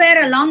that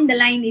somewhere along the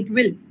line it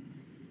will.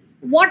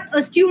 What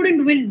a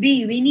student will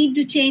be, we need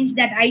to change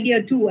that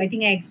idea too. I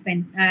think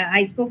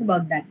I spoke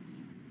about that.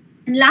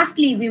 And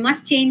lastly, we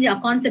must change our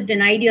concept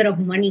and idea of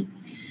money.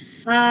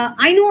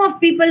 I know of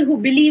people who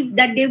believe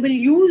that they will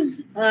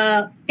use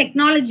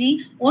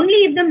technology only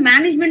if the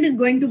management is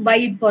going to buy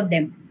it for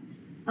them.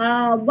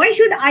 Why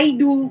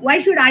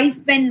should I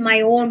spend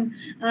my own?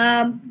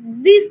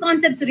 These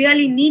concepts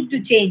really need to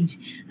change.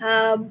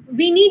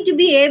 We need to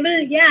be able,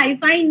 if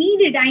I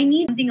need it, I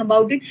need something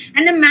about it.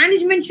 And the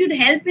management should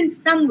help in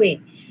some way.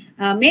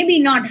 Maybe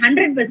not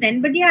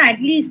 100%, but at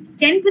least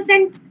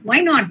 10%. Why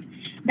not?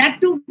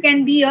 That too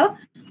can be a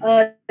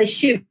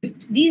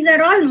shift. These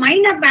are all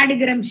minor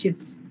paradigm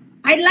shifts.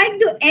 I'd like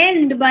to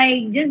end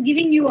by just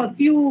giving you a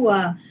few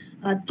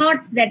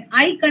thoughts that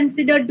I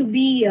consider to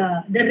be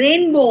the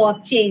rainbow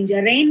of change,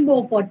 a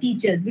rainbow for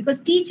teachers, because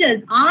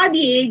teachers are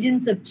the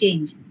agents of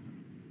change.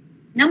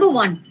 Number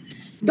one,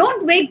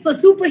 don't wait for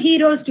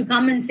superheroes to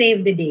come and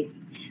save the day.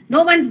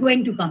 No one's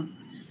going to come.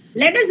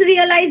 Let us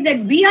realize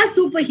that we are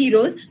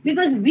superheroes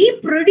because we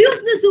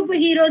produce the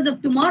superheroes of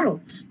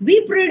tomorrow.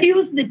 We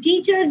produce the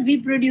teachers,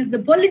 we produce the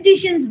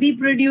politicians, we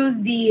produce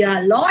the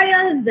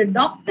lawyers, the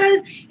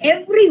doctors.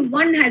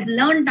 Everyone has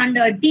learned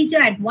under a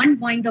teacher at one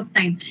point of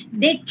time.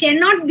 There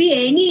cannot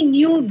be any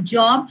new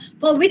job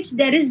for which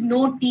there is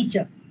no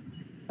teacher.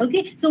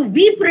 Okay, so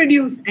we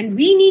produce, and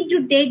we need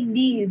to take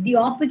the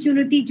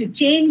opportunity to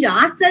change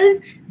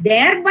ourselves,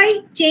 thereby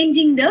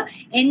changing the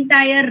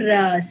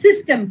entire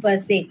system per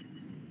se.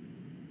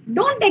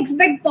 Don't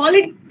expect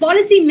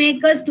policy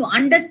makers to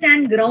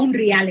understand ground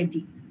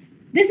reality.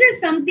 This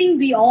is something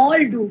we all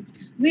do.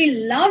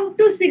 We love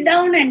to sit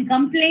down and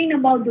complain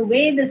about the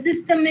way the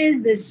system is.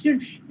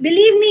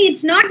 Believe me,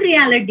 it's not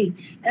reality.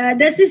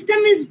 The system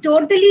is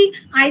totally,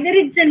 either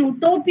it's an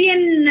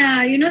utopian,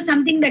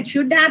 something that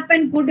should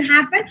happen, could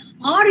happen,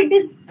 or it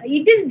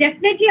is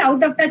definitely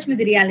out of touch with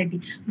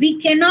reality.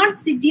 We cannot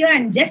sit here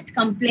and just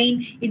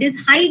complain. It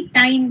is high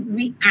time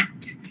we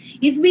act.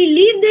 If we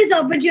leave this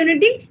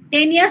opportunity,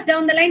 10 years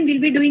down the line,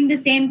 we'll be doing the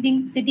same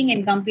thing, sitting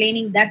and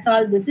complaining. That's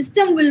all. The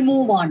system will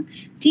move on.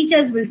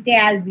 Teachers will stay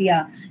as we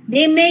are.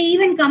 They may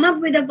even come up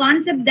with a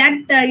concept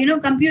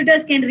that,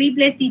 computers can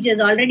replace teachers.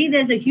 Already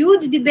there's a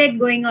huge debate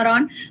going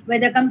around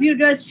whether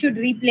computers should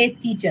replace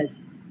teachers.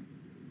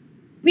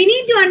 We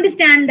need to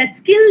understand that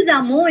skills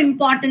are more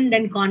important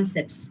than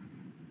concepts.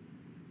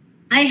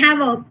 I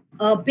have a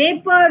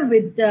paper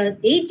with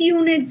 8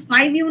 units,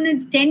 5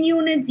 units, 10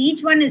 units.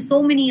 Each one is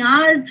so many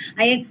hours.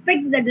 I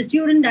expect that the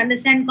student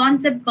understand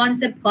concept.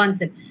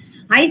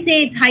 I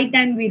say it's high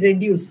time we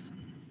reduce.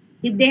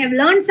 If they have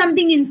learned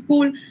something in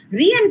school,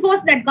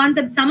 reinforce that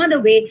concept some other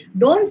way.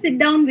 Don't sit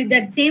down with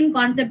that same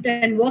concept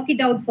and work it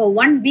out for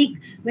 1 week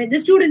where the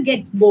student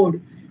gets bored.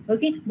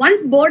 Okay.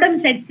 Once boredom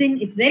sets in,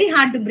 it's very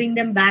hard to bring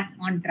them back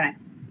on track.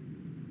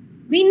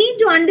 We need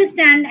to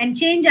understand and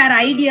change our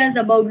ideas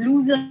about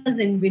losers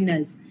and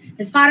winners.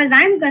 As far as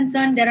I'm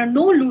concerned, there are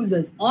no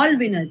losers, all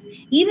winners.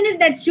 Even if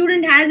that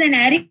student has an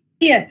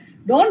arrear,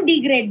 don't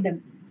degrade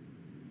them.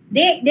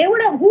 They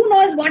would have, who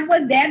knows what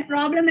was their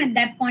problem at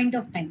that point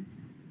of time.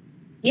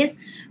 Yes,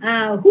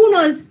 who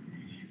knows?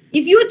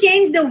 If you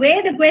change the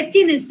way the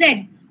question is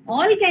said,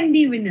 all can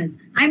be winners.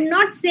 I'm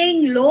not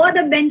saying lower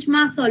the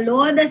benchmarks or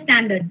lower the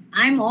standards.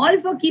 I'm all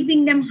for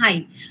keeping them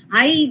high.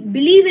 I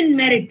believe in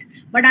merit,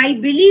 but I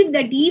believe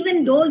that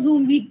even those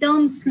whom we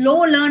term slow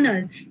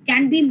learners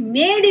can be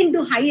made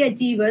into high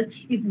achievers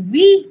if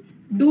we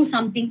do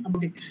something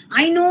about it.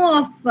 I know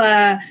of,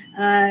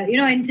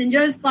 in St.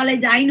 Joseph's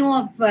College, I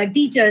know of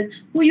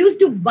teachers who used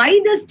to buy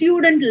the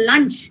student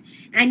lunch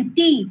and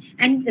tea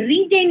and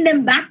retain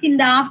them back in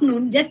the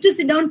afternoon just to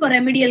sit down for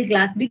remedial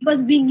class,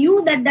 because we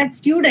knew that that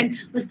student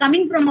was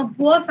coming from a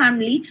poor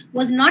family,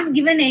 was not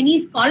given any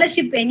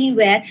scholarship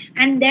anywhere,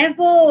 and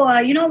therefore,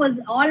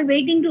 was all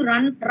waiting to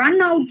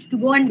run out to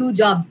go and do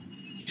jobs.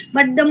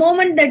 But the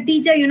moment the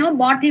teacher,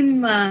 bought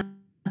him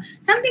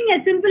something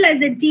as simple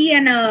as a tea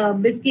and a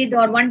biscuit,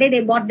 or one day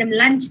they bought them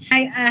lunch.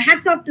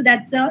 Hats off to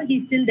that sir,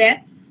 he's still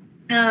there.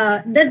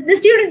 The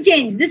student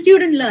changed, the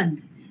student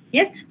learned.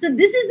 Yes, so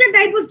this is the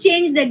type of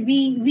change that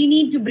we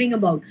need to bring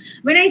about.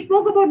 When I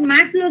spoke about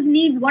Maslow's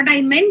needs, what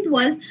I meant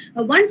was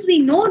once we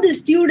know the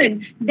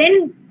student,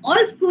 then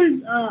all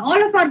schools,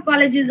 all of our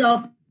colleges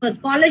offer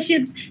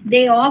scholarships,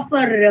 they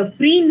offer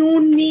free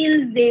noon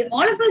meals,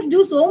 all of us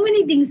do so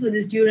many things for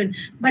the student.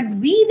 But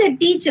we, the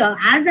teacher,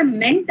 as a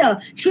mentor,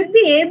 should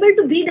be able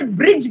to be the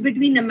bridge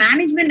between the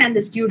management and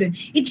the student.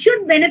 It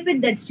should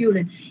benefit that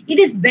student. It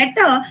is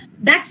better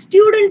that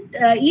student,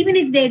 even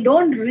if they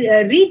don't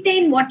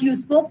retain what you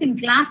spoke in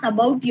class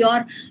about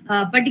your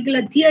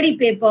particular theory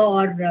paper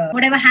or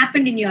whatever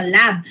happened in your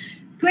lab,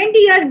 20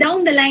 years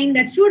down the line,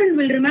 that student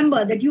will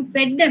remember that you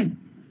fed them.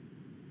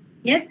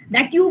 Yes,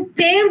 that you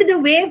paved the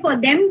way for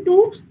them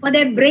for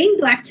their brain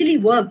to actually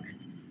work.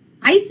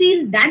 I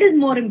feel that is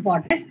more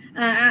important.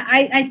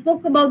 I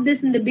spoke about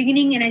this in the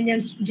beginning, and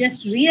I'm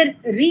just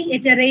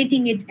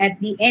reiterating it at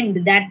the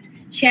end, that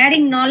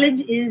sharing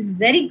knowledge is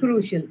very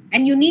crucial,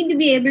 and you need to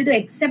be able to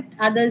accept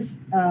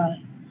others'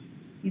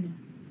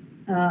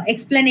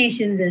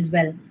 explanations as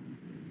well.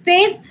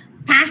 Faith,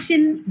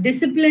 passion,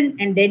 discipline,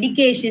 and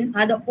dedication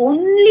are the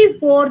only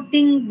 4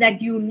 things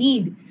that you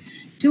need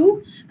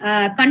to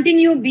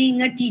continue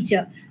being a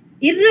teacher,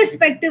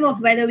 irrespective of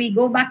whether we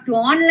go back to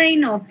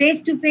online or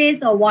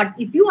face-to-face or what.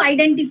 If you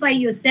identify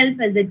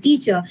yourself as a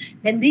teacher,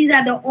 then these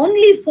are the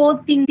only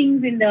 4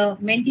 things in the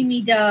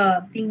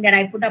Mentimeter thing that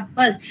I put up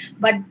first.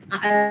 But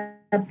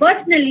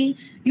personally,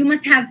 you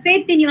must have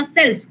faith in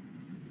yourself,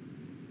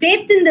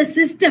 faith in the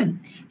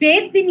system,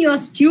 faith in your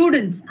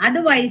students.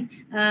 Otherwise,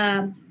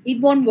 it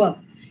won't work.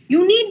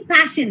 You need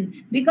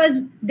passion, because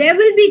there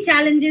will be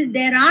challenges.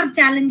 There are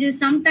challenges.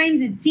 Sometimes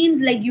it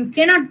seems like you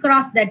cannot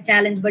cross that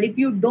challenge. But if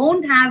you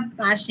don't have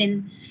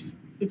passion,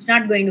 it's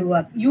not going to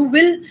work. You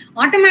will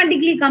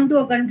automatically come to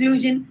a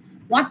conclusion,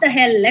 what the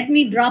hell, let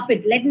me drop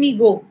it, let me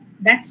go.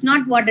 That's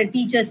not what a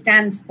teacher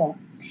stands for.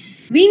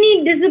 We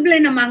need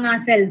discipline among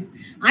ourselves.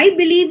 I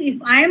believe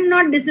if I am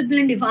not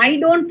disciplined, if I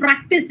don't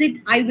practice it,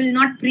 I will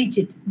not preach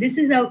it. This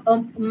is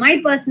my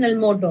personal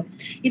motto.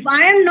 If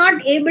I am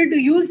not able to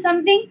use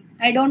something,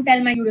 I don't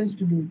tell my students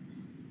to do it.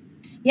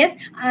 Yes,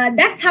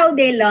 that's how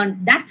they learn.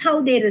 That's how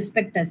they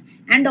respect us.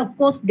 And of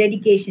course,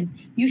 dedication.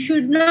 You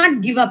should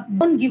not give up.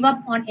 Don't give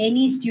up on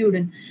any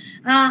student.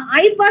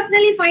 I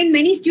personally find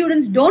many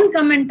students don't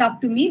come and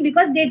talk to me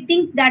because they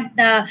think that,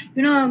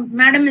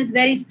 madam is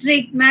very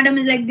strict, madam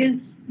is like this.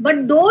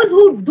 But those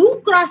who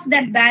do cross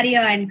that barrier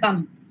and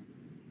come,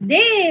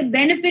 they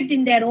benefit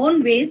in their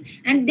own ways,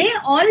 and they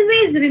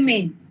always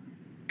remain.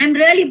 I'm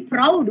really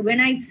proud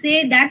when I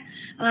say that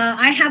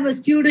I have a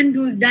student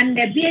who's done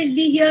their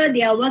PhD here.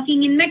 They are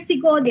working in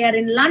Mexico. They are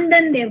in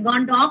London. They've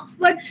gone to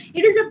Oxford.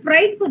 It is a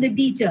pride for the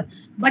teacher.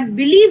 But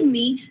believe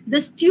me, the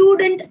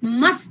student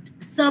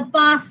must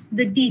surpass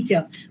the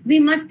teacher. We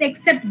must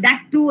accept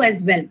that too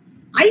as well.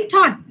 I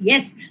taught,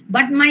 yes,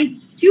 but my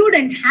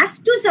student has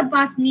to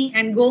surpass me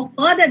and go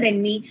further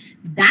than me.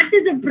 That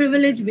is a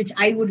privilege which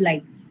I would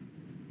like.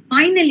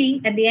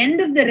 Finally, at the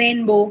end of the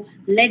rainbow,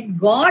 let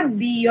God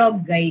be your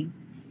guide.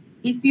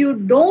 If you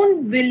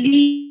don't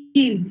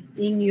believe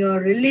in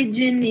your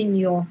religion, in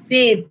your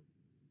faith,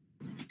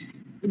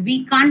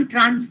 we can't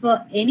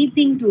transfer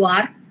anything to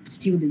our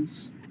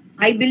students.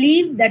 I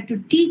believe that to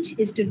teach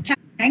is to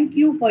thank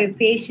you for your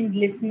patient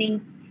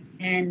listening.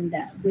 And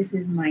this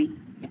is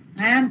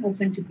I am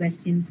open to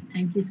questions.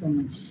 Thank you so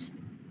much.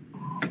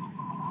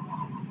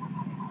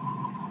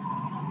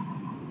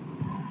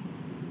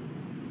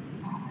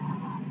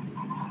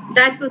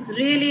 That was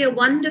really a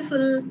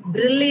wonderful,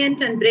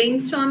 brilliant and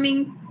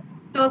brainstorming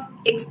talk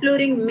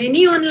exploring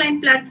many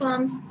online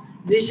platforms,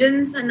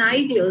 visions and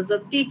ideas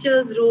of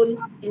teachers' role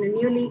in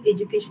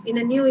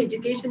a new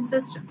education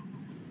system.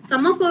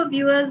 Some of our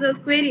viewers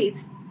have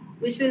queries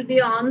which will be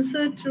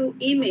answered through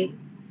email.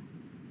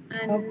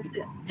 And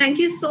thank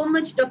you so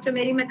much, Dr.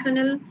 Mary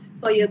McConnell,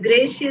 for your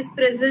gracious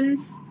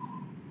presence.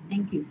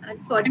 Thank you. And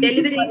for Thank you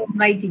delivering for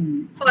inviting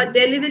me. For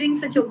delivering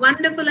such a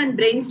wonderful and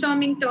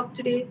brainstorming talk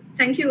today.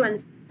 Thank you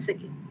once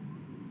again.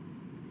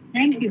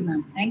 Thank you,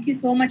 ma'am. Thank you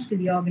so much to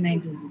the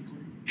organizers as well.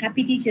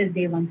 Happy Teachers'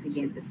 Day once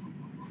again.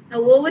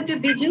 Now over to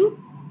Biju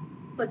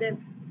for the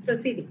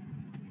proceeding.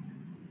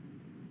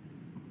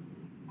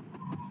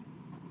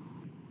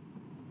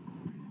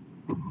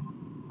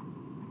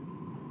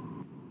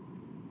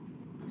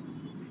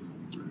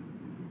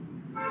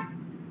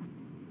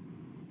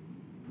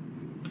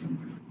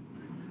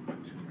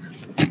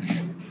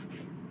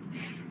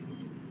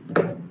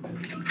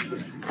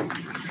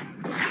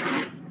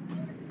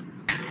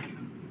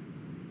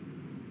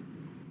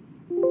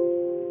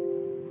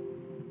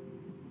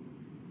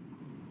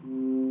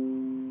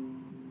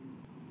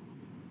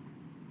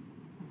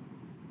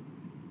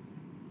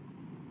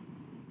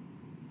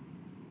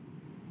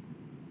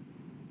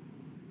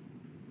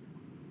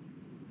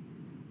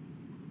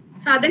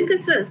 Sadhanka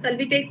sir,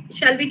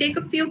 shall we take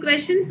a few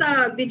questions?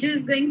 Biju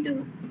is going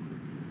to.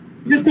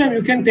 Yes, ma'am.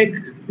 You can take.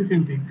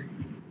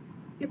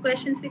 Few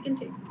questions we can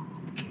take.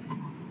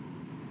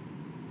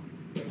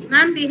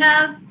 Ma'am, we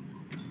have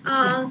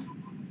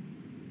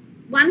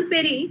one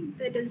query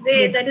that is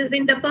there, that is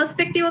in the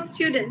perspective of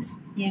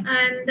students,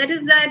 and that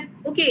is that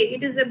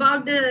it is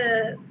about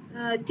the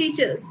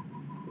teachers.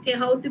 Okay,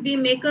 how to be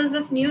makers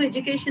of new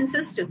education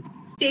system,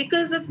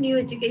 takers of new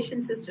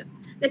education system.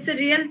 That's a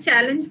real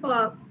challenge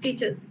for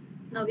teachers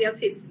now we are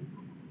facing.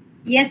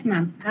 Yes,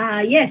 ma'am.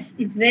 Yes,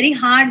 it's very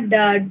hard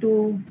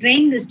to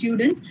train the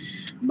students,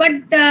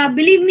 but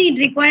believe me, it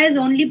requires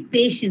only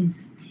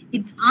patience.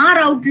 It's our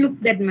outlook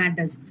that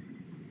matters.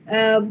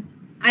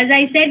 As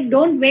I said,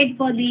 don't wait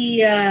for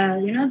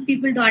the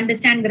people to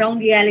understand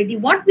ground reality.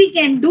 What we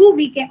can do,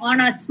 we can on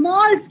a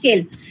small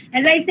scale.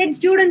 As I said,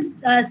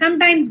 students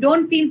sometimes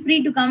don't feel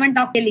free to come and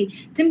talk to me,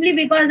 simply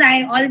because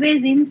I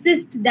always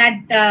insist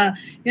that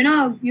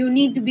you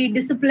need to be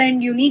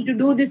disciplined. You need to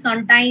do this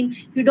on time.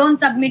 If you don't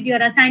submit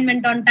your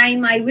assignment on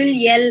time, I will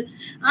yell.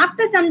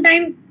 After some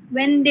time,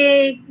 when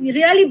they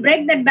really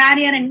break that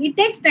barrier, and it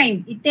takes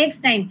time.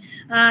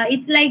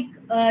 It's like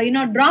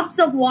drops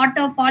of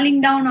water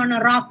falling down on a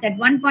rock. At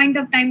one point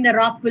of time, the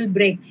rock will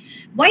break.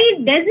 Why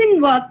it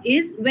doesn't work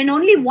is when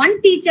only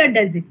one teacher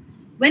does it.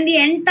 When the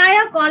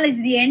entire college,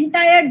 the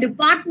entire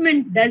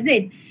department does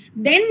it,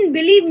 then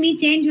believe me,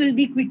 change will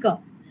be quicker.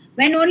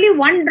 When only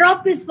one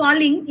drop is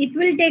falling, it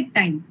will take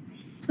time.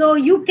 So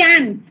you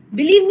can,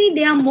 believe me,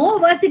 they are more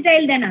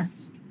versatile than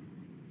us.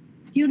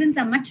 Students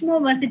are much more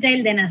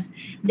versatile than us.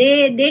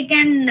 They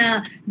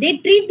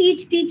treat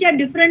each teacher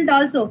different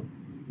also.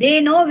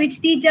 They know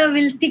which teacher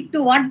will stick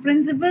to what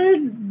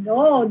principles.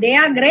 Oh, they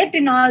are great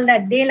in all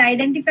that. They'll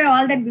identify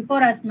all that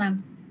before us,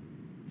 ma'am.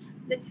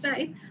 That's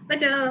right.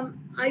 But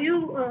are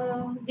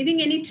you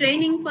giving any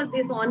training for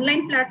these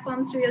online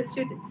platforms to your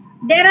students?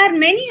 There are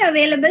many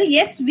available.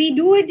 Yes, we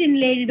do it in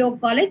Lady Doak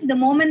College. The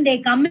moment they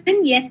come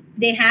in, yes,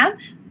 they have.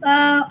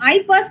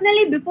 I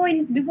personally,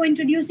 before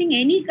introducing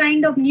any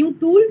kind of new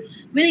tool,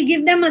 will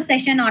give them a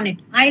session on it.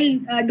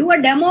 I'll do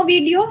a demo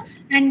video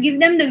and give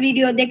them the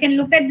video. They can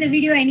look at the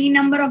video any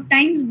number of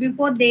times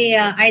before they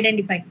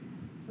identify.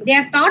 They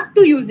are taught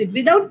to use it.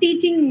 Without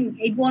teaching,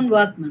 it won't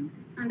work, ma'am.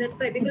 And that's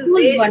why, because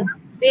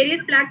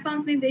various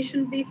platforms mean they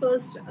shouldn't be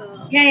first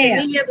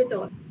familiar with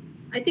all.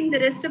 I think the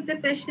rest of the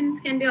questions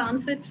can be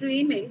answered through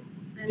email.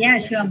 Yeah,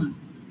 sure, ma'am.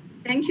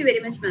 Thank you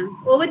very much, ma'am.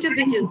 Over to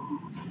Biju.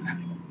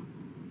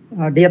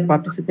 Dear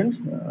participants,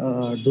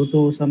 due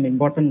to some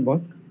important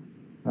work,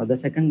 the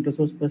second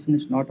resource person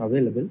is not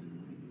available.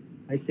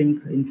 I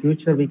think in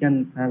future we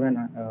can have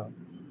an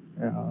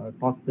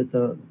talk with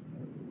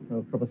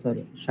Professor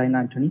Shine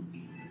Anthony.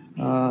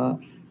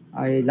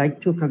 I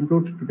like to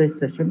conclude today's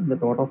session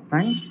with a lot of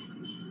thanks.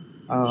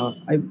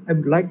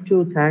 I'd like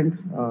to thank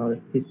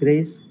His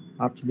Grace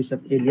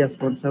Archbishop Elias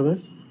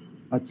Gonsalves,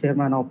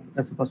 Chairman of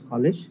SFS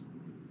College.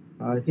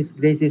 His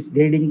Grace is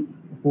guiding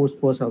who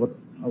was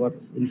our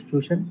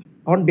institution.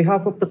 On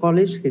behalf of the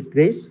college, His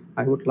Grace,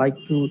 I would like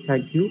to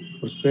thank you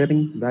for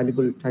sparing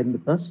valuable time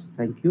with us.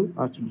 Thank you,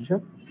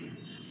 Archbishop.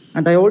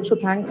 And I also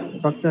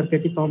thank Dr.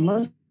 Katie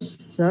Thomas,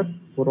 sir,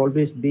 for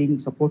always being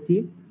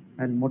supportive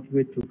and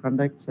motivated to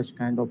conduct such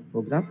kind of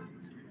program.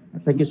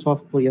 Thank you,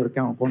 Sof, for your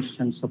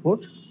constant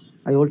support.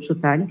 I also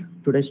thank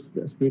today's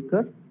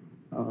speaker.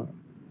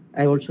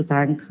 I also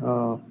thank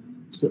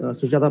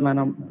Sujata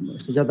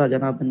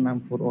Janardhan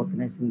ma'am for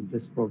organizing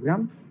this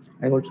program.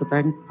 I also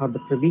thank Father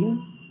Praveen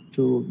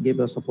to give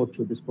us support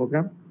to this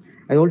program.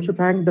 I also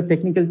thank the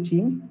technical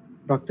team,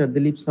 Dr.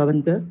 Dilip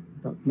Sadhankar,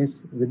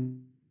 Ms.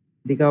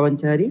 Vidika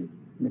Vanchari,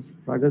 Ms.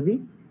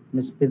 Pragati,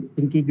 Ms.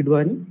 Pinky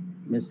Gidwani,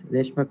 Ms.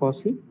 Reshma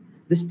Kosi.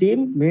 This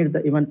team made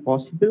the event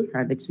possible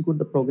and execute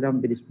the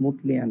program very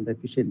smoothly and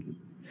efficiently.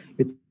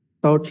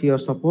 Without your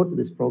support,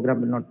 this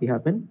program will not be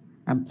happen.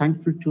 I'm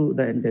thankful to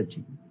the entire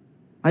team.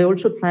 I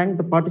also thank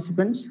the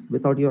participants.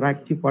 Without your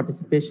active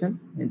participation,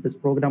 this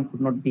program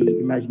could not be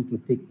imagined to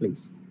take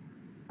place.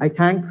 I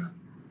thank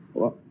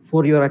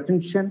for your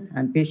attention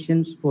and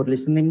patience for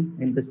listening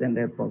in this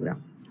entire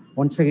program.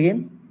 Once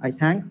again, I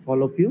thank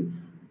all of you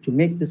to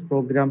make this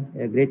program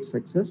a great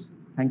success.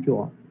 Thank you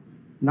all.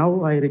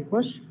 Now I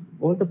request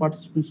all the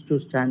participants to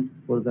stand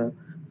for the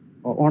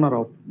honor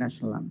of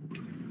national anthem.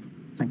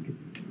 Thank you.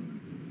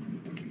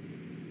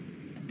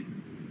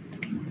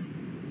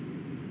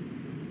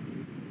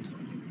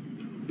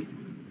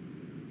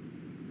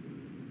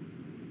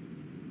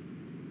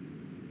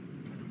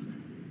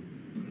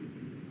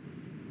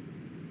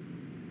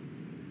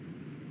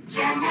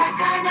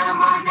 जनगण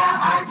मन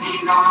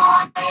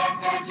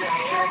अधिनायक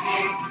जय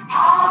हे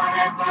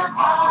भारत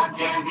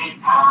भाग्य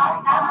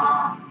विधाता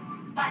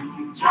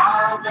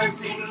पंजाब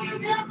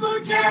सिंध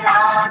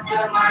गुजरात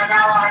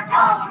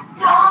मराठा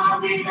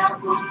द्राविड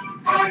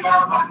उत्कल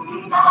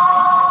बंगा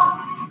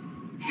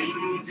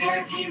विंध्य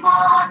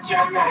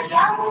हिमाचल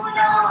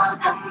यमुना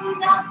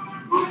गंगा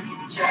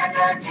उज्जल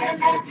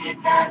जलधि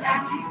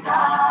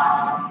तरंगा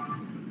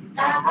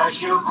तव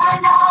शुभ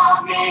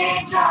नामे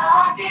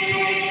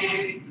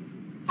जागे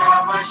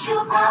तव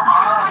शुभ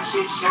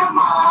आशीष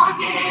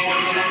मागे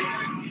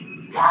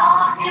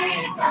गाहे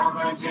तव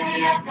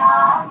जय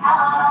गाथा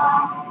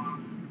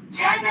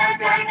जन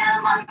गण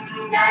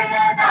मंगल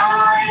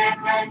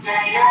दायक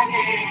जय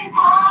हे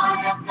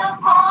भारत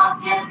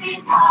भाग्य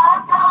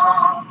विधाता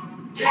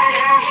जय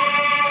हे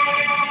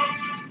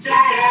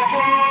जय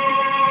हे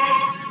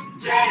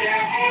जय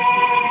हे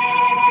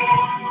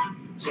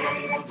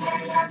जय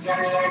जय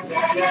जय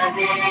जय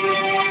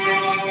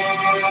हे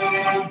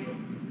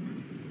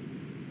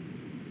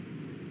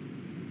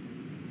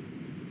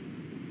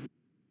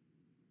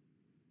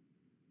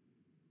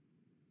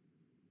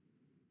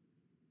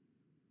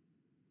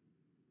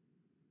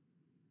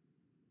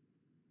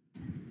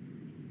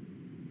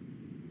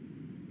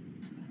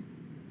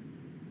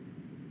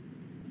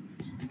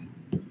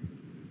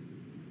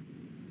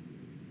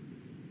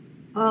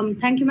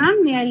Thank you,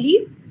 ma'am. May I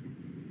leave?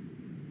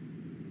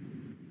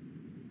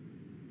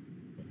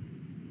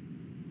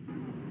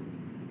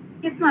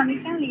 Yes, ma'am, we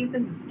can leave.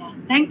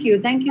 Thank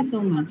you. Thank you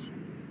so much.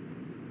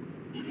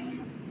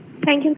 Thank you.